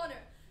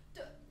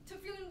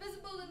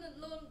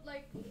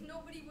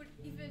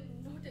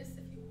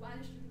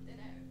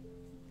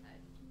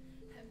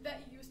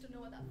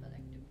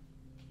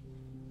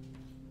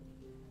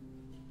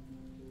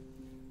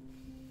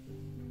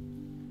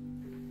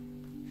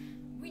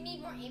We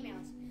need more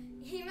emails.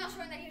 Emails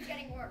showing that he was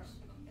getting worse.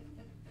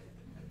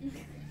 This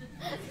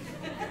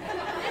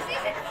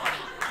isn't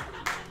funny.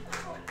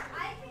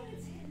 I think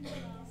it's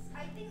hilarious.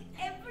 I think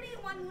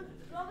everyone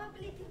would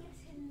probably think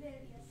it's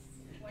hilarious.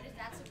 What is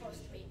that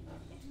supposed to mean?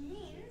 It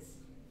means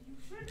you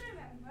should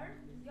remember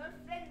your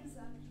friends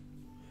are.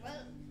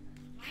 Well,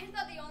 I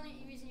thought the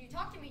only reason you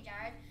talk to me,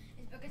 Jared,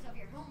 is because of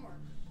your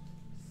homework.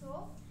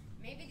 So,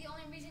 Maybe the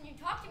only reason you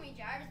talk to me,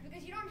 Jared, is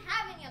because you don't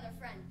have any other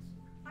friends.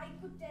 I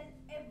could tell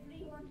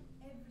everyone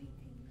everything.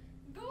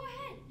 Go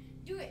ahead,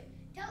 do it.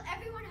 Tell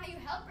everyone how you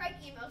helped write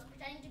emails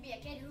pretending to be a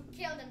kid who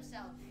killed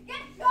himself.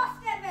 Get lost,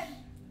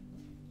 Evan!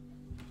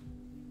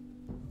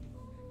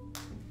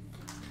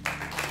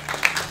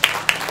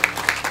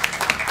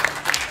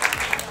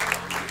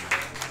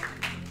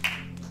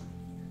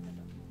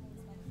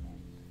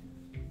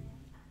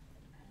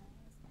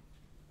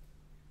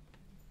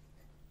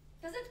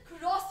 Does it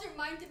cross your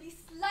mind to be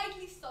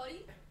slightly sorry?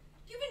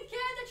 Do you even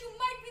care that you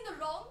might be in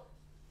the wrong?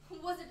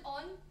 Was it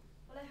on?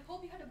 Well, I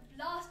hope you had a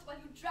blast while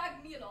you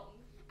dragged me along.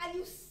 And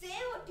you say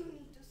what you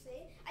need to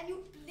say, and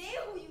you play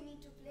who you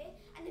need to play,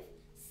 and if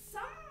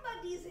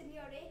somebody's in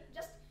your way,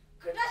 just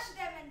crush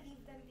them and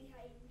leave them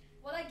behind.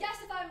 Well, I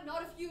guess if I'm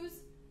not of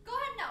use, go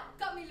ahead now,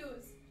 cut me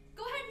loose.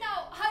 Go ahead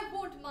now, I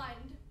won't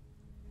mind.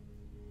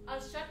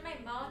 I'll shut my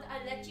mouth,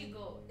 I'll let you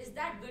go. Is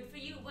that good for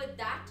you? Would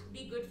that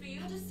be good for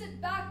you? I'll just sit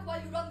back while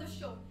you run the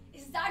show.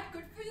 Is that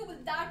good for you?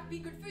 Will that be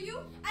good for you?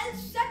 I'll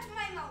shut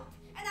my mouth,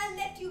 and I'll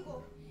let you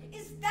go.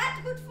 Is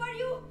that good for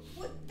you?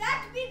 Would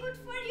that be good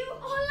for you?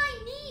 All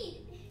I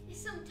need is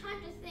some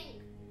time to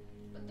think.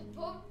 But the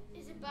boat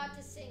is about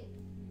to sink.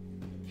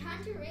 I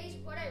can't erase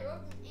what I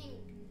wrote in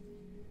ink.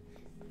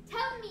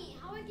 Tell me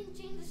how I can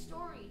change the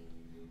story.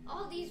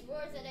 All these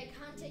words that I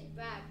can't take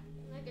back,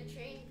 like a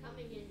train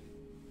coming in.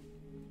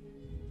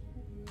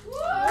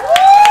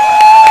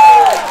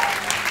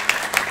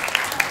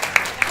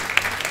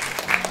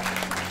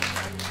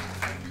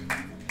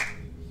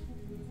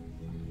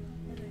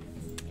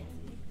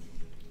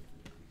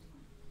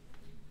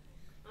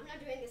 I'm not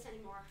doing this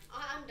anymore.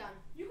 I'm done.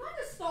 You can't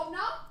just stop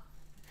now.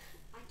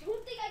 I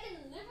don't think I can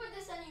live with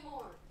this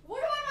anymore. What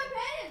about my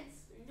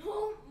parents?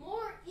 No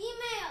more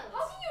emails.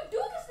 How can you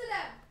do this to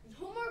them?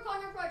 No more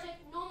corner project,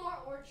 no more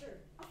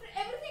orchard. After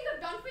everything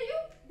I've done for you,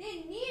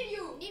 they need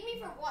you. Need me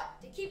for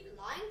what? To keep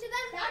lying to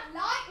them? That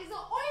lie is the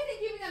only thing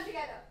keeping them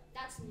together.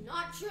 That's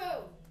not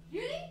true.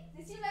 Really?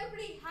 They seemed like a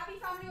pretty happy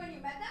family when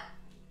you met them.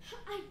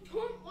 I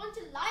don't want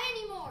to lie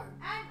anymore.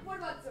 And what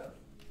about Zoe?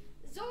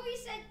 Zoe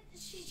said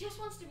she just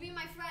wants to be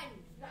my friend.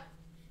 Right.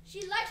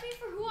 She likes me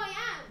for who I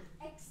am.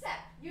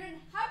 Except you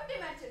didn't happen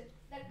to mention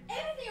that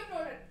everything you've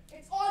told her,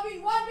 it's all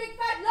been one big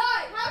fat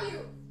lie, have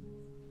you?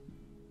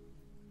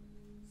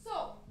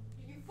 So,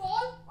 did you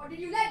fall or did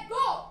you let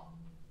go?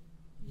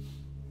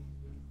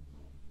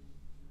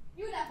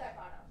 You left that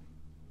part out.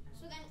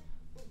 So then,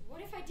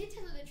 what if I did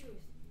tell her the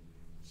truth?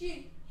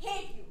 She'd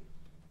hate you.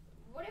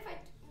 What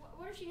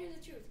if she knew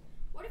the truth?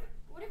 What if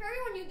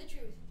everyone knew the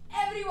truth?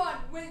 Everyone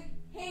will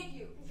hate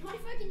you. What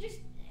if I can just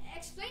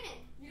explain it?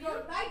 You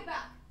go right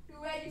back to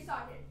where you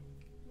started.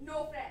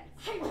 No friends.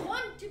 I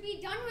want to be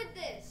done with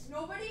this.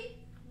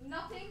 Nobody,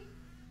 nothing,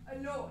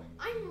 alone.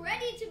 I'm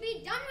ready to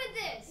be done with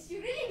this. If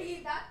you really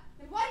believe that,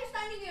 then why are you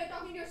standing here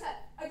talking to yourself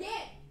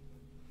again?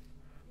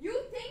 You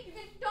think you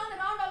can turn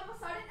around all of a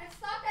sudden and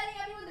start telling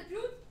everyone the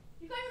truth?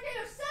 You can't even tell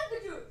yourself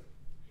the truth.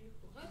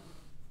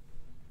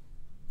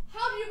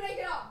 How did you break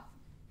it off?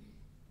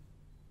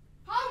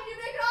 How did you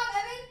break it off,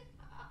 Evan?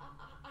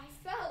 I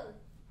fell.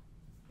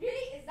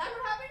 Really? Is that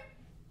what happened?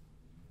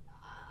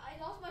 I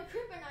lost my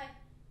grip and I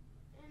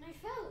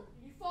fell.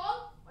 Did you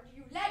fall or did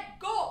you let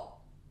go?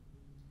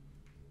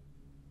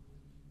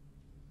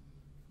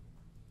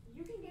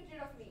 You can get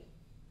rid of me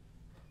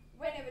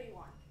whenever you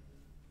want.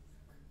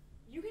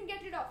 You can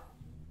get rid of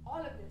all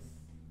of this.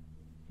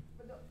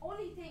 But the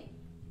only thing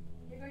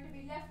you're going to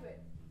be left with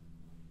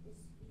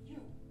is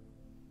you.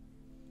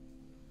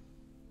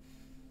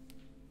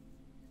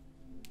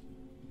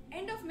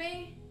 End of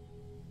May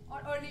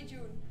or early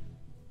June.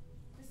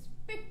 This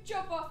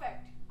picture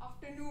perfect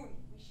afternoon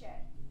we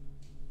shared.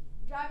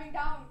 Driving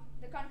down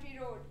the country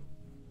road,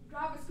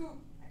 grab a scoop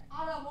at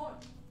a la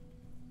mode.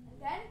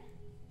 And then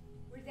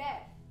we're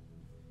there.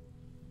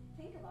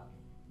 Think about it.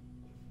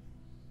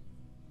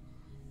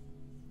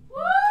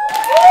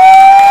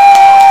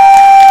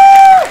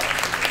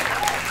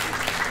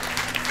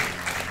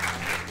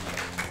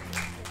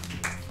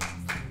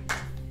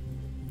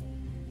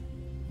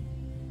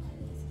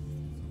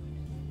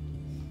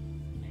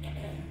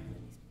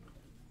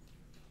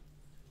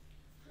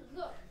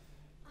 Look,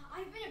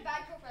 I've been a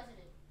bad co-president.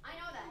 I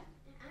know that,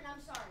 and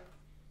I'm sorry.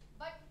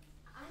 But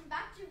I'm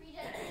back to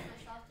rededicate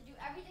myself to do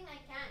everything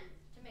I can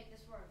to make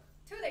this work.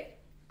 Too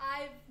late.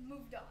 I've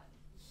moved on.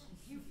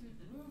 You've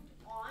moved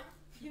on?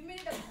 You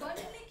made it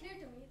abundantly clear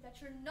to me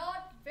that you're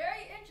not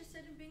very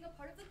interested in being a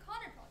part of the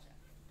Connor project.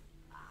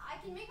 I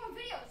can make more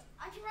videos.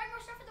 I can write more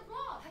stuff for the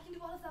blog. I can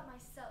do all of that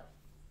myself.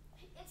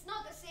 It's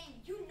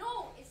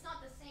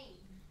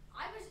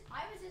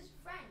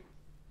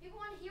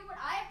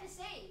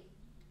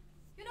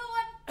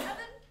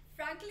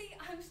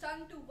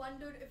starting to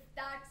wonder if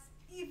that's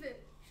even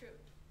true.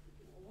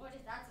 What is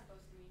that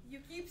supposed to mean?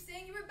 You keep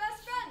saying you were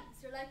best friends.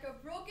 You're like a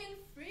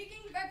broken freaking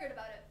record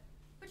about it.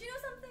 But you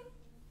know something?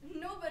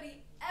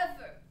 Nobody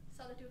ever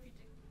saw the two of you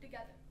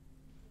together.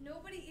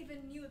 Nobody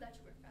even knew that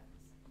you were friends.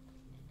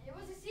 It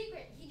was a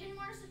secret. He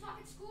didn't want us to talk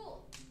at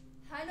school.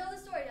 I know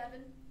the story,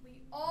 Devin.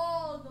 We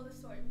all know the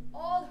story. We've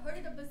all heard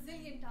it a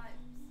bazillion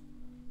times.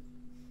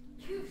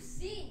 You've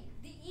seen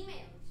the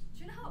emails.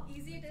 Do you know how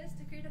easy it is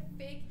to create a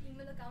fake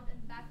email account and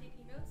backdate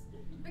emails?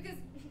 Because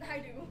I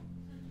do.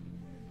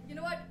 You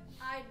know what?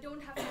 I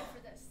don't have time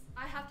for this.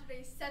 I have to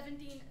raise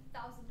 $17,000.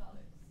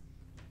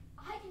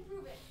 I can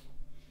prove it.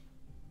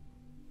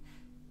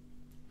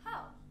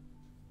 How?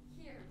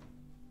 Here.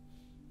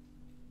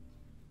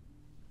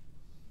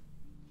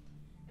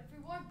 If we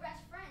weren't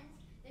best friends,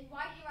 then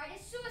why did you write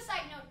a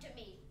suicide note to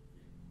me?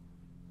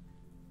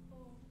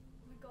 Oh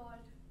my god.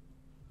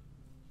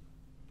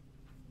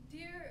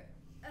 Dear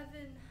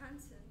Evan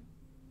Hansen,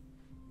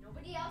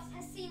 Nobody else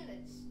has seen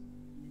this.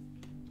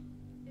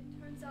 it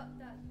turns out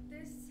that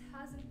this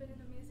hasn't been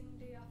an amazing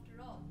day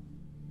after all.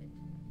 It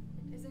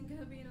isn't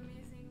gonna be an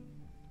amazing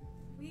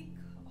week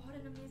or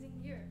an amazing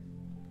year.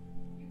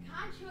 You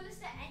can't show this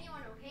to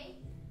anyone, okay?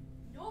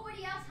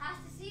 Nobody else has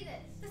to see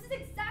this. This is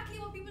exactly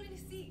what people need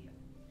to see.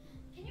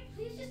 Can you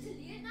please just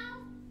delete it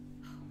now?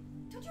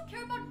 Don't you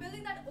care about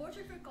building that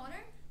orchard for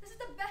Connor? This is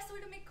the best way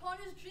to make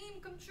Connor's dream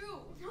come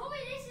true. No,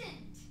 it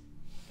isn't.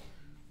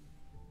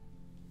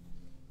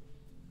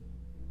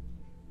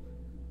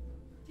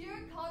 Dear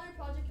Connor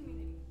Project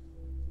Community,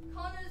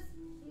 Connor's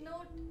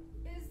note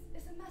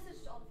is a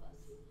message to all of us.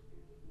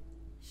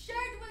 Share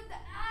it with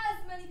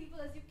as many people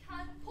as you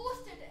can.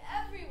 Post it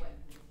everywhere.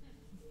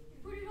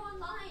 Put it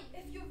online.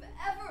 If you've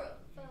ever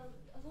felt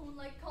alone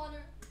like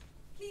Connor,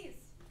 please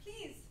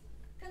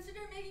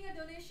consider making a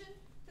donation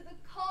to the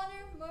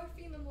Connor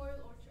Murphy Memorial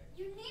Orchard.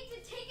 You need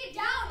to take it The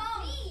down,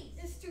 amount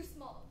please. is too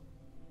small.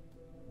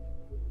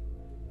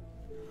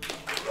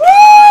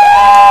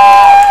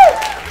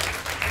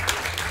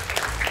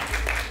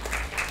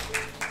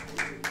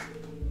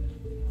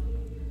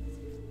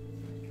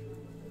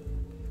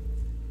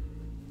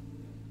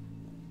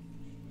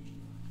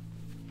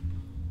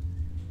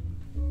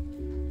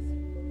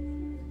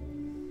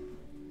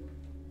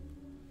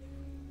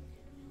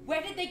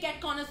 Where did they get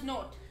Connor's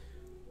note?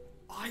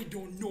 I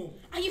don't know.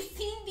 Are you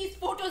seeing these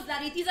photos,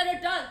 Larry? These are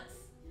adults.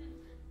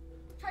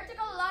 Tried to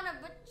call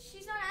Alana, but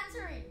she's not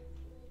answering.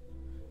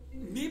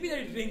 Maybe let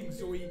it ring,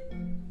 Zoe.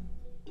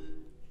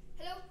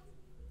 Hello?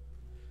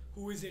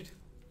 Who is it?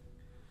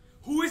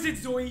 Who is it,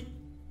 Zoe?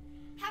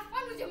 Have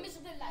fun with your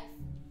miserable life.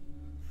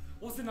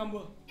 What's the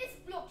number? It's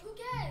blocked. Who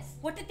cares?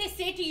 What did they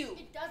say to you?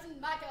 It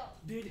doesn't matter.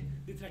 Did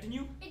they threaten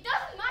you? It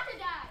doesn't matter,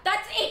 Dad.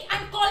 That's it.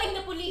 I'm calling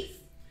the police.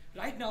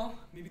 Right now,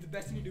 maybe the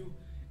best thing to do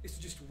is to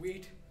just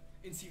wait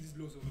and see if this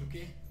blows over,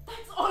 okay?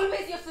 That's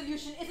always your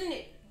solution, isn't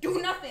it? Do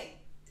nothing.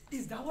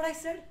 Is that what I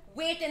said?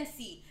 Wait and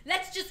see.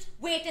 Let's just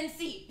wait and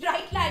see.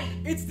 Right, Larry?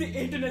 It's the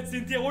internet,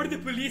 Cynthia. What are the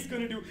police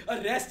gonna do?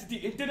 Arrest the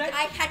internet?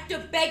 I had to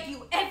beg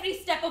you every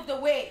step of the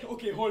way.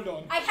 Okay, hold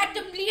on. I had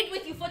to plead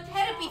with you for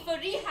therapy, for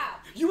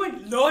rehab. You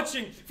went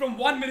lurching from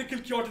one miracle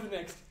cure to the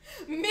next.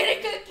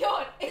 Miracle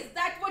cure? Is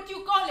that what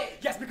you call it?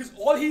 Yes, because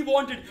all he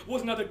wanted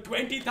was another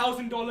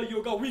 $20,000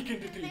 yoga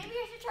weekend retreat. Maybe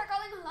I should try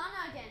calling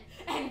Alana again.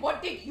 And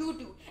what did you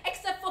do?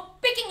 Except for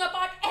picking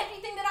apart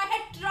everything that I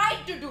had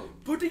tried to do.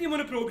 Putting him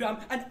on a program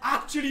and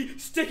actually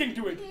sticking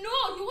to it.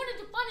 No, you wanted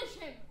to punish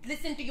him.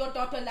 Listen to your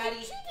daughter, Larry.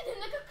 You treated him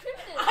like a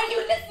criminal. Are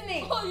you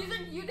listening? Oh, you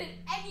think you did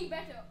any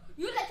better.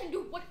 You let him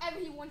do whatever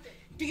he wanted.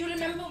 Do you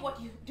remember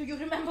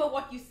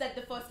what you said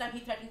the first time he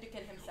threatened to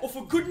kill himself? Oh,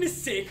 for goodness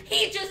sake.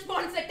 He just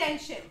wants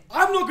attention.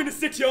 I'm not gonna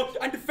sit here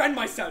and defend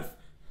myself.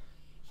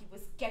 He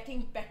was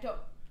getting better.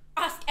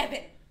 Ask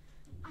Evan.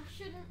 I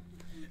shouldn't.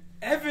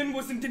 Evan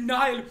was in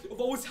denial of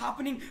what was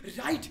happening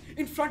right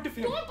in front of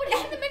him. Don't put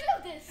him in the middle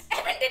of this.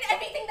 Evan did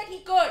everything that he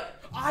could.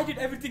 I did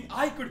everything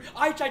I could.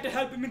 I tried to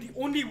help him in the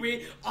only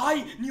way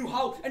I knew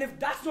how. And if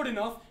that's not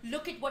enough...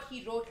 Look at what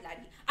he wrote,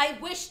 Larry. I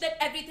wish that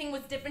everything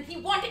was different. He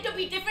wanted to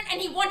be different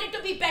and he wanted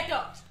to be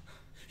better.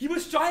 He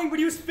was trying, but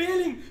he was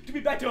failing to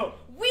be better.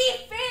 We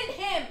failed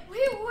him.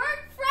 We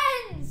weren't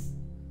friends.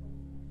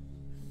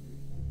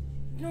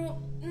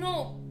 No.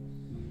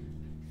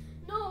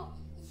 No,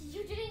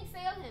 you didn't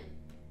fail him.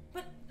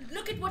 But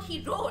look at what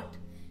he wrote.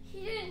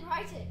 He didn't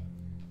write it.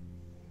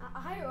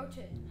 I wrote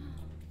it.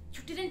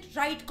 You didn't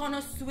write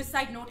Connor's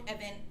suicide note,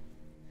 Evan.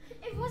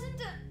 It was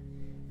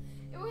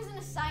an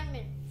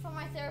assignment from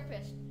my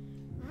therapist.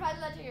 Write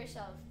a letter to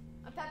yourself.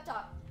 A pep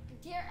talk.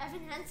 Dear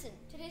Evan Hansen,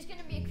 today's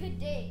gonna be a good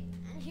day,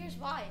 and here's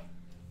why.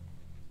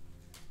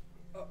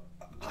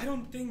 I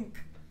don't think...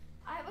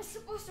 I was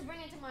supposed to bring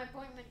it to my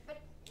appointment,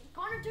 but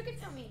Connor took it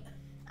from me.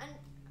 And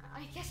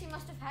I guess he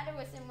must have had it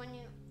with him when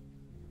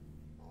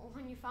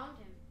you found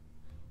him.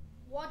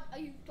 What are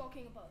you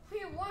talking about?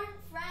 We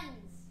weren't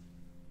friends.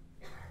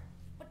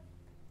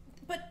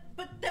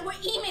 But there were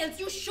emails.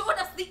 You showed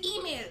us the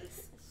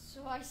emails.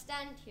 So I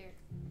stand here,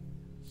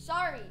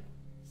 sorry,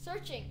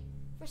 searching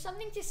for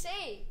something to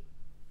say.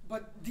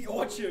 But the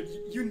orchard,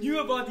 you knew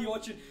about the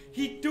orchard.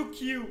 He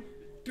took you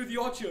to the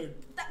orchard.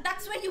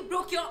 That's where you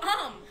broke your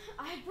arm.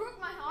 I broke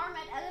my arm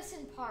at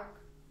Ellison Park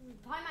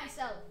by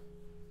myself.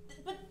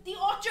 But the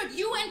orchard,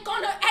 you and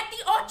Connor at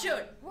the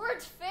orchard.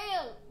 Words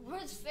fail.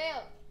 Words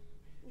fail.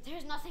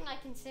 There's nothing I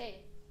can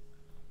say.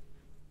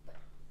 But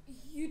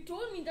you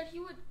told me that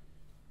you would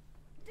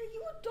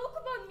talk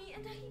about me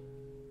and that he...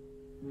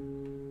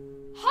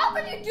 How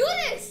could you do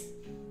this?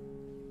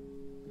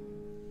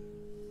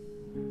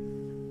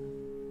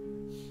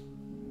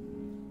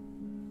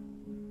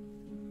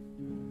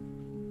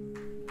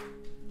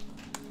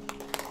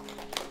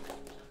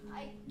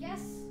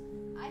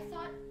 I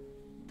thought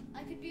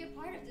I could be a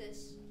part of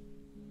this.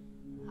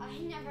 I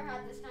never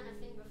had this kind of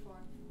thing before.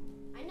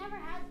 I never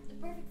had the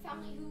perfect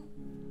family who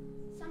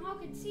somehow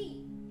could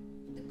see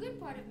the good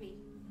part of me.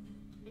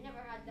 I never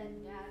had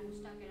that dad who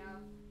stuck it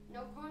out.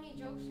 No corny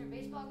jokes or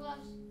baseball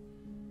gloves.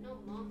 No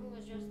mom who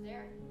was just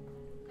there.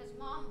 Because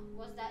mom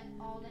was that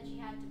all that she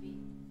had to be.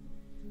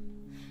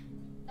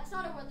 That's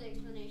not a worthy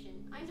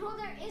explanation. I know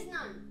there is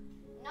none.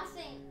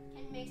 Nothing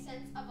can make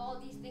sense of all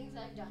these things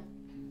I've done.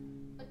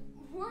 But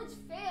words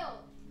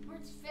fail.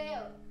 Words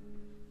fail.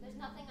 There's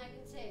nothing I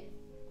can say.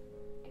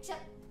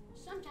 Except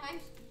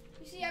sometimes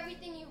you see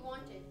everything you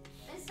wanted.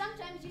 And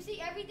sometimes you see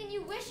everything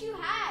you wish you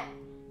had.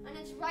 And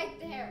it's right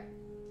there.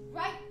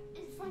 Right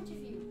in front of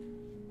you.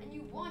 And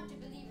you want to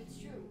believe it's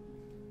true.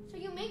 So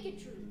you make it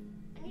true.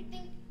 And you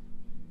think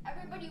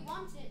everybody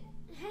wants it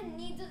and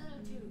needs a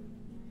little too.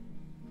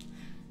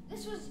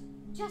 This was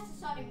just a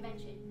sort of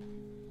invention.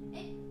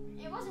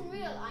 It wasn't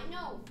real, I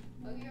know.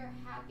 But we were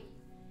happy.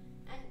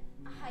 And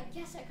I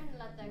guess I couldn't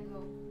let that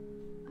go.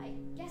 I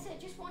guess I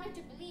just wanted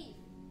to believe.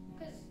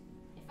 Because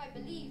if I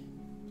believe,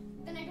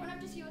 then I don't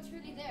have to see what's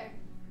really there.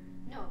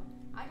 No,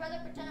 I'd rather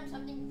pretend I'm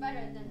something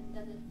better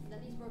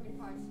than these broken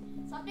parts.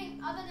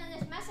 Something other than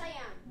this mess I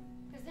am.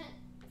 Because then,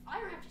 if I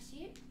don't have to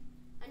see it,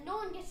 and no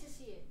one gets to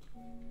see it,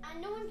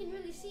 and no one can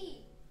really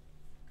see,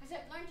 because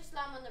I've learned to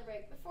slam on the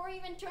brake before I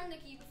even turn the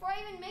key, before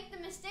I even make the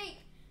mistake,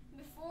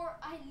 before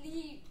I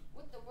leave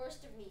with the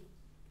worst of me.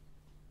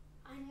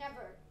 I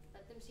never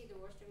let them see the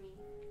worst of me.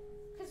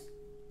 Because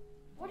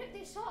what if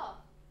they saw?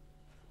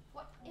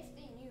 What if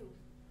they knew?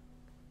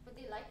 Would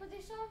they like what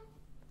they saw?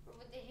 Or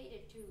would they hate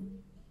it too?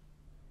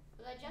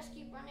 Will I just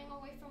keep running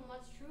away from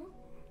what's true?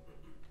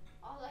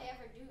 All I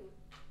ever do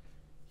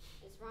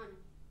is run.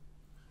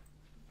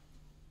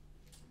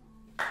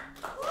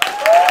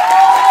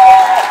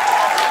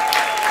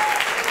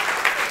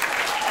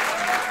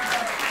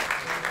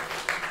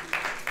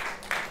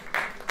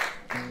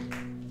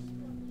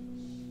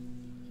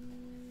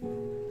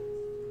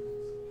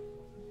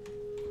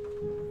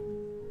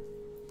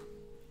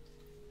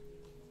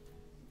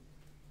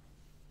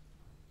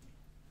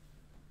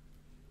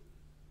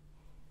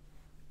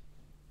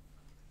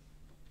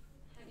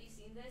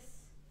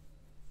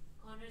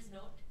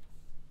 Note.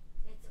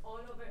 It's all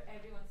over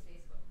everyone's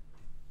Facebook.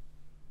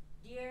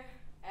 Dear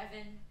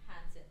Evan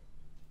Hansen,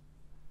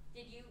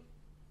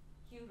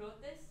 you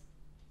wrote this?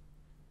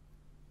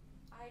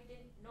 I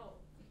didn't know.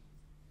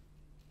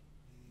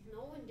 No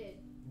one did.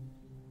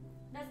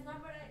 That's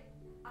not what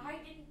I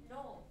didn't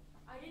know.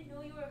 I didn't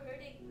know you were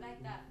hurting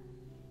like that.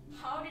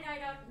 How did I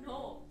not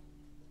know?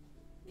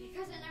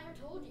 Because I never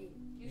told you.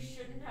 You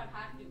shouldn't have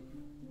had to.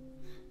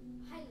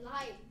 I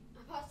lied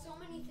about so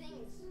many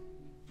things.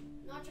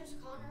 Not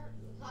just Connor.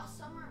 Last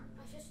summer,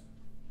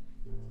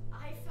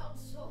 I felt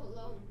so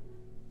alone.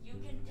 You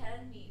can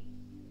tell me.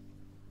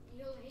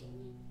 You'll hate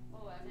me.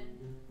 Oh,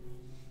 Evan.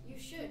 You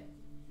should.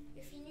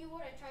 If you knew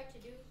what I tried to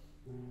do,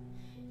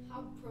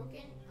 how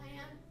broken I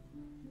am.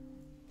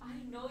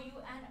 I know you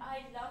and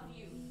I love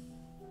you.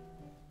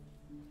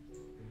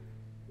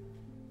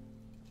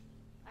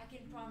 I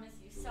can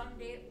promise you,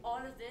 someday all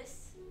of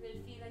this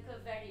will feel like a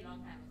very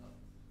long time ago.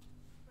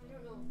 I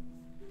don't know.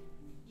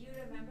 Do you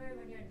remember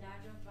when your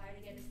dad drove by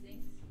to get his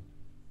things?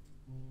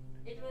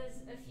 It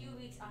was a few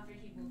weeks after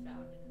he moved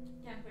out.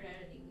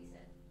 Temporarily, we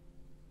said.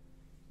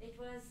 It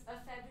was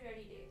a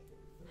February day,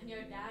 and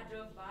your dad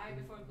drove by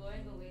before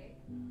going away.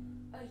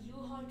 A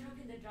U-Haul truck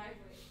in the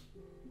driveway.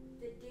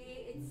 The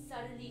day it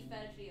suddenly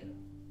felt real.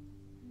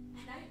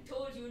 And I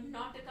told you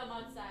not to come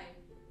outside.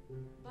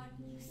 But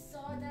you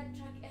saw that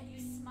truck and you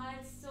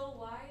smiled so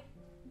wide.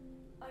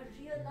 A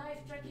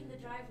real-life truck in the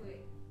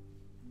driveway.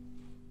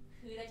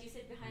 Who let you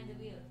sit behind the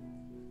wheel?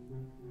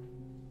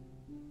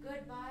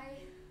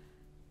 Goodbye.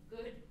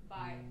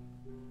 Goodbye.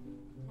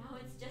 Now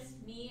it's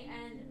just me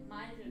and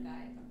my little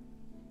guy.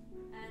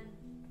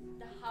 And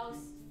the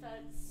house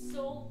felt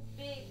so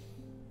big.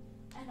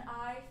 And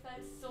I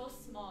felt so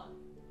small.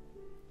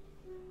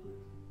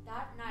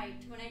 That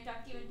night, when I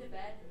tucked you into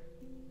bed,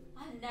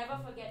 I'll never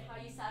forget how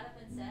you sat up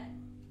and said,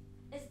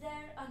 "Is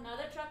there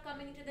another truck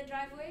coming into the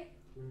driveway?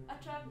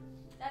 A truck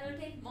that will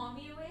take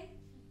mommy away?"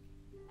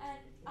 And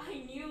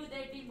I knew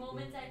there'd be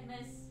moments I'd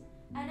miss.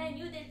 And I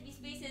knew there'd be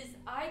spaces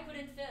I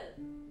couldn't fill.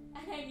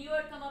 And I knew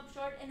I'd come up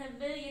short in a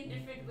million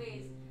different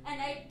ways.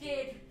 And I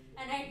did,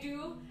 and I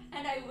do,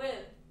 and I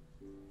will.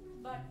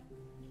 But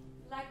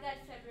like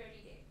that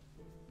February day,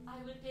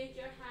 I will take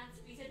your hand,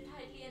 squeeze it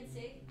tightly, and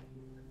say,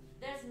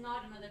 there's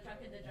not another truck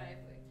in the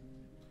driveway.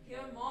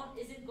 Your mom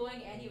isn't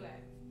going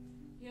anywhere.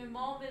 Your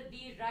mom will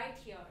be right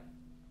here.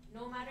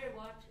 No matter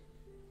what,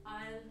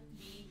 I'll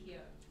be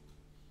here.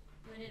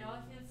 When it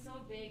all feels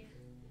so big,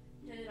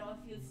 till it all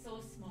feels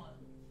so small,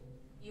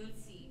 you'll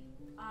see.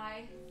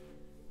 I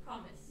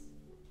promise.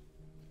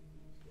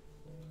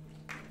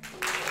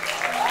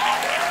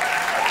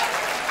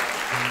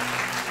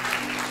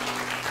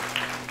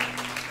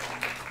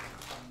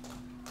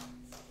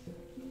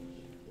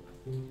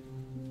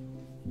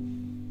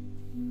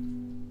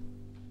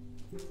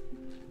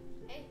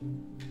 Hey.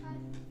 Hi.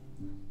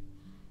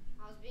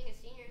 How's being a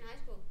senior in high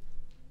school?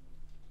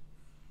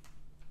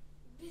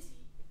 Busy.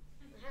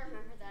 I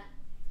remember that.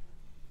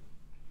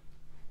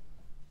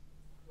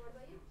 What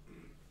about you?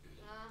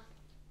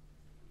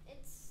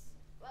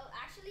 Well,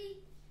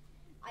 actually,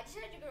 I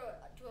decided to go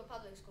to a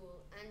public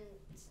school and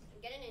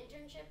get an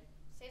internship,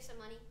 save some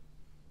money.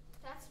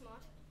 That's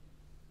smart.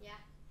 Yeah,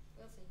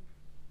 we'll see.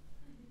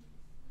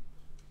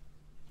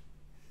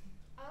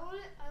 I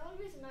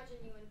always imagine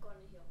you in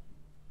Corner Hill.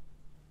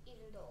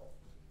 Even though,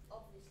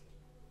 obviously.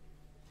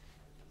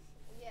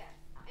 Yeah,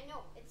 I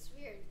know, it's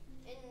weird.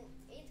 In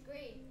 8th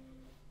grade,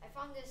 I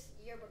found this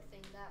yearbook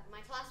thing that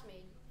my class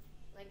made,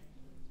 like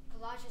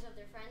collages of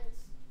their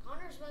friends.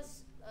 Connor's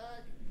was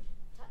a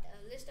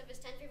list of his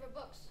 10 favorite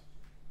books.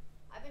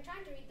 I've been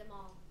trying to read them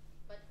all,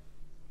 but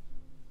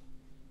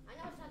I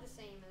know it's not the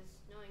same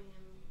as knowing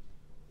him,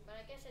 but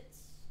I guess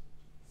it's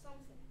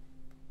Something.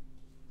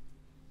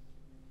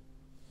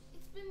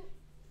 It's been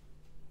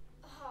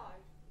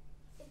hard.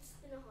 It's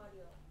been a hard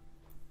year.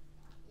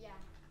 yeah.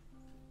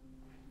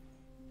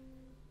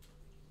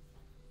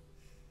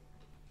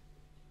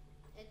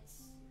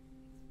 It's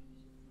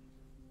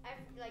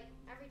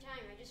every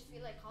time I just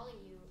feel like calling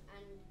you,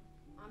 and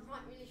I'm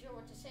not really sure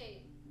what to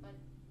say, but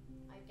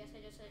I guess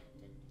I just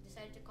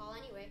decided to call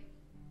anyway.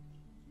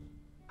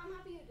 I'm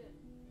happy you did.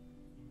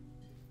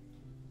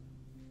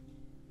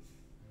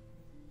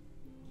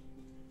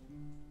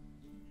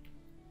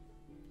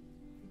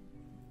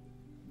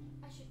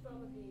 I should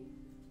probably.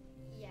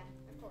 Yeah,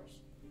 of course.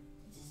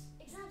 Just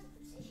exams.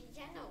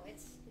 Yeah, no,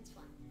 it's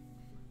fun.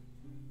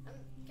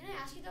 Can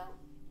I ask you though?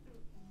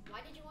 Why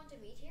did you want to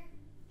meet here?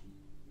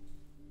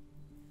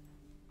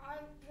 I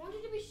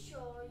wanted to be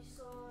sure you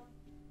saw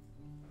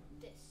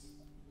this.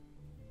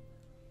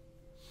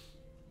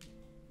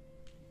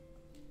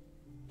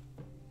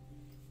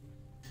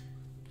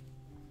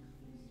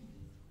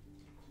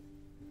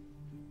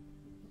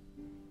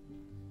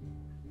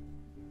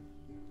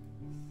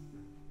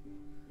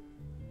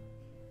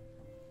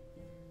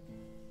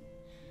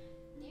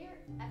 Dear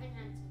Evan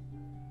Hansen,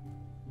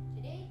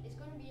 today is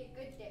going to be a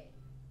good day,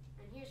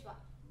 and here's why.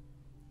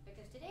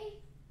 Because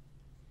today,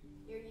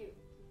 you're you.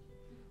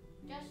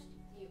 Just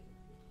you.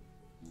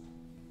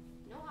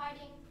 No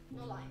hiding,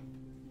 no lying.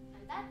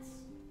 And that's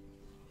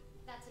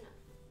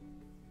enough.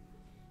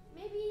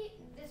 Maybe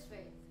this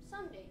way,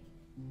 someday,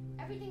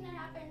 everything that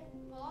happened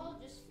will all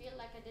just feel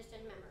like a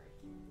distant memory.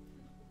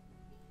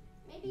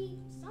 Maybe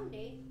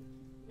someday,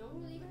 no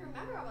one will even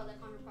remember about the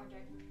Connor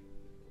project.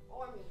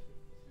 Or me.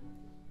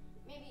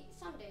 Maybe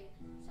someday,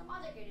 some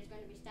other kid is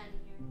going to be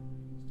standing here,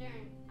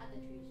 staring at the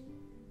trees,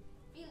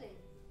 feeling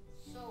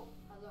so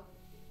alone.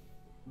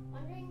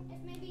 Wondering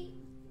if maybe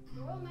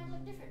the world might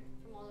look different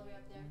from all the way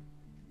up there.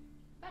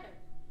 Better.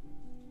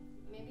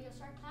 Maybe you'll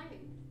start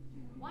climbing,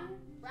 one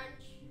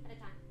branch at a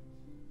time.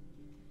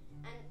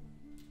 And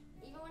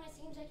even when it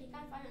seems like you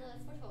can't find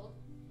another foothold,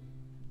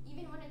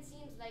 even when it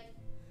seems like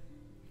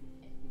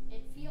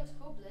it feels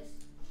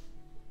hopeless,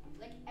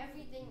 like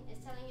everything is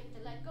telling him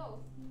to let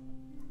go,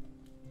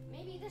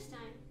 maybe this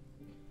time,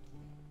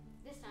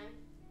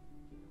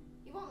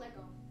 he won't let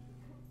go.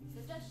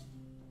 So just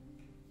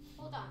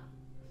hold on,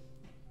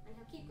 and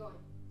he'll keep going.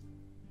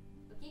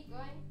 He'll keep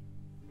going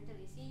until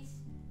he sees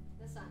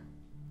the sun.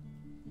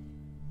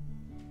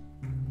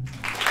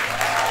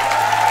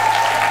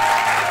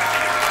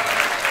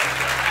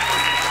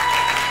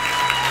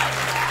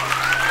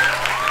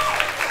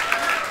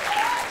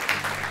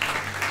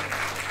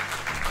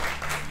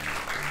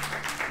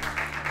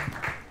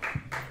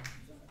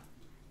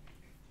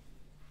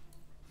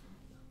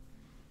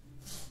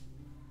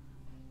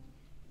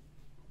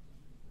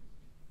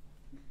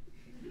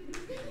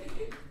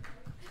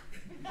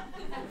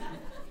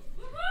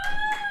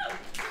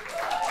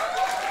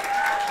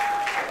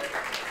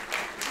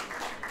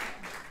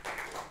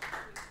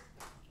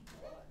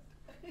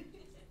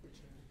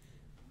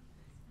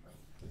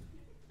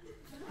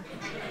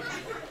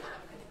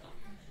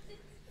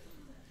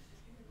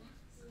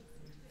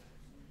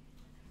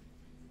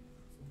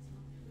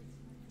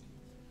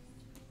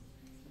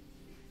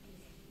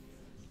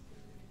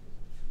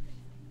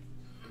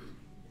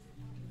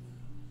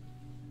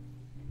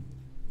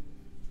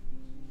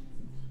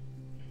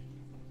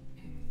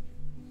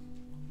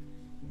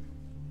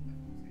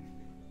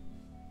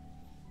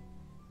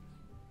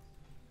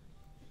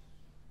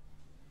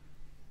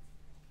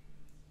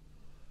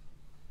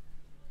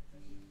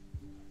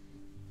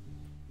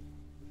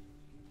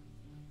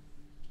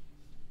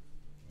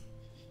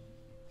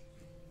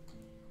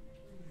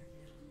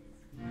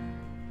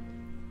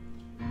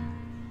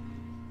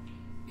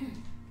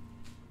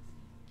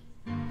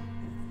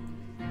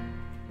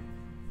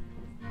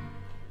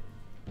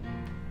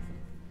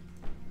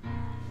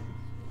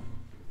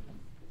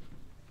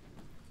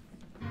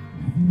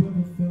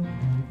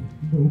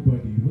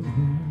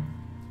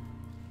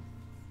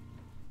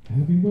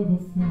 Have you ever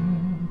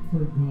felt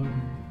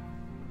forgotten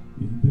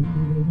in the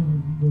middle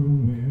of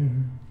nowhere?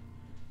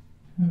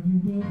 Have you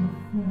ever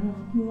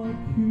felt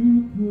like you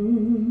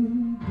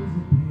could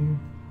disappear?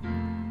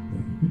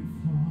 Like you could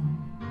fall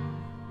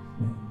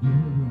and no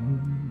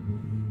one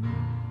would hear?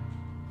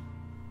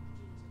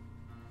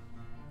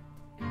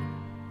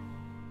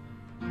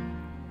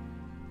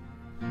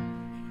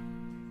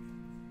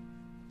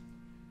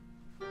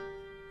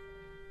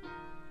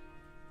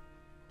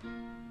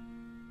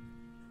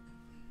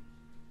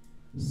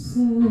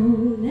 So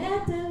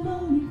let that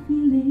lonely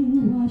feeling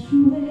wash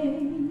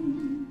away,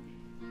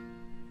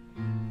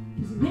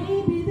 'cause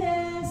maybe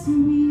there's a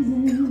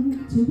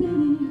reason to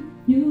believe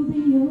you'll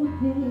be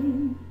okay.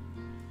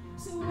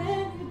 So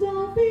when you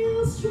don't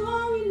feel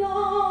strong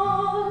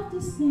enough to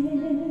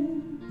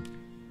stand,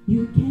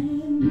 you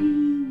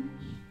can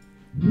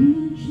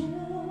reach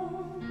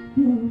out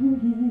your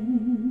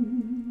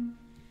hand.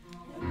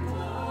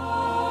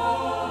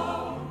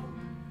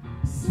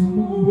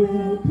 Someone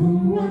will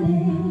come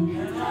running,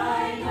 and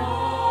I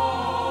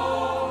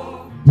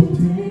know, to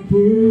take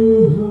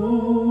you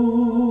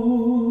home.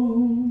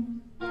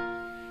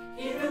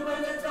 Even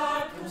when the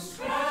dark comes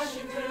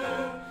crashing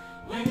through,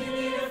 when you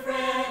need a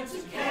friend to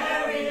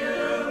carry you,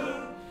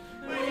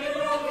 when you're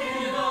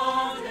broken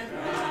on the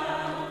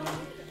ground,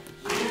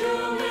 you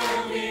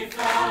will be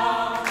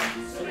found.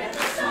 So let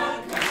the sun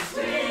come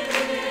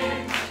streaming in,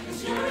 'cause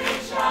you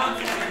reach out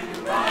and you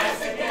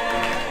rise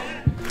again.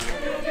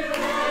 And if you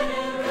had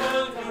a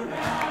look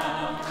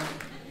around,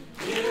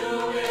 you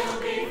will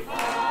be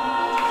found.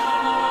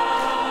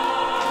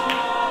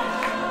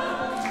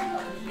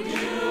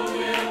 You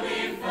will be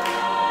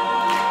found.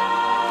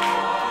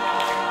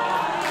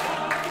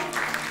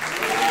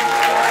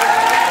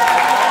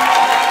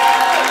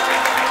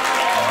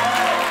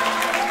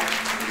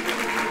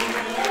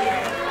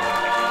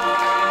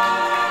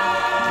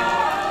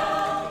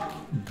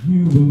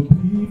 You will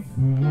be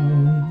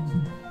found.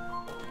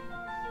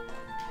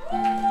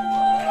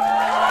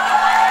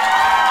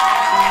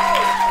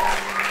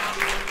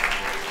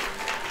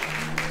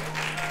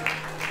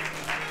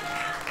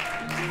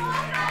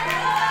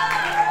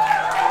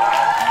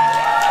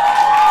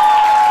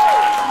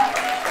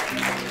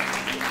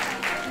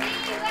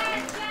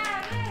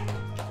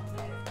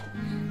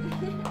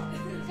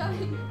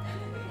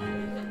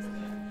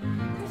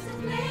 There's a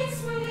place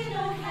where we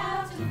don't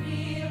have to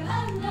feel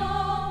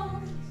alone.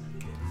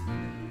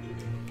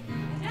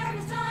 And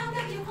every time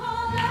that you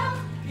call out,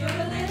 you're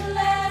a little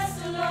less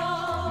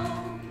alone.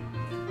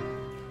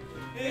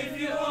 If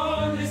you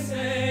only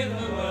say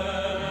the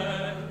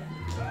word.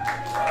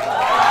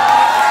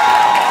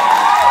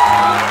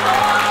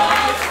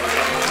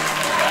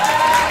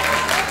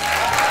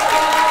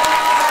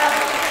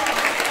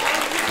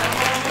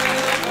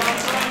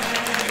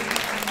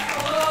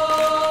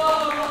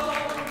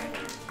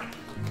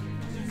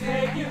 To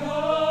take you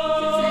home,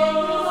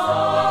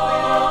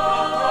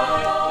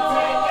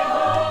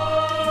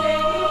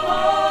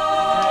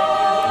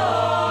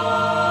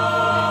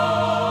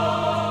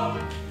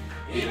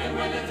 even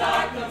when the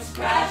dark comes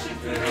crashing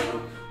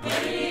through, when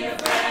you need a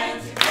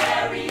friend to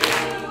carry you,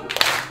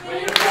 when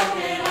you're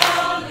broken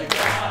on the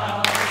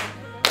ground,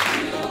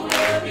 you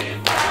will be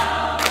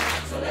found.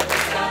 So let the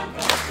sun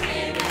come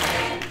streaming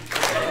in,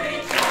 so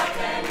reach out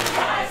and you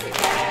rise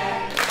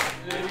again.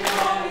 If you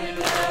only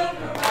look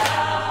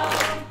around,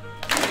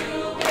 you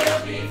will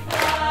be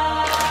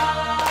found.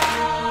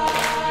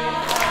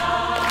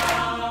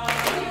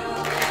 You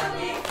will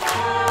be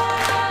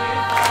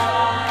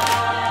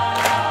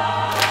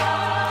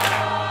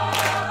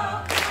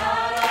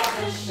out of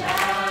the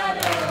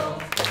shadows.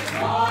 The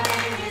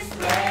morning is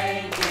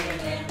breaking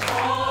and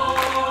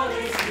all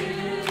is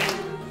new.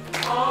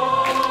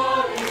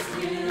 All is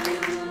new.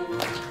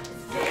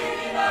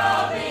 Taking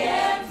out the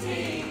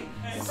empty,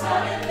 and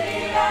suddenly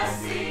I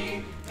see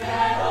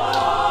that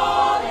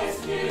all is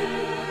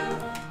new.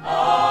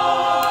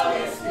 All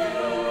is new.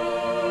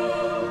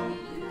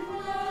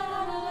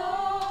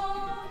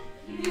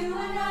 You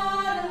are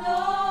not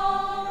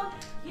alone.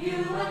 You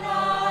are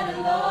not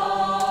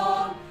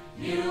alone.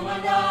 You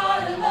are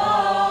not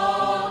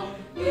alone.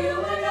 You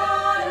are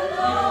not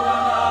alone.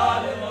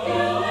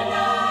 You are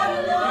not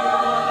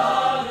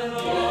alone.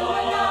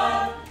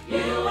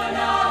 You are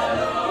not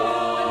alone.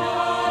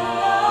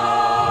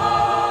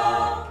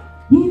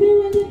 Even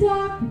when the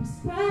dark comes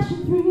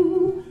crashing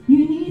through,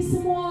 you need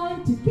someone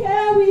to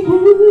carry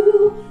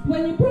you.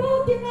 When you're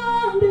broken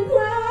on the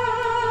ground,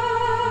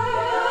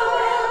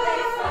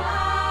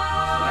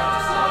 Let the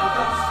sun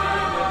come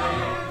streaming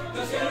in,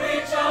 'cause you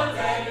reach out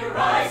and you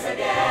rise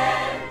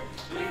again.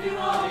 If you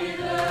only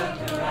look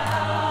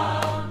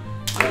around,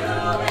 you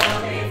will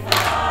be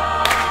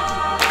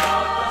found.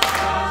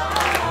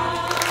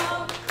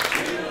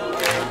 You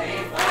will be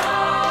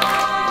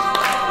found.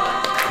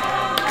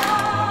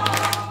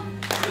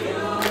 You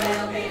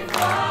will be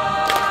found.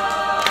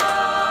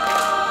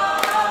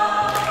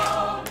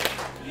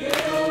 You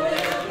will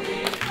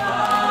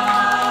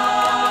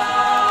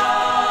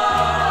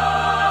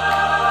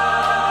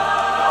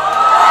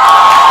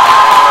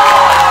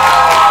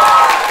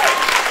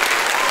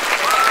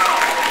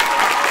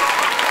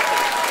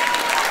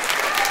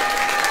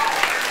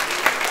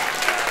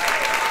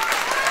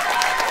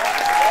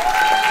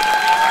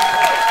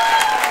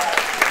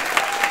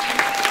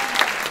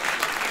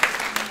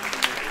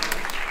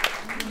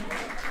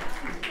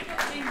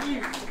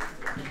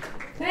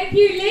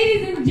Thank you,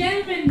 ladies and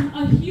gentlemen.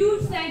 A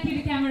huge thank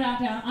you to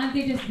Camerata. Aren't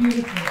they just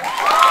beautiful?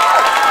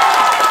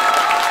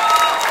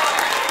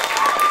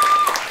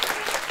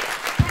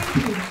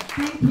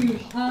 Thank you.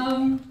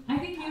 I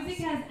think music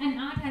has and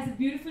art has a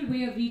beautiful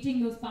way of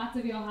reaching those parts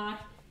of your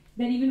heart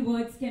that even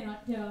words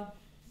cannot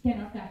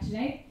touch,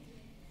 right?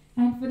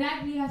 And for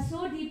that, we are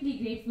so deeply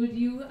grateful to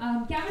you.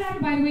 Camerata,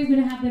 by the way, is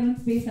going to have their own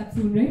space up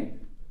soon, right?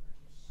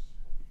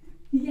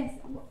 Yes.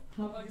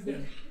 How long is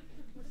there?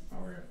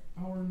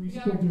 Our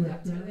musical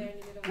director.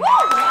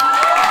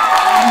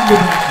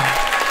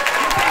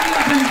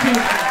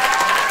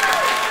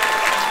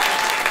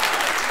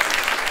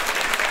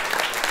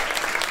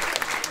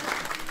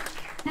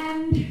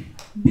 And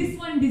this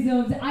one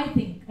deserves, I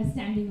think, a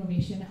standing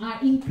ovation.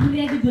 Our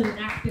incredible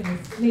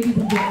actors, ladies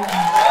and gentlemen.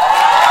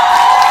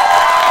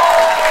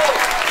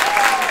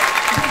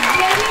 The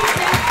very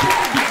best of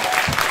the best.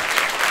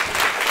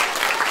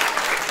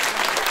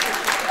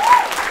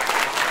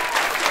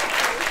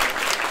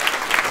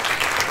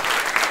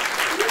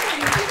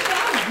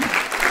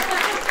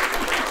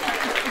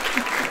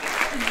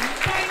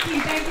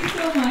 Thank you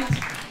so much.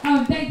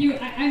 Thank you.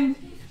 I'm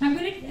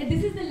gonna.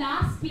 This is the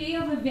last play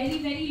of a very,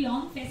 very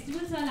long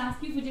festival, so I'll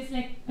ask you for just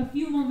like a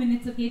few more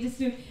minutes, okay? Just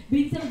to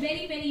bring some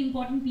very, very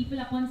important people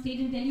up on stage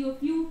and tell you a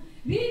few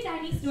really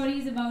tiny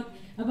stories about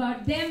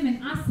them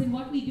and us and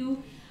what we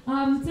do.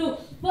 So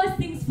first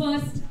things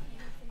first.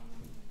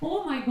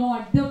 Oh my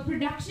God, the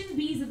production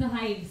bees of the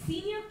Hive,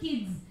 senior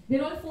kids.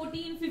 They're all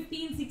 14,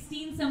 15,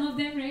 16, some of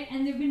them, right?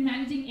 And they've been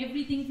managing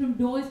everything from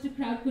doors to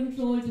crowd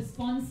control to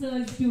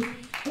sponsors to,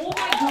 oh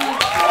my God.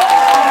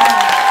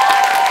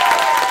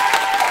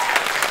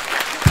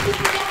 The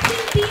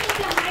production team of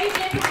the Hive,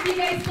 let's have you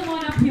guys come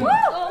on up here.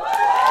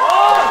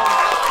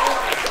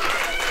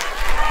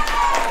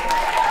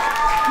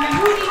 Yeah,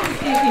 who needs to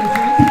stay here,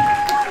 right?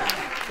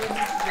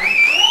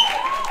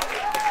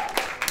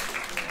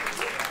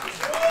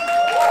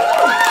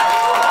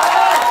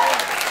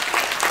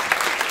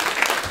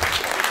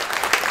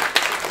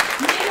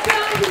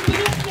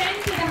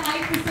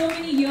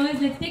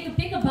 Let's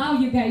take a bow,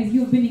 you guys.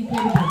 You've been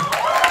incredible.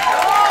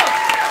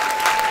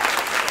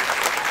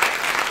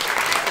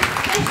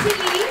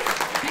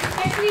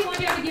 Especially want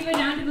you to give a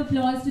round of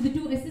applause to the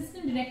two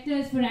assistant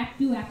directors for Act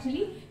 2,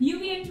 actually.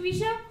 Yumi and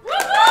Twisha.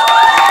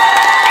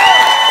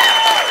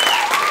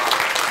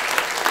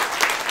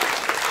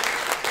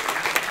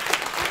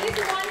 This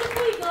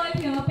wonderful girl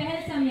here, Pehel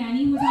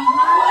Samyani, who's on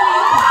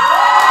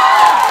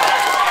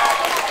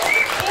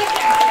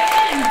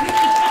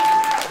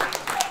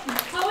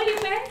How old are you,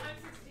 Pehel?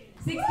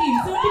 16,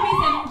 soon to be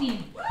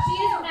 17. She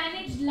has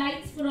managed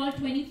lights for all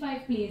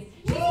 25 plays.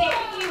 She's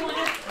technically one of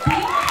the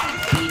most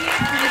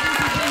experienced lighting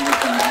people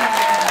in the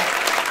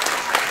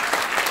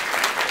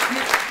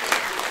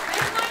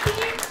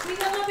country.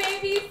 These are my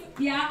babies.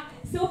 Yeah,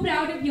 so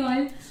proud of you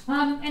all.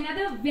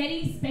 Another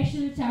very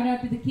special shout out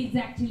to the kids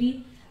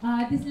actually.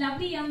 This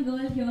lovely young girl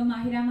here,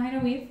 Mahira.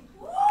 Mahira, wave.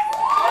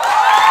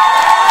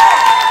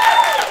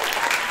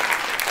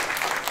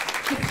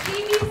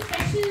 Extremely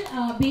special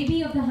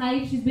baby of the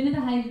Hive. She's been in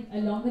the Hive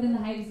longer than the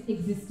Hive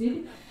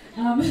existed.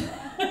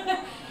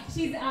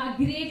 She's a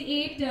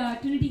grade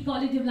 8 Trinity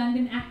College of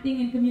London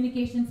acting and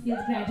communication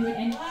skills graduate,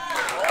 and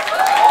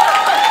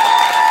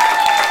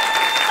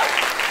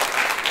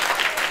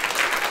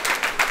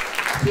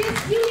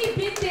she's really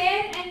been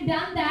there and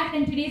done that.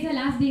 And today's her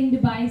last day in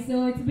Dubai,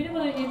 so it's a bit of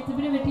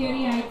a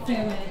teary-eyed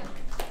farewell.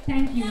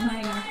 Thank you,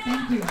 Mahira.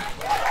 Thank you.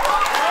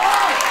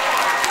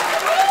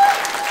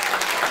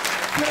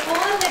 For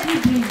all that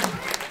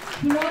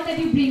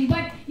you bring.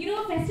 But you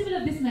know, a festival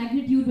of this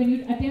magnitude, when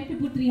you attempt to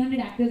put 300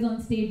 actors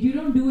on stage, you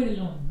don't do it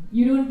alone.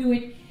 You don't do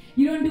it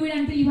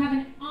until you have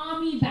an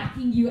army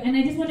backing you. And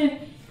I just want to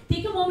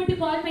take a moment to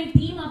call my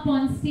team up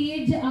on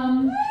stage. The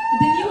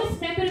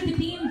newest member of the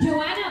team,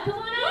 Joanna, come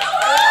on up.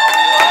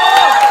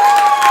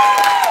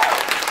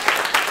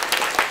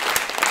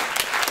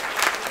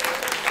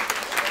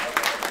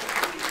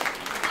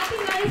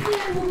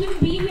 Who can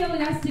be here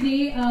with us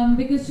today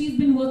because she's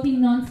been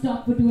working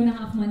non-stop for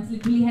 2.5 months,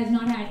 literally has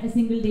not had a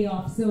single day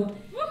off. So,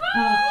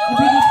 a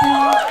big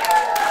applause.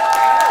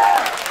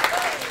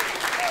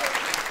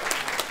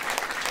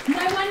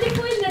 My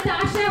wonderful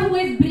Natasha, who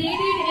has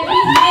braided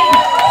every head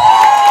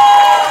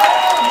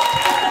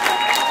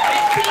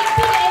and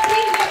painted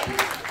every lip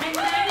and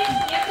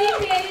managed every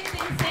parent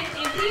and sent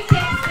every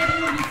text that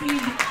you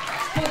received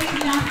for these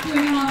last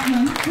 2.5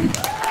 months.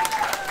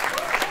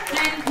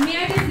 And may I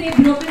just say,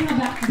 broken her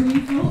back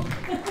doing so.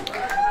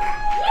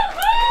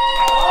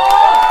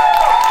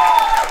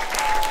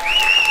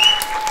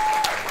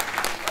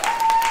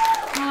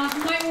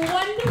 My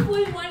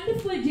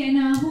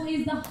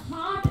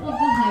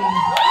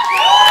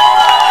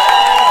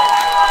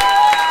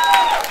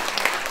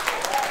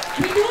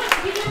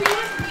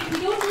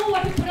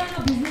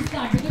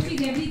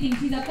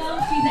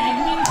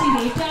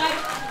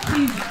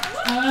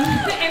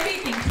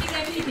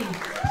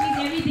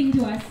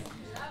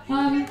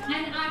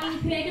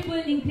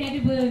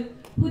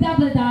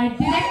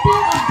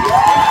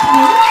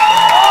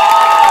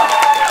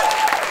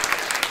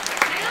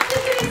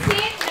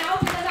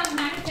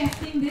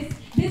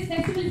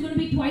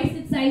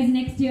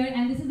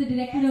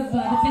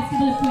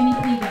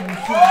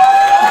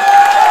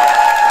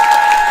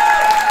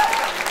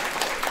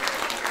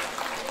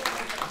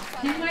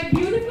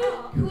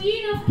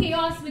queen of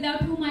chaos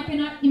without whom I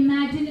cannot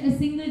imagine a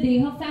single day.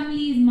 Her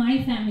family is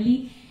my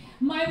family.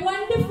 My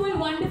wonderful,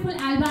 wonderful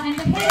Alba and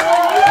the head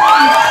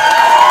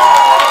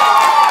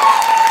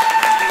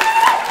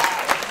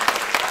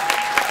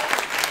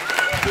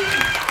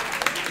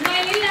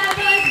my little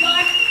Alba has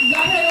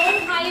got her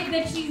own hype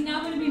that she's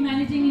now going to be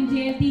managing in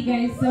JLT,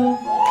 guys. So,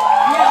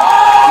 yeah.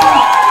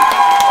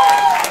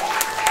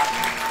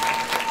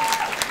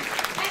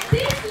 And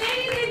this,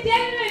 ladies and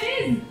gentlemen,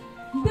 is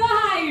the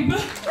hype.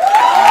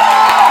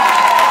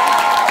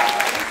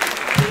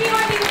 Can we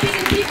all take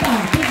a big bow?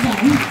 Big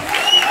bow.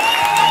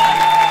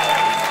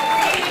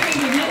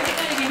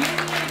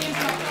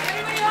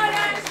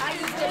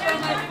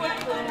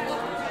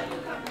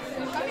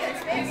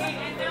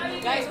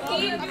 Guys,